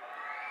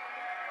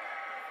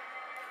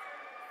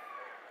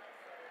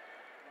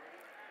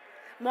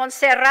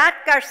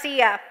 Montserrat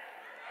Garcia.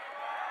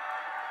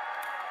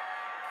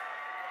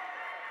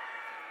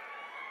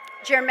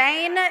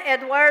 Jermaine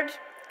Edward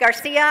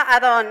Garcia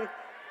Adon.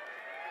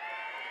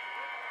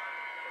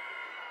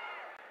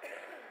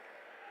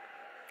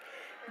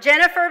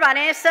 Jennifer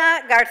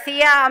Vanessa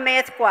Garcia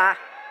Amezcua.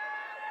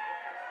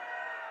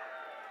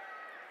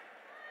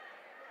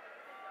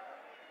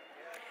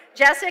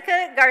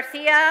 Jessica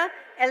Garcia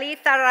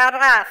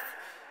Elizarraz.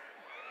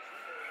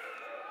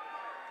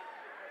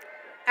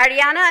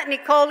 Ariana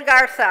Nicole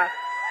Garza.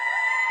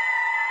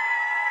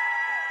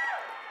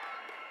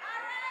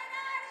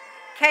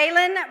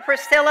 Kaylin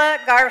Priscilla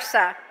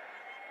Garza.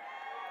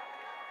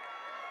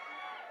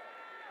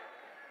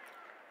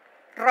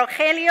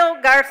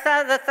 Rogelio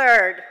Garza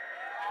III.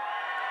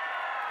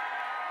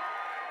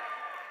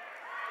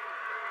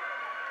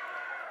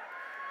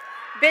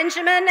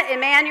 Benjamin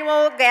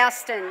Emmanuel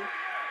Gaston.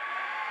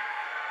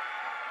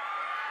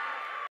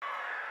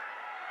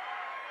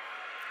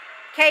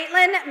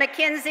 Caitlin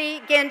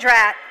McKenzie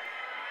Gendrat.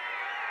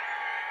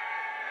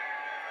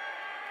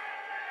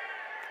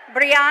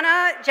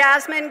 Brianna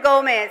Jasmine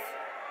Gomez.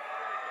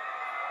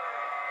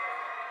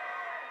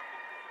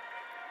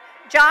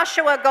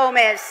 Joshua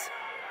Gomez.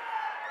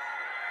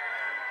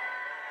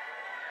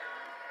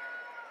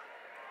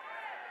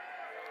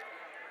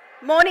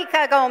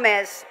 Monica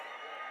Gomez.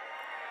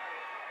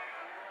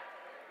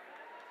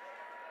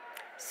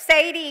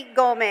 Sadie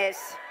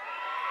Gomez.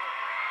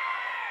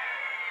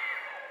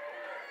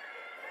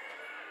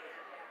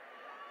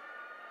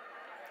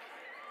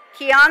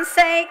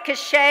 Keonce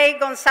Cachet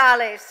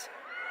Gonzalez.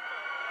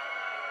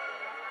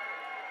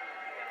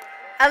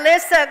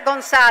 Alyssa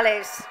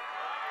Gonzalez.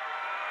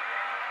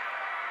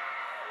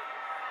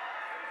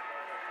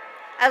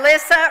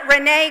 Alyssa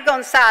Renee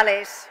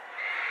Gonzalez.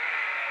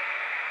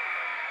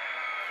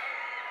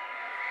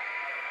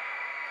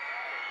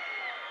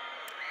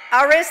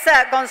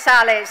 Arissa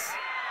Gonzalez.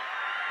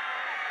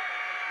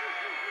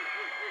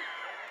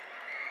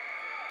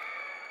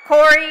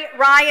 Corey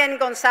Ryan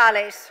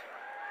Gonzalez.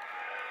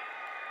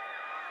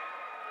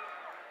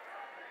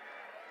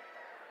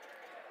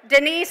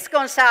 Denise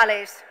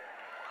Gonzalez.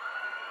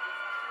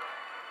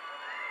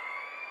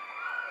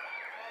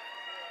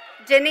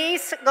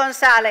 Denise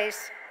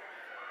Gonzalez.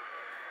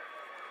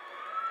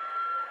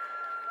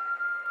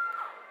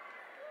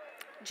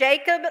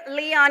 Jacob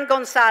Leon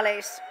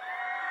Gonzalez.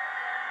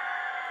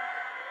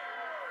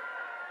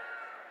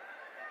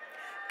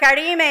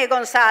 Karime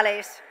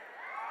Gonzalez.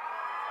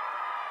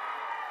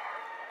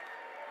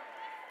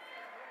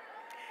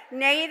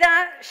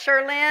 Neida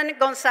Sherlyn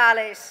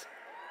Gonzalez.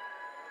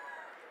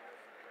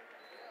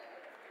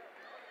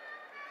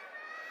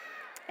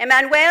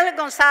 Emmanuel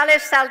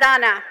Gonzalez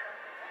Saldana.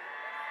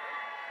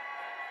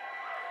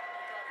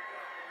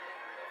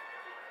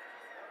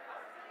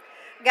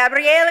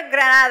 Gabriel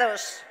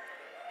Granados.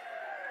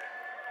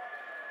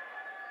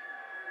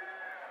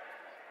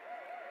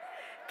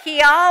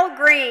 Kial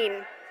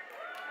Green.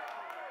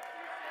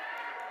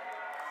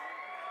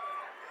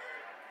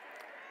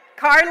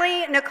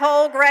 Carly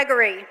Nicole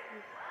Gregory.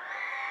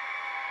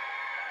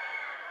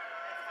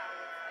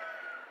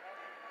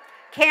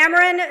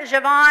 Cameron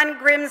Javon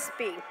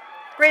Grisby.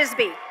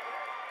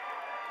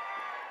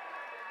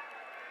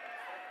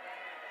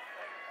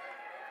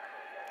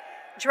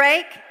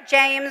 Drake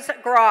James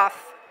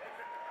Groff.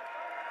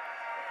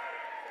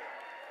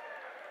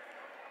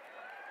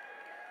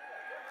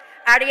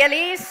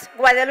 Arielis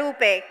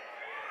Guadalupe.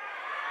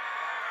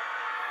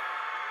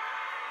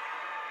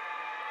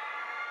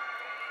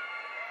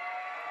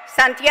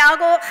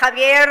 Santiago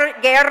Javier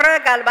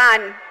Guerra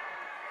Galvan.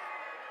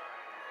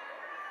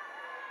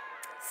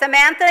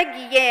 Samantha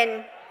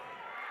Guillen.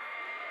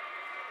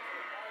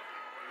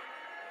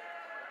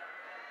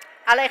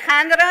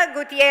 Alejandra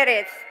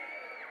Gutierrez.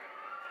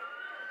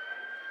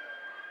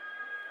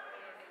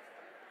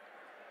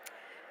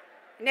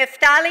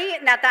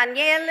 Neftali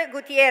Nathaniel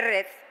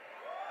Gutierrez.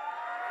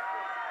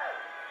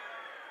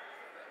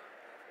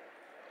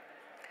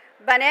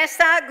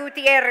 Vanessa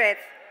Gutierrez.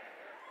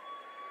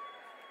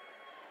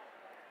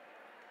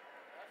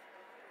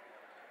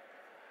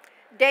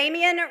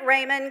 Damian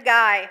Raymond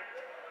Guy.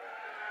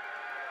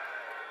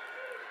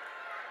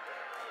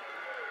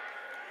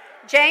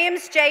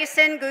 James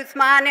Jason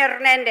Guzman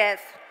Hernandez.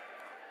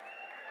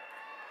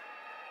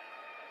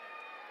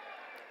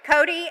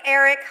 Cody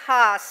Eric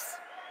Haas.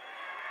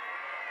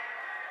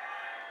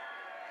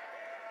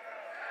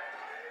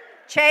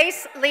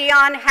 Chase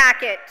Leon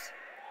Hackett.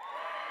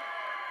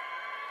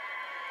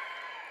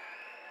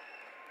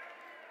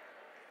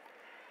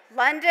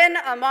 London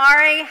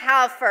Amari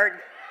Halford.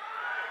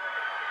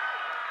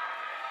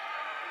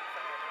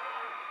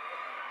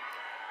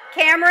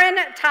 Cameron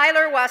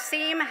Tyler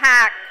Wasim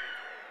Hack.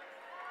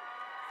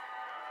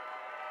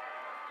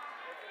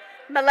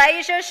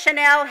 Malaysia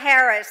Chanel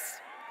Harris.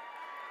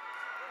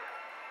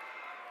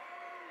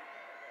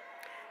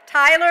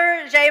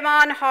 Tyler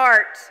Javon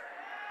Hart.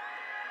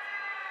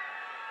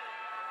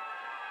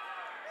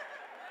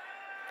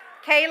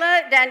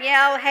 Kayla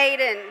Danielle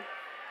Hayden.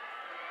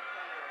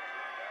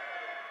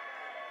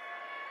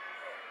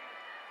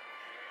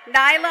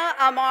 Nyla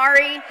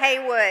Amari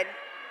Haywood.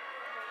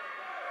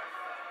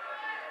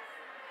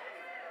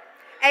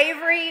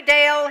 Avery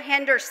Dale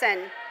Henderson.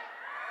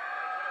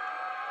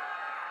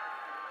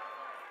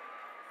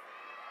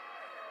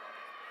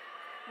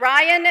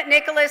 Ryan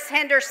Nicholas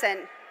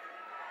Henderson.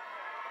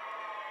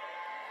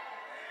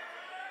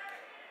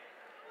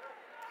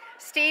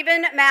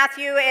 Stephen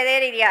Matthew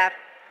Heredia.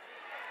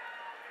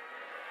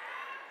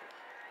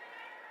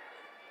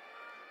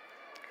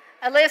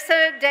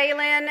 Alyssa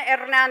Daylin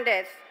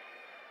Hernandez.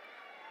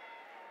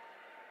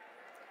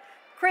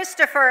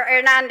 Christopher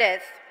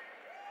Hernandez.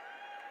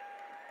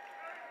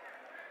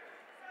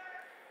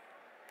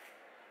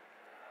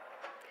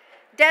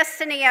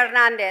 Destiny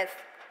Hernandez.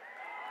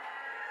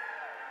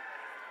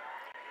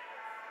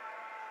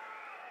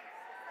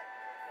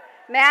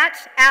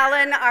 Matt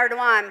Allen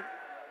Ardoin.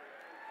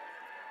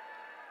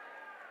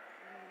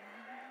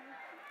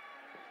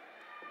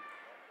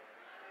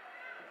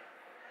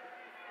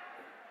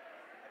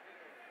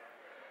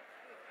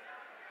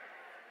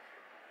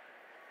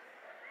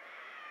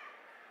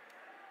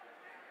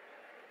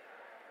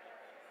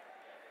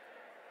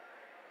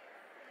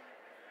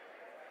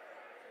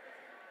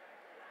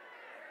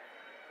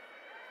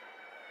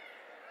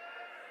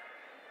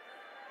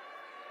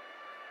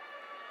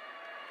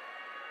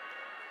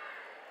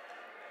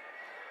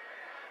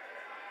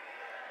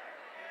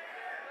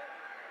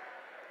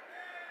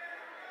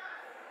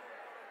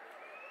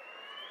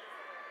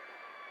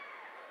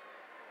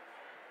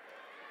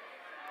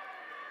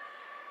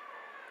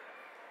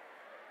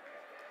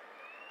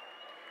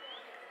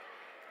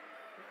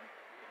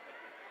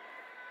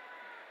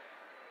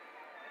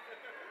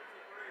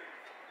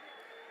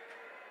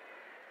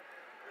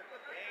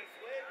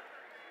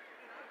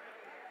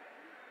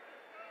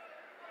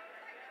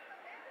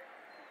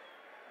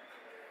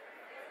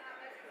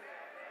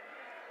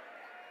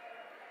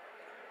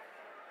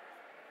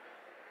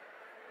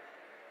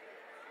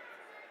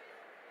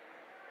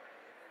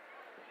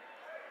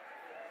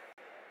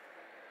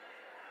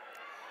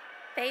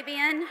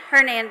 Fabian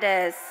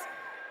Hernandez.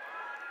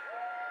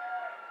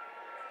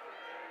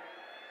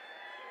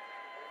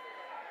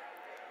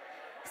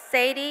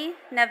 Sadie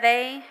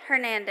Neve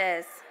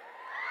Hernandez.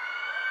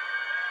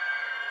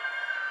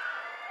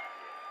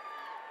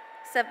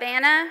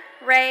 Savannah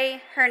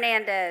Ray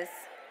Hernandez.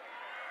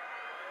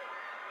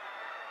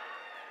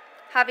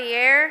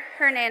 Javier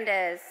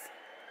Hernandez.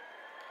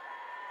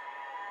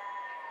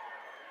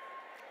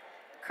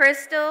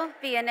 Crystal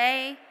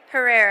Vianney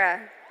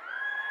Herrera.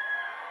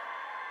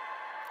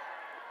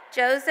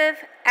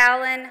 Joseph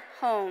Allen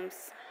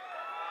Holmes.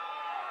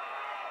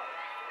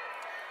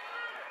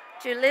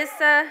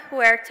 Julissa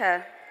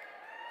Huerta.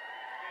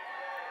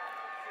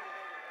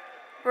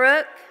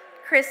 Brooke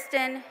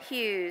Kristen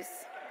Hughes.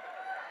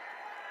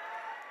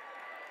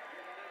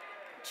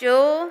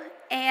 Jewel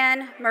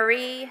Ann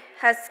Marie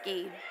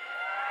Husky.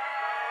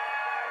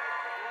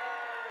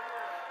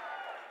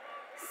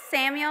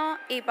 Samuel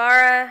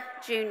Ibarra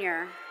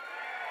Jr.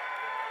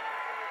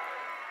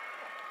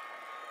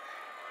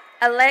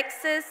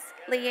 Alexis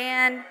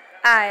Leanne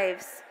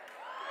Ives.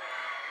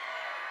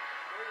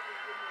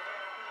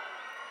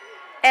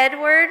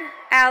 Edward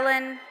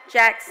Allen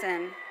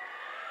Jackson.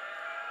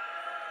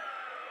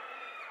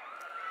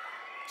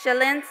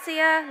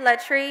 Jalencia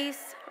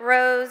Latrice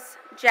Rose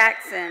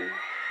Jackson.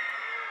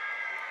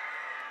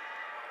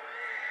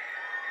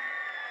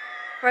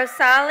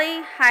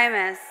 Rosali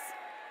Jaimes.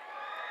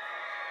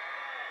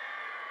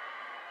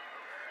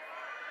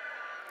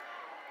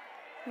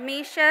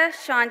 Misha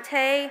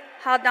Shantae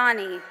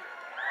Haldani.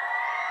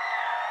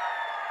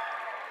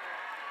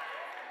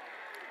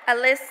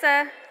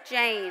 Alyssa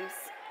James.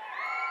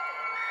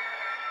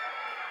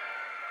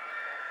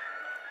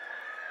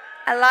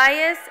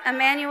 Elias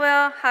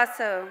Emmanuel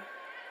Hasso.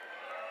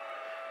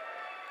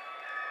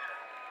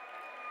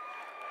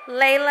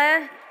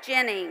 Layla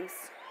Jennings.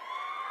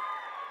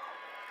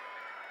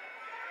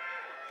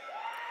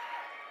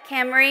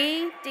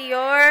 Camry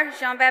Dior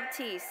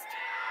Jean-Baptiste.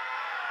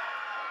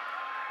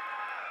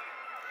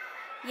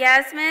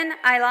 Yasmin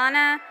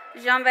Ilana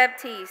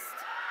Jean-Baptiste.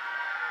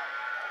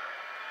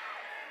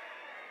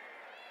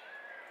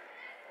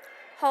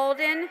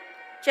 Holden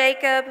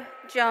Jacob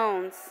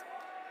Jones.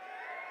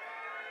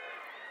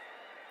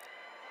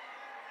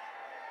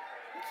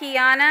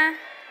 Kiana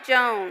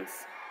Jones.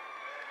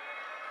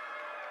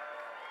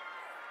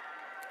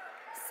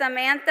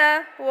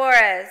 Samantha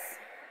Juarez.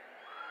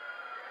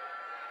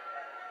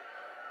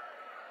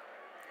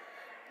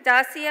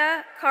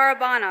 Dacia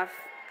Karabanov.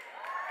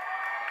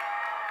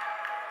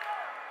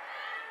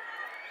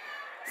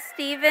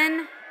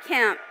 Stephen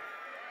Kemp.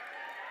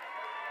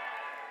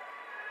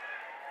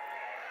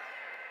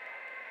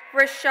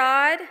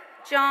 Rashad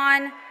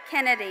John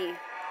Kennedy.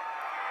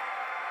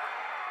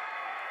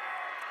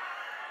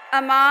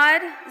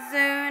 Ahmad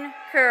Zun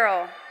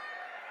Curl.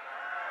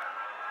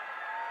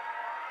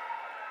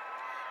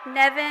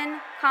 Nevin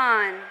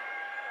Khan.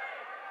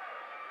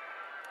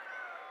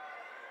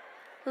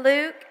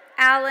 Luke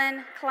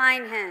Allen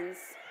Kleinhens.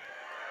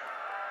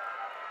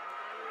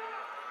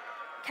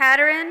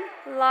 Catherine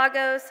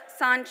Lagos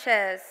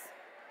Sanchez.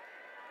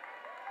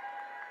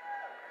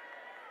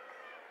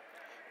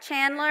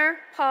 Chandler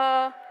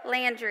Paul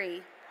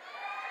Landry.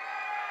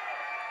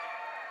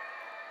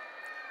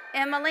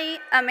 Emily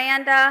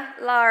Amanda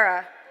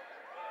Lara.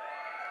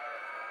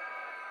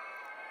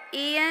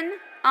 Ian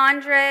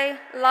Andre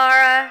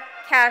Lara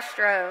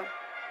Castro.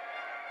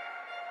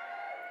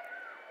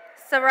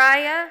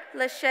 Soraya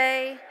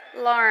Lachey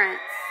Lawrence.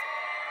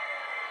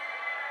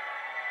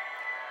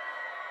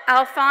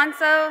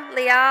 Alfonso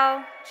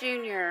Leal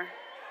Jr.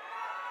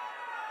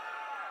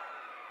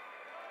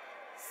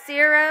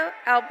 Ciro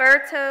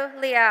Alberto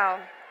Leal.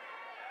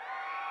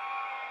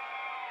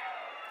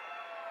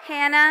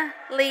 Hannah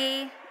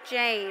Lee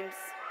James.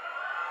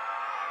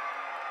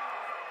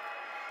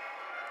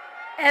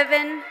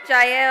 Evan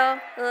Jael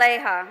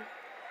Leha.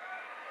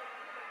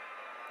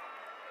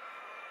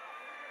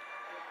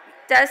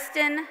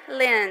 Dustin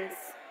Lenz.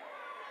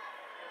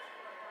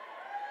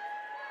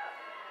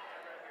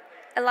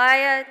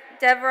 Elia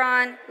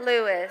Devron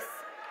Lewis.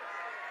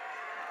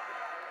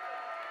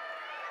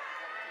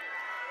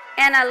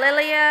 Anna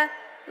Lilia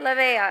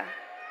Lavea.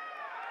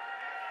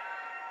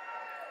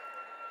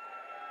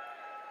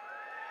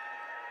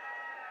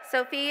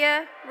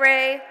 Sophia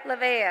Ray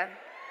Lavea.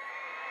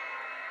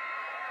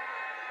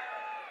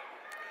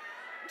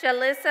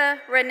 Jalissa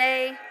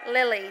Renee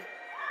Lilly.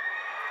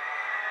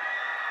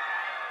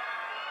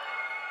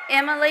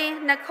 Emily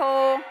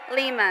Nicole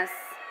Lemus.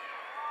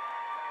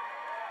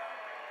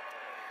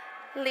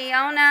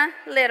 Leona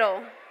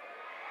Little.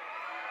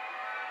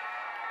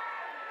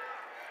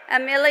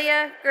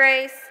 Amelia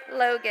Grace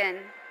Logan.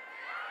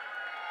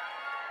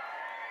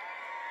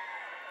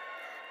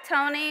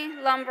 Tony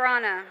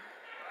Lombrana.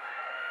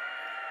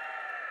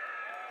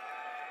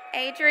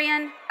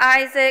 Adrian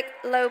Isaac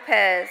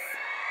Lopez.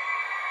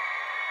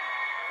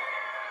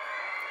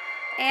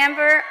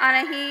 Amber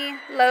Anahi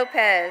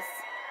Lopez.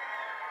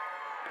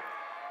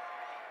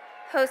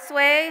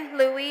 Josue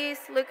Luis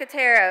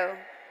Lucatero.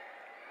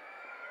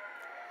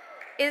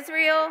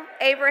 Israel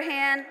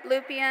Abraham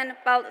Lupian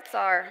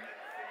Baltzar.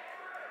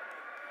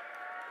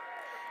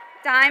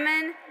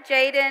 Diamond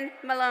Jaden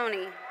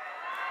Maloney.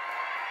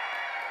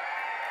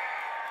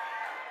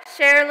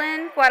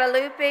 Sherilyn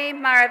Guadalupe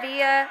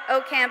Maravilla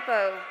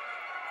Ocampo.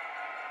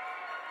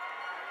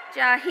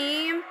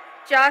 Jaheim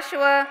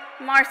Joshua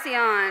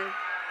Marcion.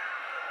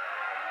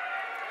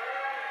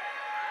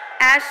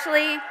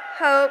 Ashley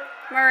Hope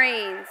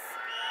Marines.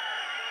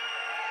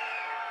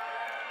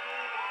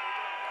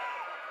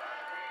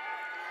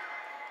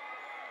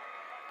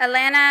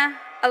 Alana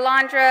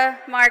Alondra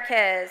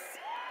Marquez.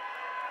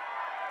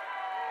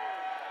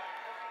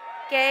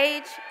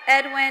 Gage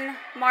Edwin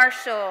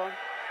Marshall.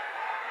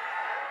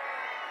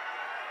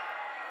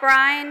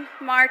 Brian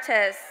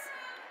Martis.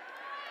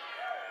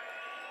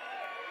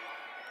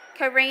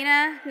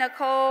 Karina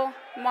Nicole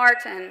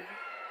Martin.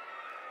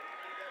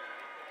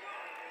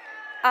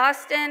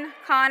 Austin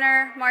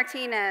Connor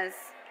Martinez.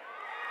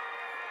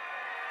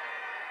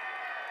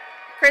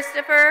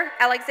 Christopher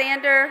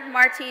Alexander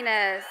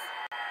Martinez.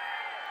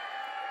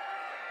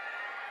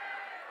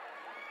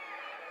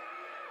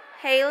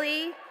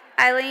 Haley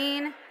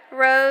Eileen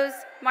Rose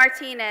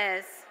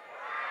Martinez.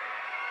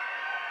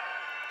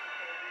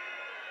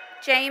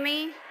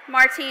 Jamie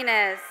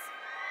Martinez.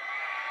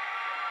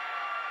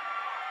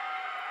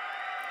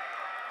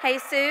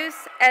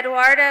 Jesus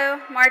Eduardo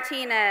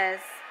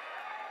Martinez.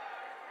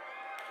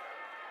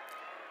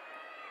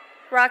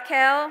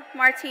 Raquel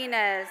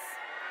Martinez.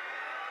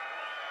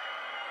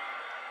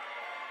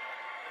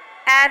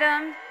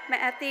 Adam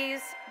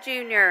Matthews,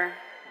 Jr.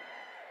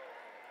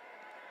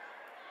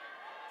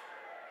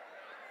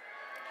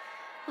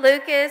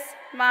 Lucas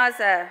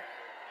Maza.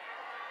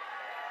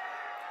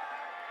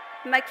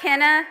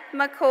 McKenna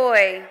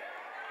McCoy.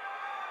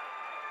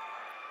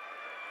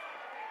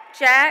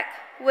 Jack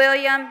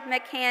William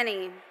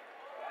McCanney.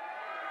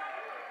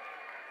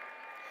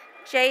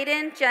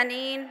 Jaden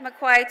Janine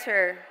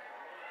McQuiter.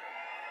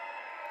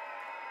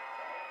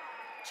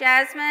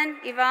 Jasmine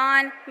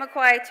Yvonne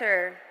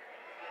McQuiter.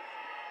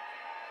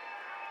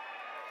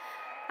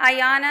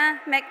 Ayana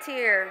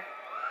McTeer.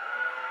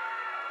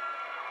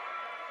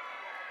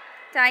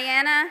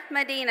 Diana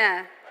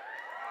Medina.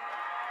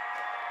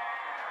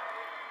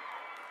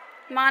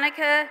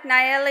 Monica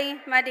Naeli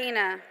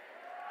Medina.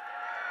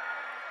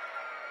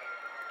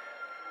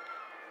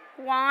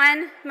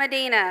 Juan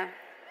Medina.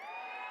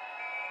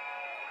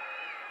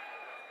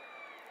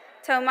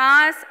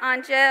 Tomas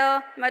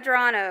Angel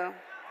Madrano.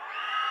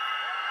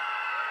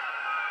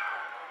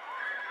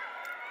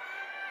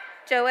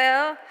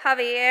 Joel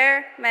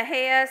Javier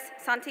Mejias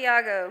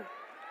Santiago.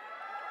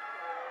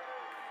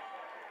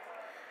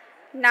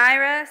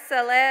 Naira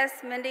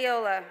Celeste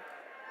Mendiola.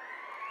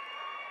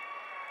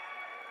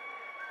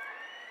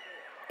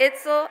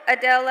 Itzel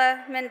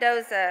Adela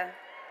Mendoza.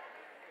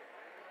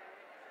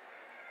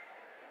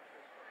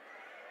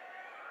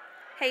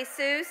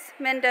 Jesus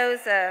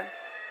Mendoza.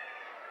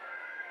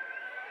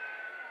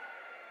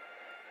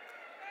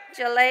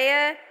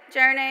 Jalea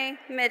Journey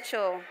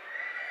Mitchell.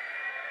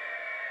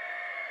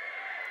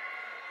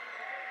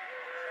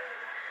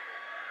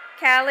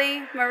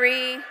 Callie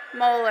Marie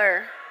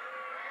Moeller.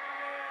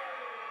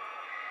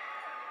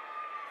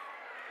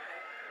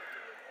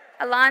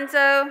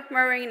 Alonzo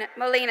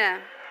Molina.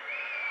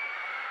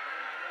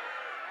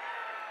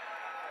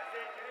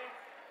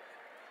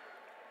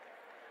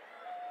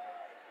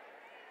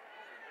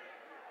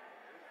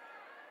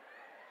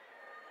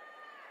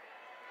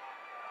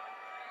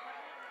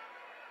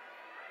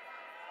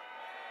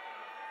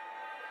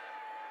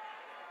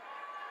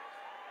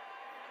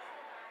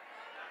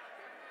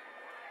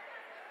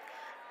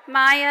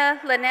 Maya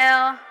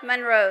Linnell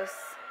Monrose.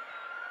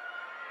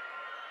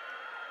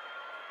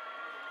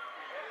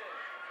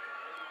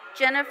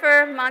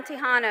 Jennifer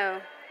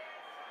Montejano.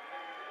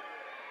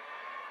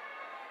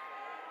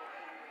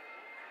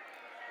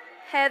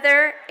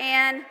 Heather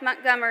Ann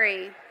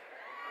Montgomery.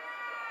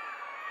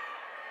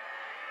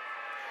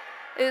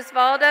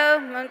 Osvaldo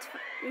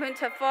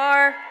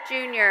Muntafar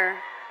Jr.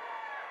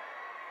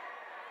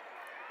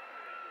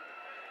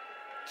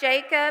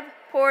 Jacob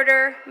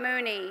Porter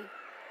Mooney.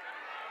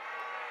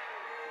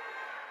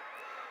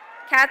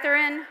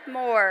 Catherine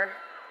Moore.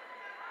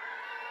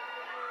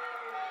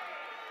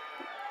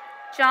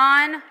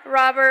 John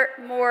Robert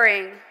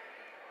Mooring.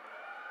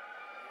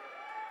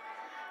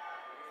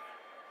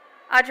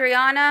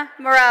 Adriana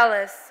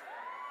Morales.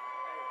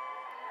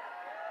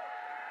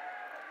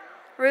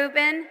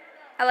 Ruben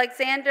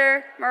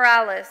Alexander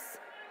Morales.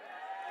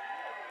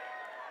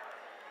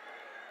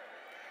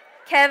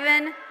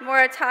 Kevin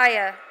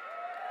Morataya.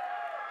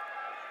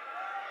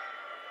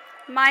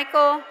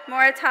 Michael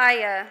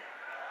Morataya.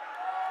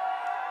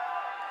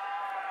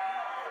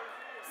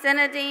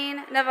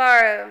 Zinedine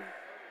Navarro.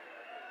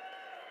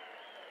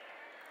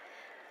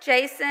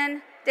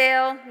 Jason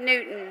Dale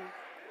Newton.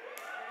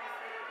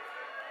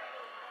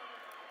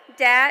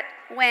 Dat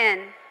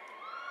Nguyen.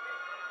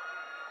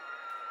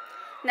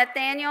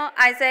 Nathaniel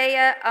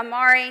Isaiah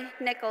Amari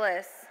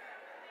Nicholas.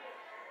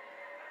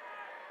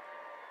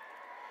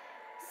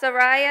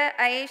 Soraya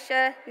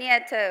Aisha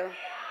Nieto.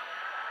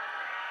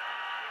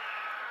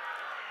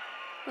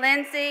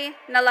 Lindsay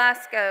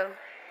Nolasco.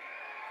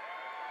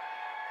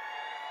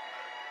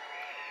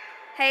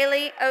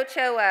 Haley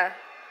Ochoa.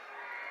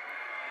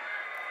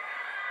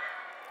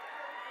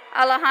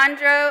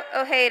 Alejandro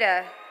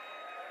Ojeda.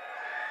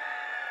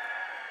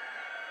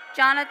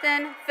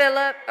 Jonathan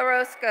Philip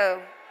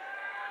Orozco.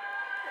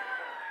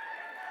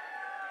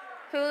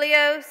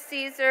 Julio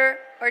Cesar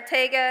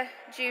Ortega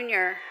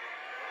Jr.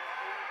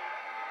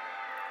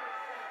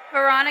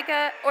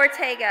 Veronica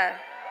Ortega.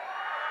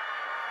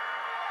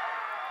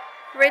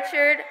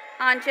 Richard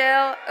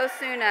Angel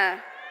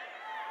Osuna.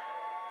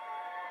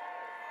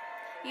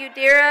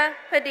 Udira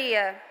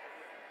Padilla.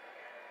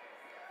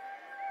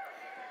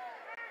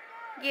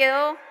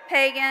 Gil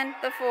Pagan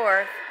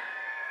IV.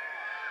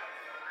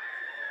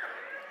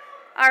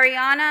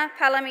 Ariana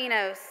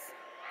Palominos.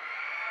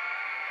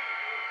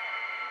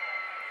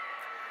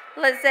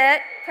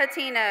 Lizette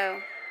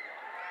Patino.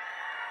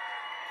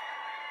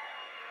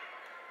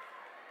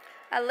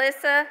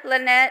 Alyssa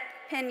Lynette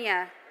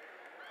Pena.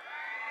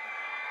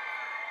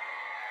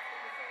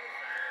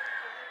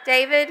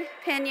 David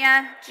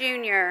Pena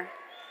Jr.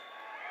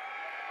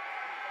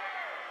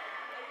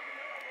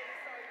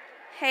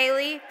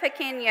 Haley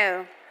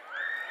Pequeno.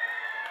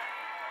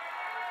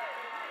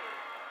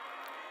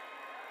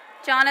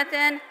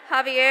 Jonathan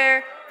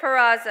Javier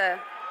Peraza.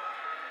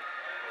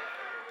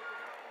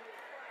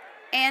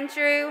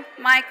 Andrew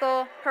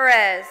Michael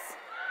Perez.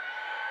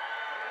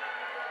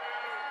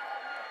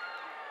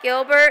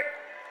 Gilbert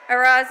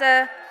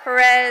Araza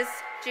Perez,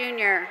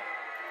 Jr.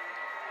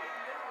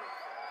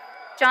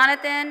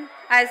 Jonathan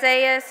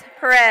Isaiah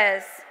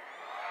Perez.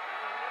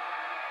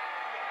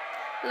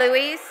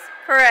 Luis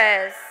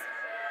Perez.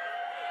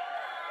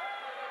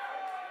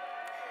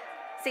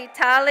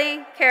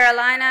 Citali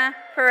Carolina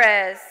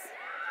Perez.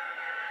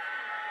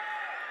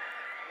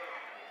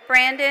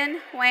 Brandon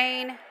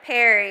Wayne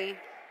Perry.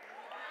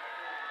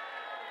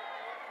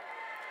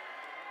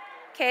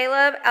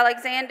 Caleb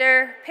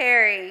Alexander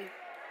Perry.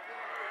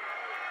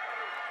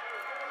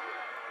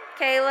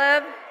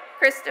 Caleb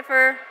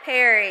Christopher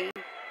Perry.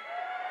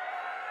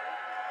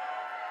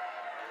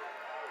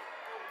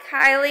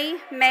 Kylie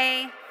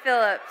Mae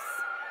Phillips.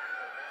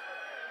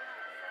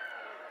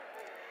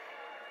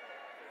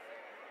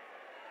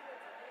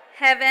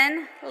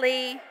 Heaven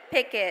Lee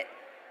Pickett.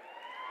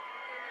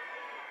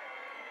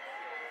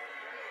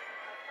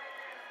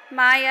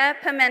 Maya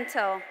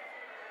Pimentel.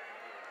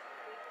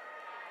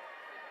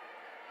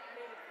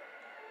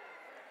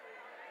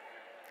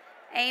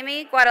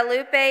 Amy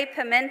Guadalupe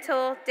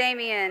Pimentel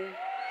Damian.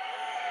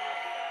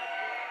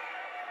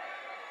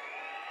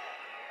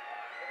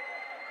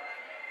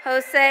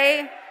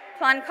 Jose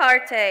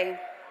Plancarte.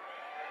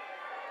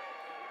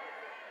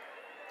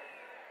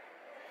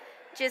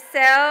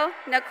 Giselle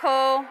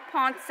Nicole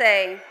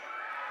Ponce.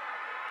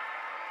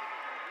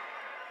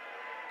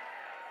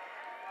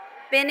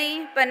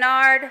 Benny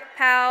Bernard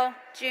Powell,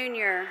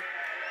 Jr.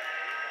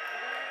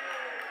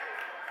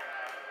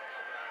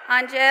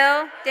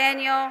 Angel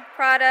Daniel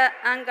Prada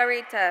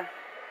Angarita.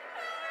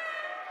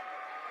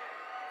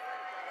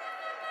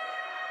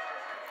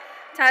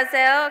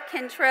 Tazel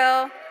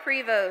Kentrell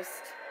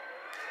Prevost.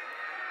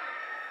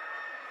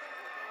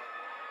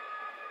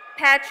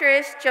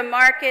 Patrice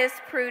Jamarcus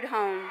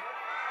Prudhomme.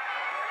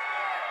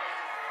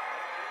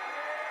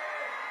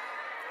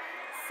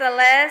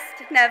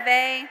 Celeste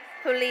Nave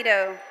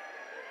Pulido.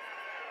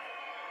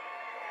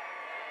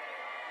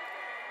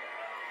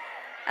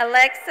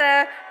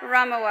 Alexa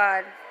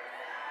Ramawad.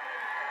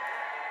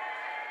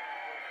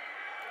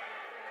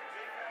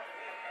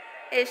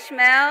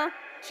 Ishmael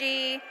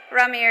G.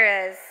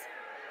 Ramirez.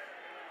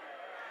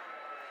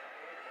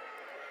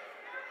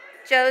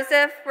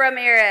 Joseph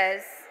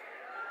Ramirez.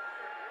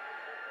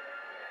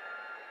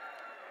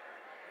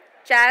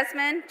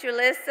 Jasmine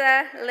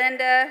Julissa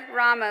Linda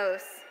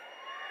Ramos.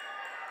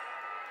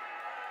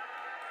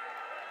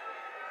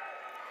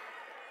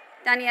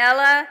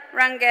 Daniela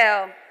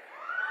Rangel.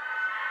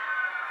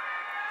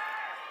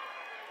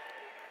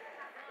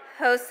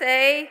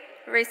 Jose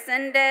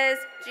Resendez,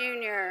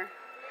 Jr.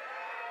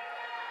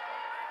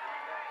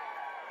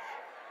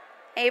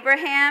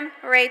 Abraham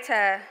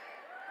Reta.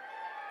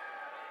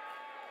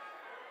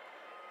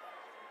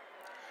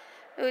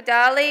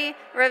 Udali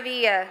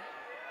Ravia.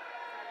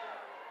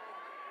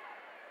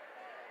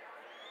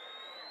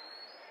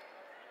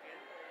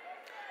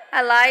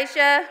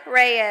 Elijah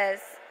Reyes.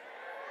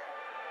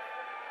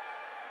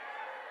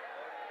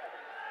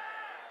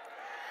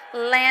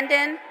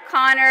 Landon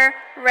Connor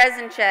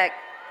Rezenchek.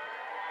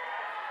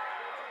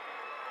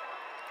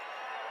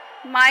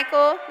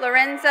 Michael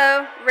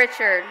Lorenzo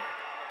Richard.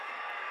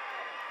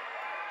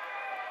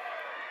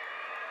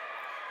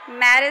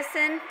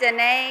 Madison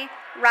Danae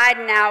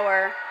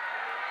Ridenauer.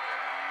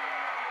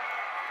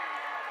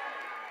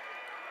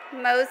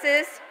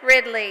 Moses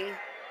Ridley.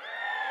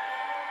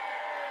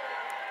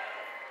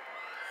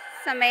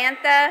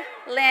 Samantha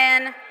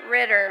Lynn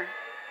Ritter.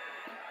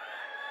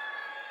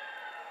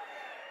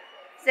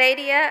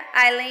 Zadia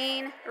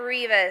Eileen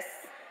Rivas.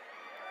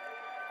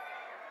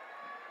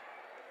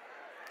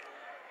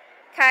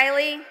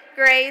 Kylie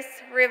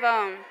Grace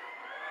Rivon.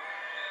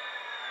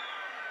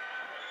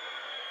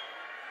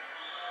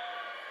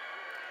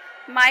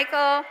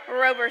 Michael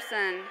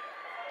Roberson.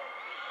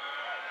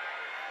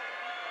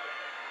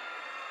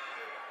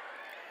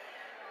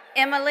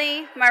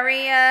 Emily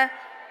Maria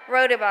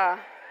Rodeba.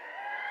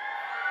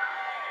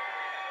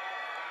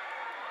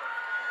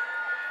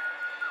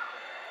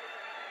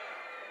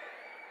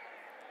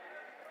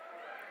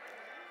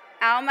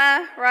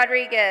 Alma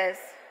Rodriguez.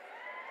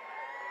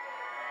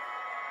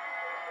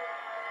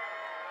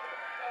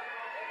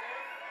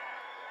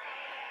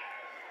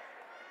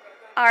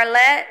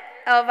 Arlette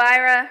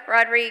Elvira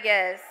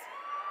Rodriguez.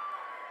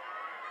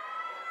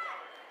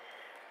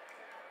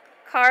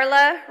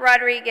 Carla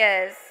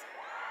Rodriguez.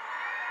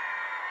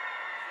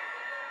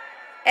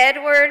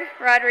 Edward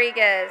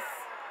Rodriguez.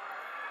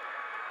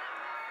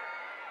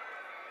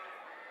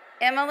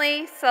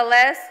 Emily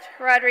Celeste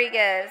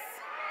Rodriguez.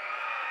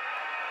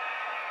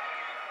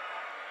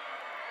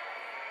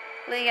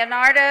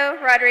 Leonardo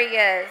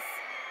Rodriguez.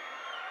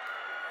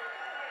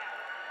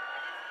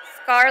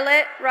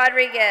 Scarlett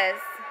Rodriguez.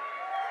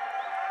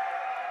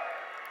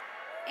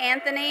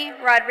 Anthony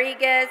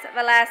Rodriguez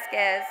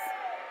Velasquez.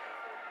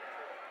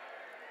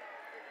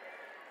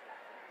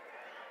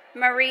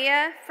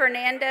 Maria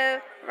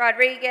Fernando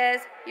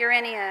Rodriguez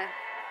Urenia.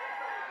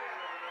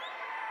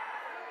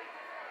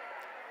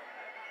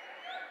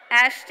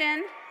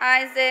 Ashton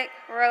Isaac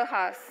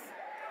Rojas.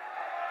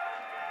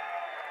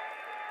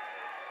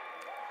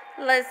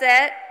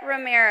 Lizette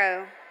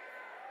Romero.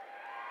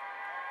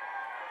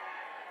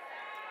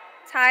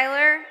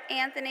 Tyler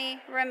Anthony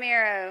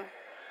Romero.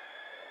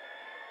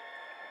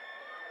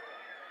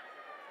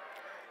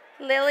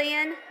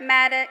 Lillian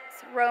Maddox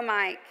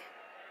Romike.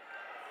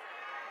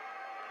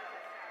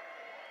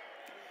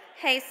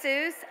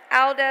 Jesus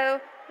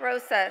Aldo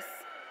Rosas.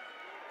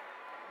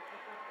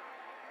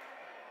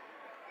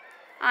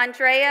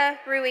 Andrea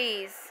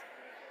Ruiz.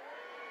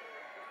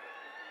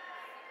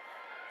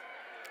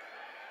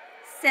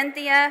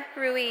 Cynthia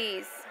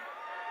Ruiz.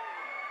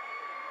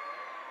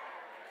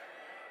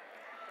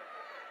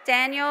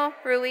 Daniel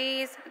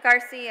Ruiz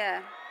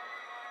Garcia.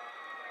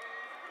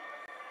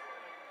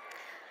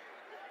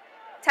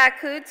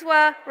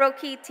 Takudzwa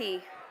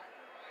Rokiti.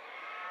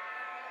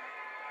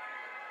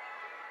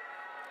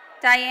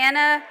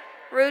 Diana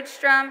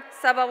Rudstrom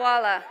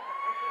Sabawala.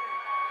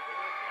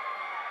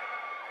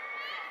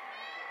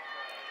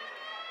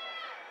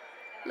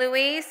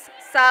 Luis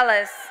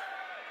Salas.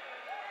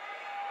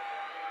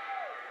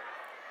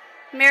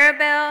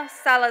 Mirabel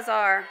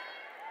Salazar.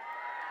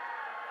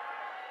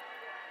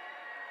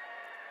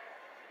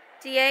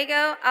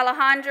 Diego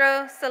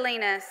Alejandro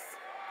Salinas.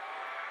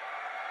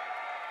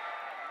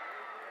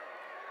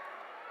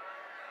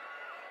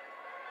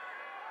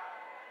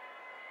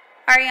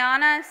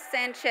 Ariana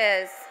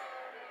Sanchez.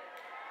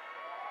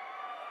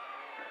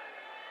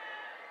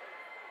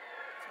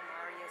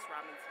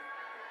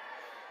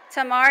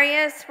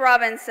 Tamarius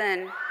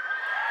Robinson.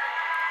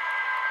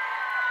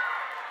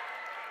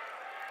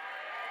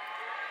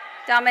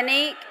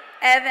 Dominique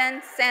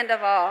Evan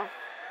Sandoval.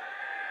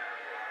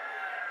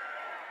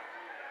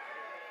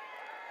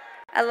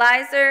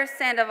 Elizer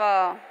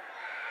Sandoval.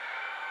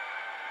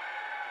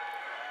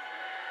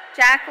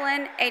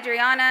 Jacqueline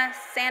Adriana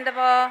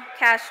Sandoval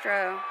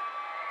Castro.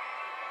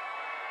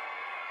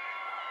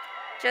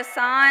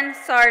 Jason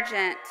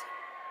Sargent.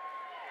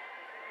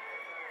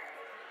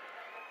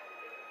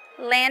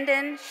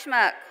 Landon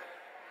Schmuck.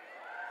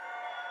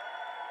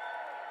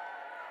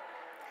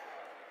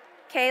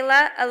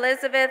 Kayla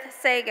Elizabeth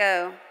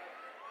Sago.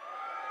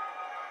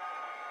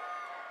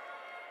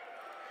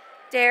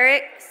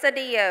 Derek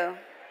Cedillo.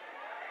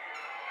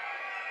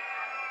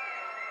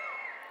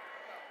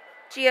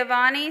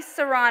 Giovanni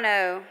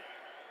Serrano.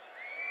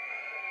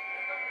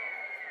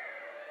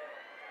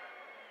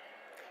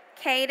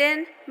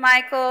 Caden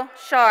Michael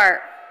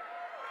Sharp.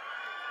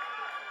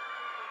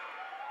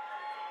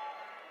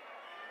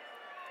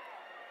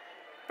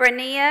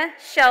 Brania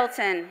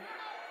Shelton.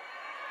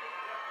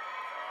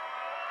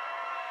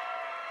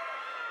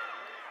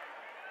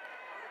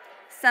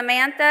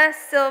 Samantha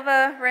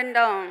Silva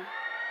Rendon.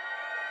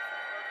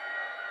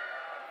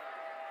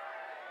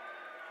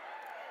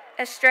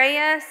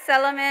 Estrella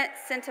Selamet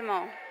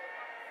Sentimel.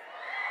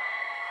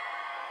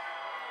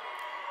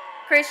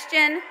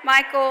 Christian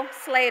Michael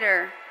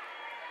Slater.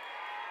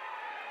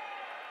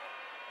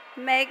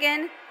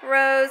 Megan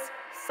Rose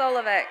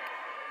Solovic.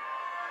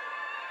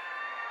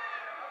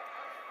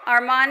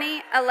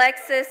 Armani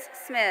Alexis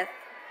Smith.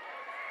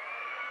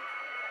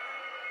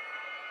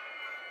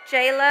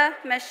 Jayla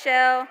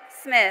Michelle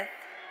Smith.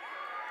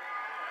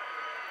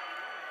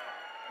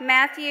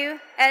 Matthew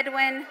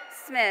Edwin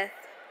Smith.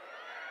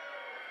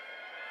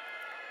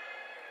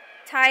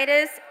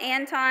 Titus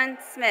Anton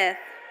Smith.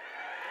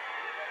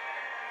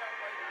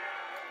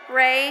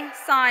 Ray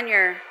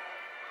Sonyer.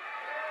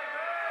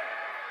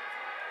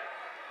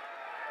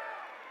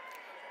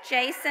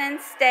 Jason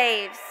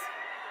Staves.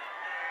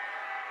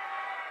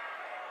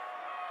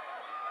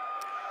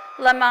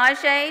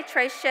 Lamaje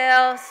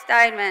Treshelle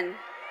Steinman.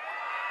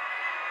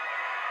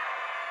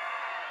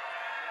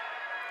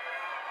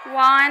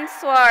 Juan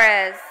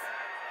Suarez.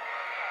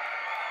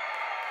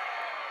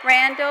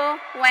 Randall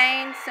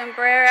Wayne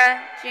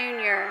Sombrera,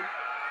 Jr.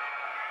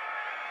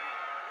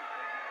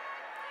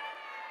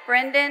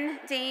 Brendan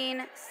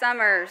Dean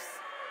Summers.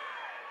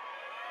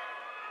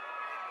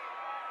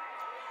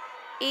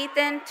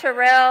 Ethan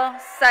Terrell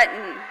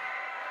Sutton.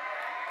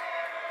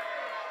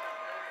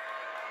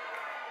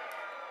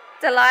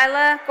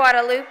 Delilah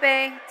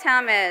Guadalupe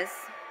Tamez.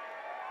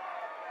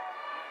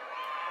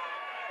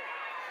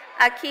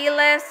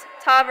 Aquiles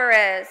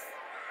Tavares.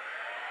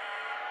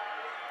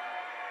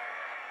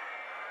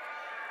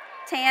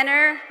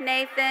 Tanner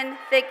Nathan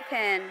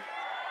Thigpen.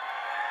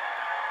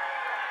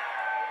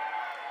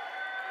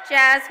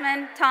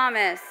 Jasmine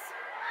Thomas.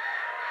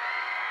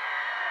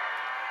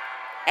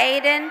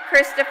 Aiden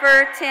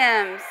Christopher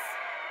Timms.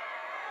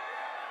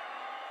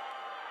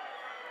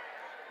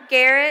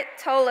 Garrett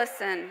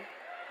Tolleson.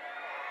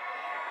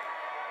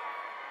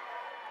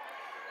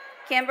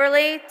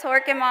 Kimberly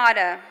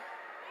Torquemada.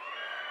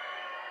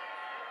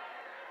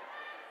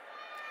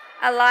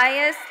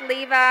 Elias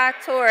Levi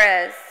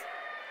Torres.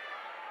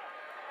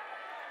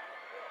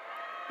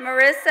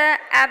 Marissa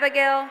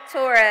Abigail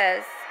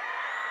Torres.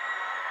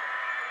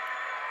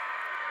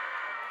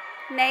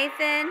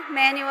 Nathan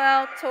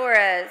Manuel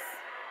Torres.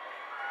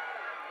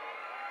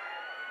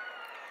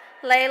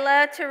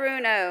 Layla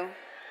Taruno.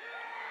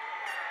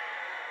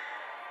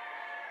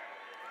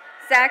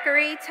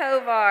 Zachary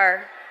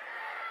Tovar.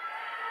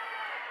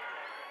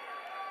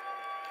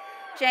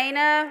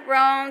 Jana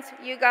Rones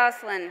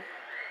Ugoslin.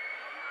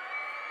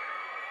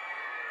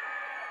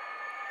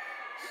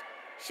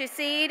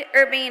 Shasid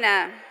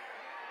Urbina.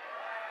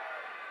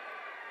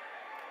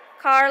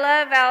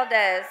 Carla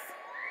Valdez.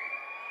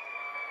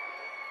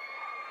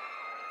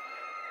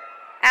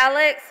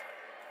 Alex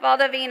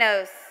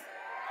Valdivinos.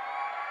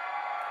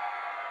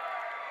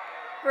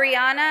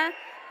 Brianna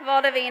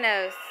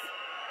Valdivinos.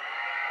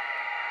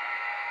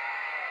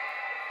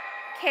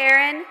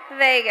 Karen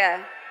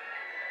Vega.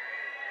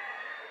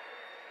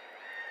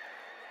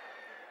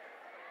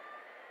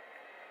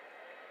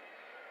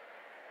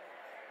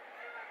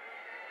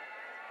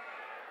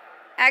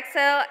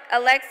 Axel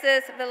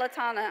Alexis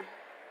Villatana.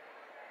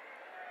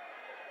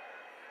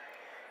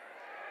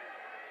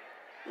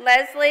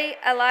 Leslie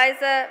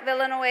Eliza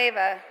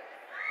Villanueva.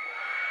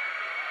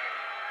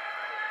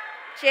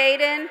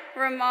 Jaden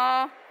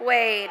Ramal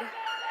Wade.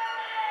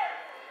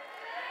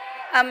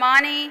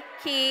 Amani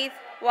Keith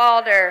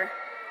Walder.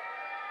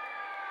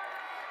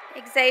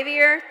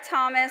 Xavier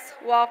Thomas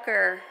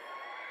Walker.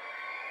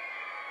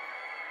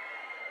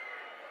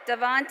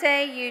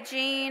 Devontae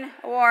Eugene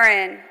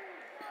Warren.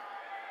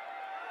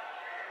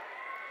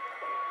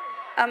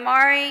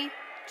 Amari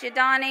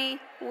Jadani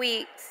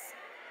Weeks.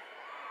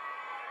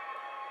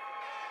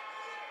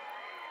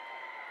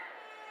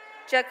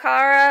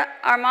 Jakara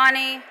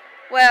Armani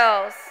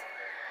Wells.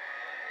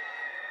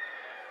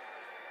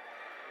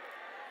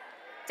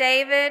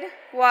 David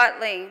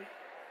Watley.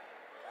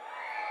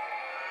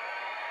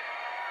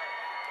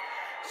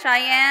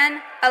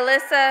 Cheyenne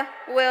Alyssa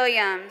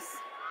Williams.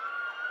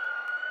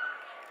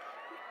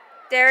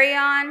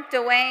 Darion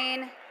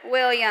Dwayne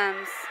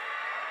Williams.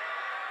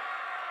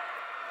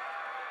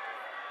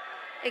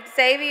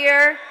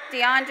 Xavier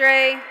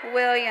DeAndre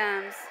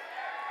Williams.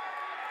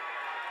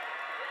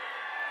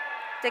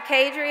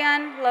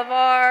 Decadrian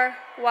LaVar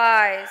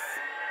Wise.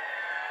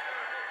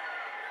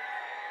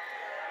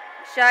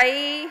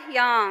 Shai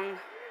Young.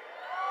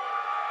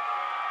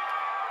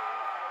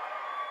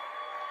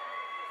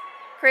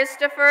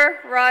 Christopher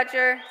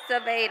Roger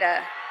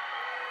Zabeda.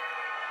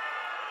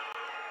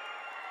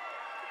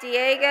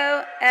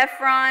 Diego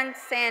Efron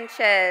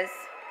Sanchez.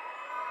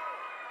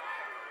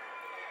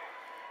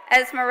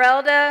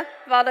 Esmeralda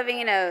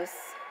Valdivinos.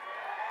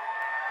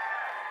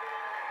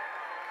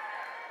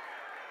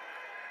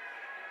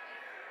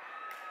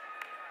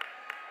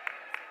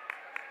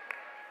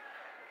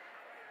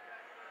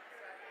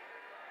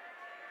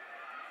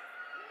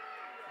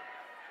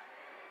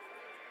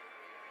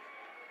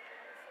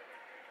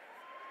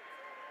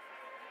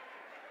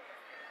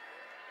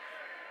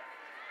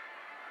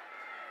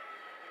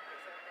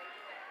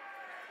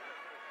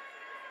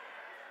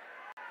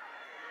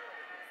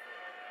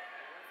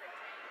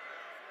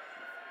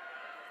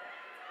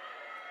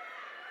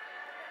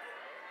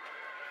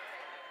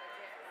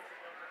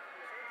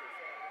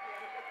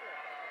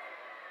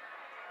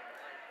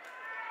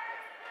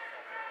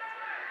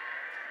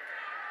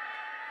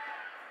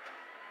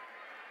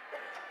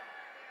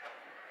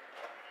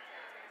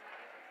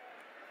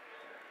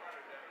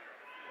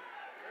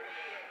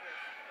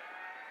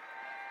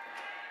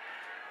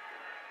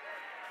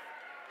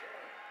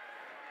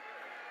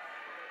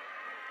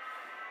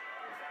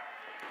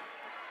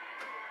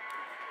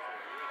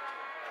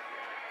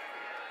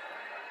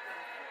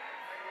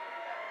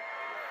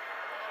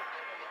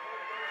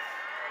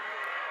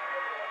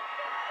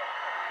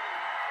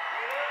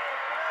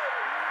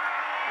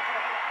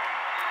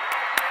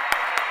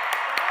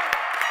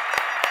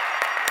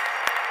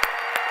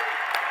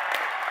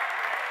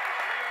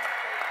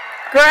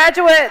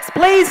 Graduates,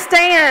 please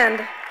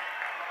stand.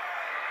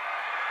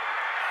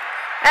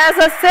 As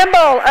a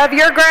symbol of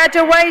your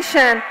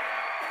graduation,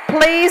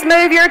 please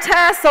move your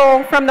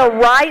tassel from the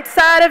right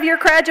side of your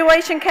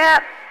graduation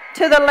cap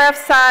to the left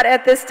side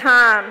at this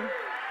time.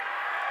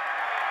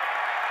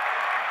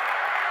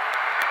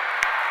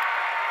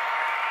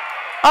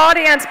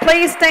 Audience,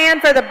 please stand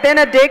for the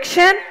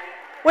benediction,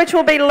 which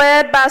will be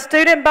led by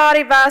Student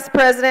Body Vice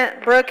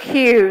President Brooke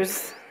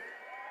Hughes.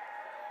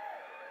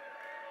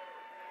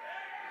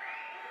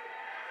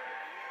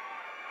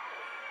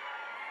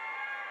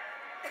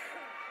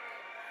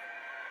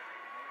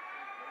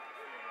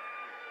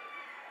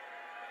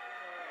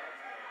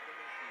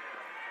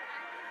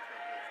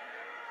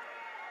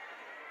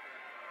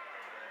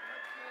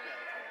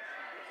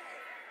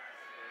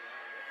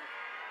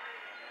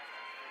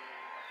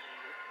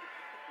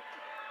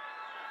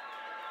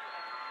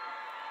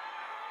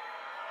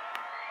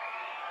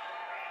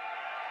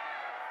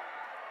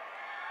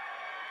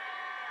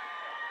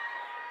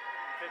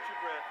 Catch your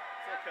breath.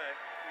 It's okay.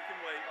 We can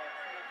wait.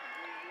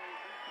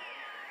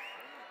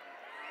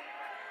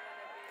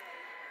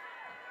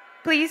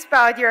 Please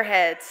bow your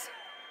heads.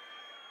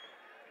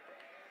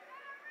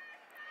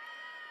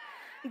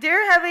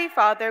 Dear Heavenly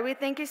Father, we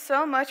thank you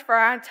so much for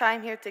our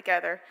time here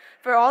together,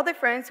 for all the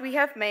friends we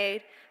have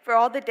made, for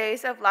all the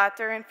days of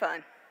laughter and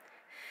fun.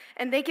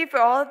 And thank you for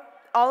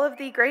all of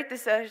the great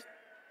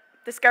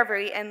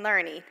discovery and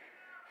learning.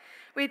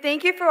 We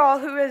thank you for all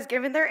who has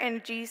given their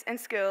energies and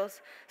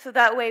skills so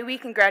that way we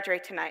can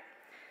graduate tonight.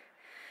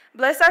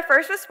 Bless our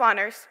first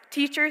responders,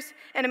 teachers,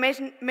 and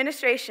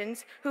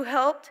administrations who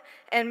helped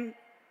and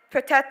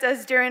protect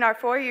us during our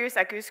 4 years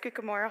at Goose Creek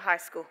Memorial High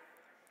School.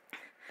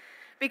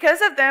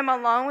 Because of them,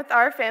 along with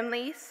our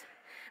families,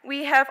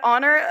 we have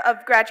honor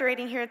of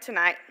graduating here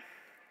tonight.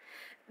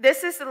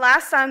 This is the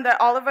last time that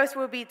all of us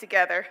will be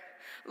together.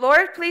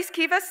 Lord, please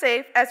keep us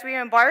safe as we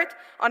embark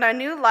on our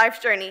new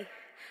life journey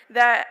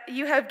that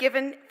you have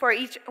given for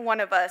each one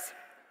of us.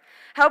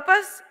 Help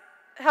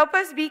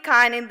us be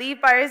kind and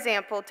lead by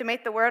example to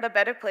make the world a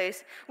better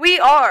place. We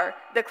are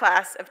the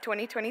class of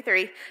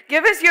 2023.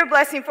 Give us your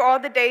blessing for all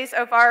the days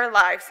of our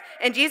lives.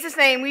 In Jesus'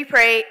 name we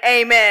pray,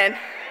 amen.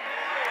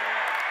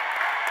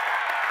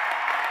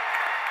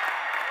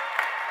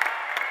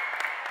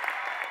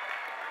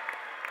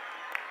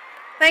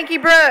 Thank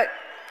you, Brooke.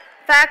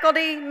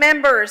 Faculty,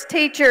 members,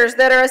 teachers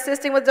that are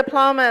assisting with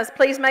diplomas,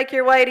 please make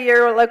your way to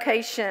your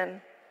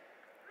location.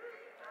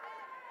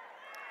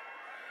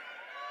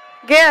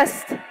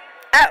 Guests,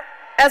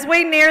 as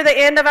we near the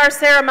end of our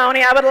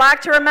ceremony, I would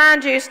like to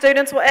remind you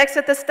students will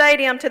exit the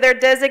stadium to their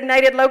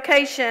designated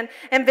location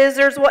and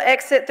visitors will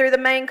exit through the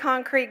main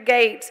concrete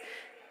gates.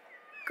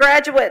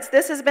 Graduates,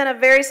 this has been a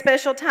very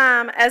special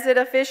time as it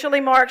officially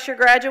marks your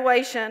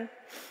graduation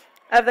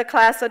of the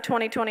class of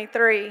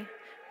 2023.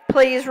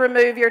 Please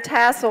remove your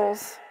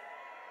tassels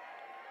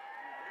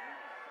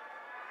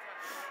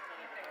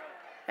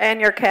and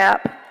your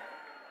cap.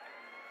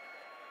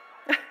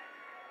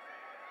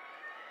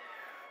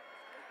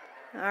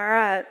 All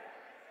right.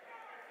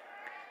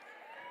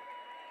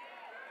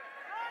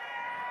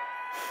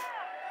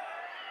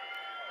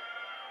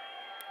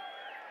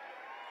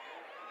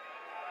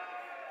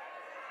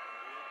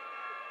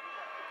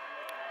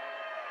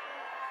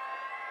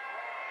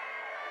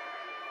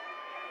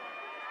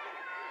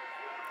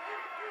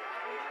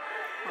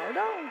 Hold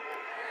on.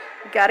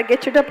 You got to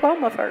get your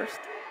diploma first.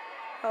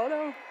 Hold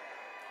on.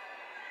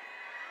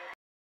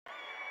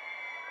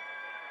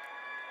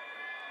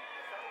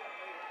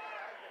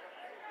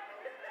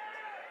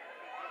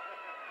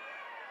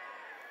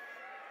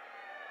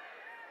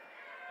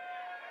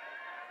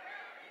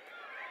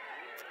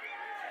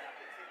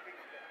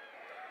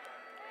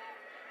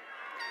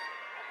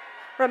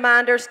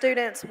 Reminder,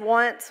 students,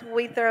 once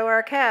we throw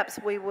our caps,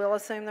 we will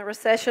assume the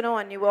recessional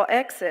and you will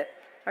exit.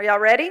 Are y'all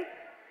ready?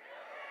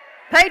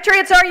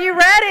 Patriots, are you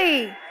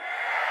ready?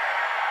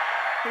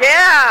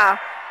 Yeah.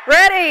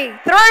 Ready?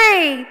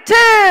 3,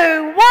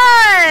 2,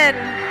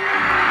 1.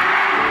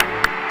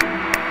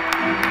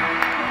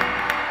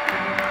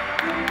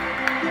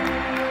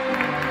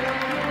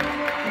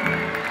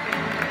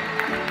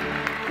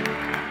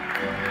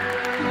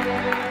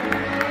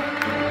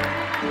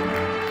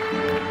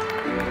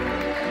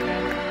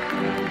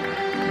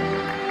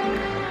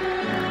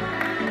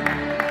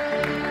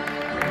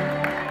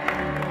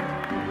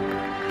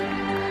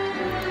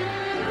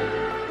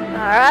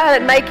 All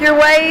right, make your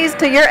ways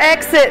to your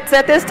exits.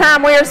 At this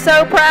time, we are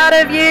so proud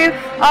of you.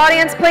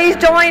 Audience, please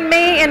join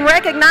me in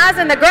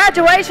recognizing the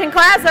graduation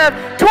class of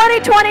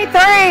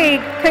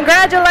 2023.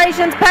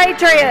 Congratulations,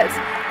 Patriots.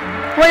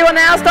 We will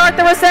now start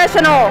the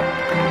recessional.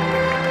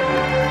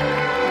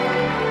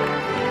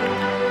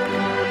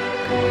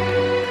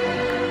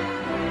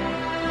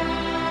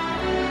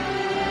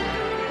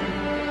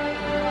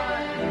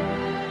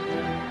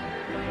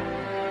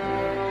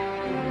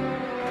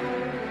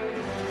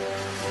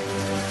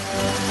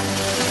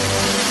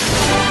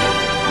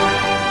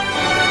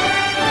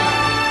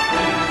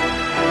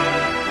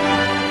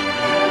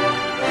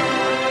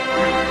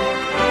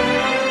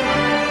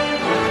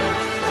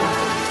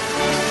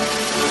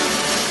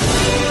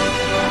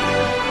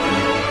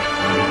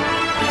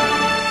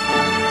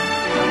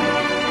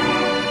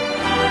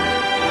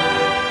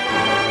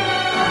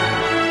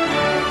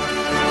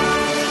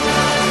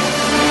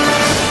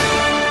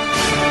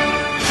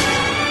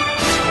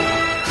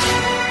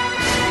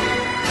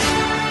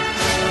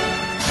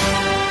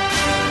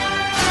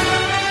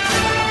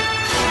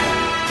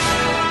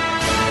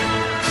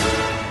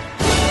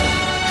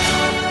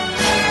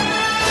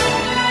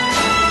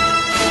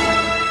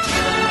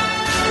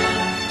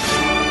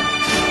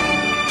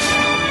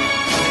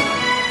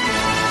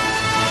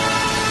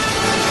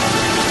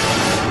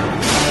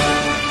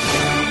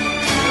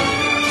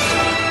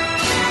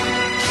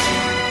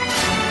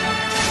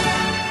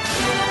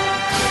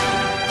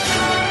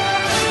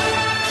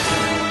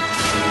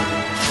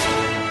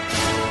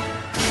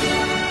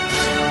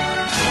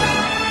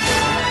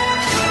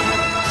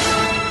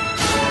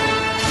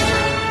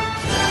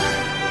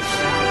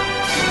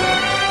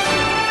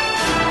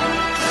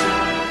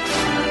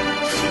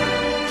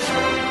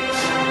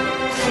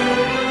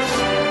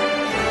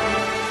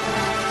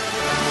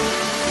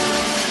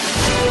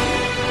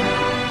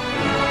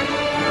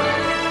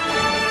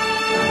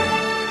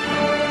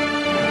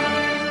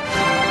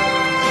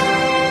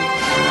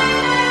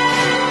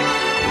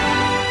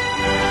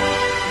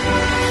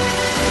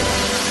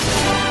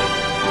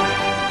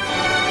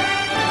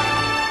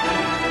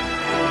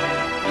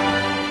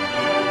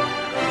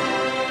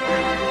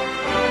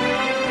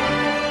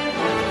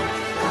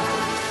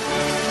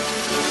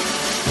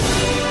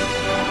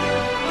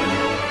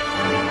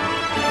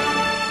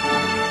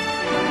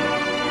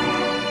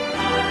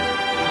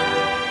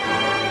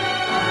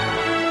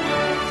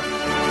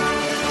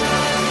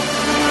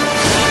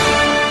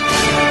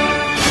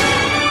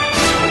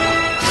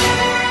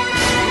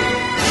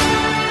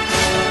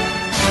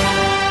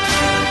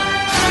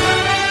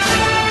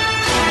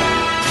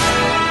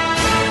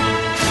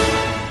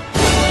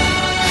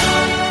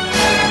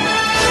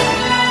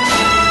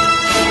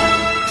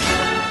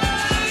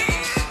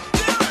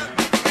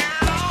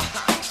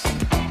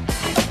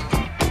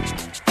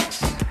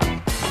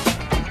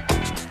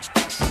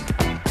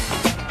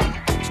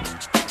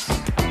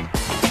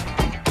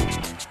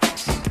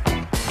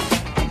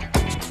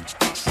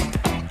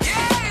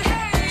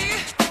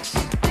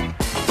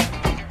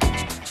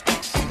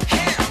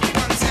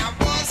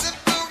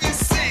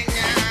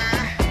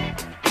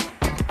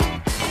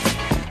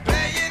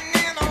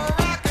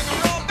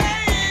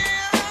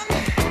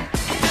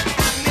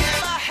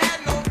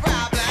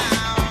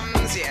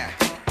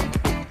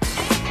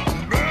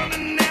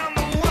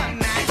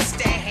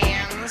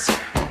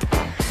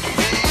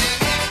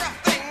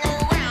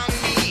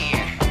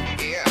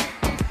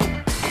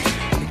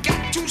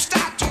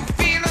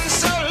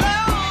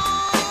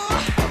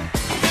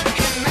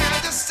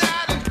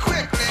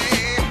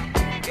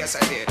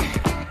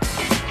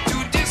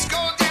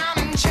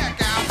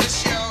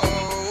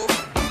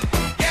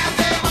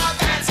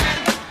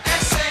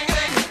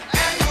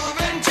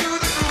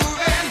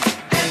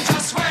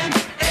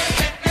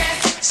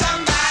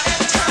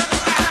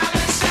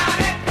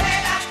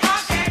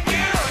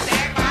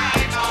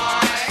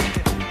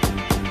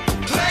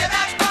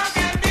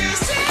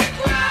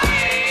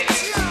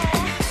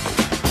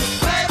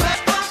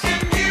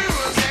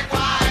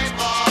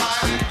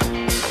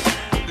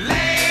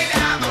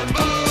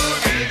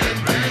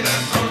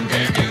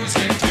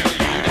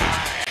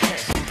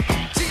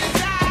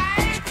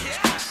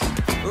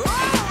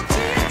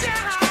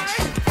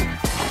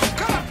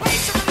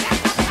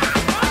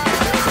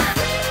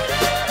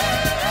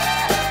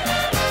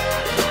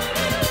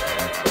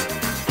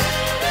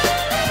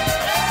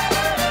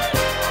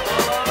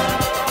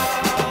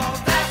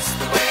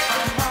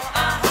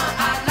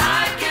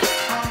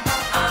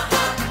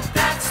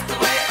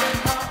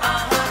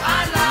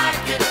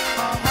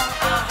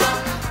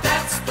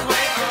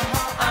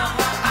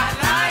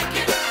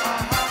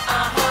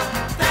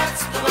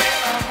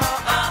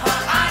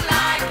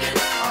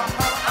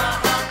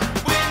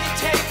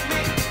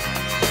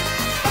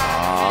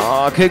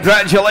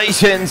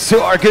 Congratulations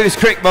to our Goose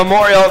Creek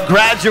Memorial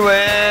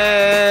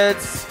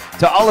graduates.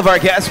 To all of our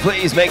guests,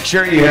 please make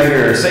sure you have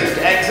your safe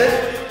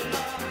exit.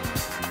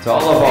 To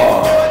all of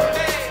our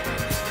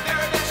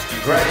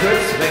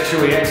graduates, make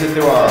sure we exit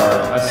through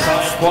our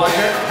assigned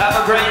quadrant.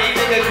 Have a great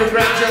evening and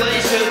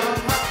congratulations.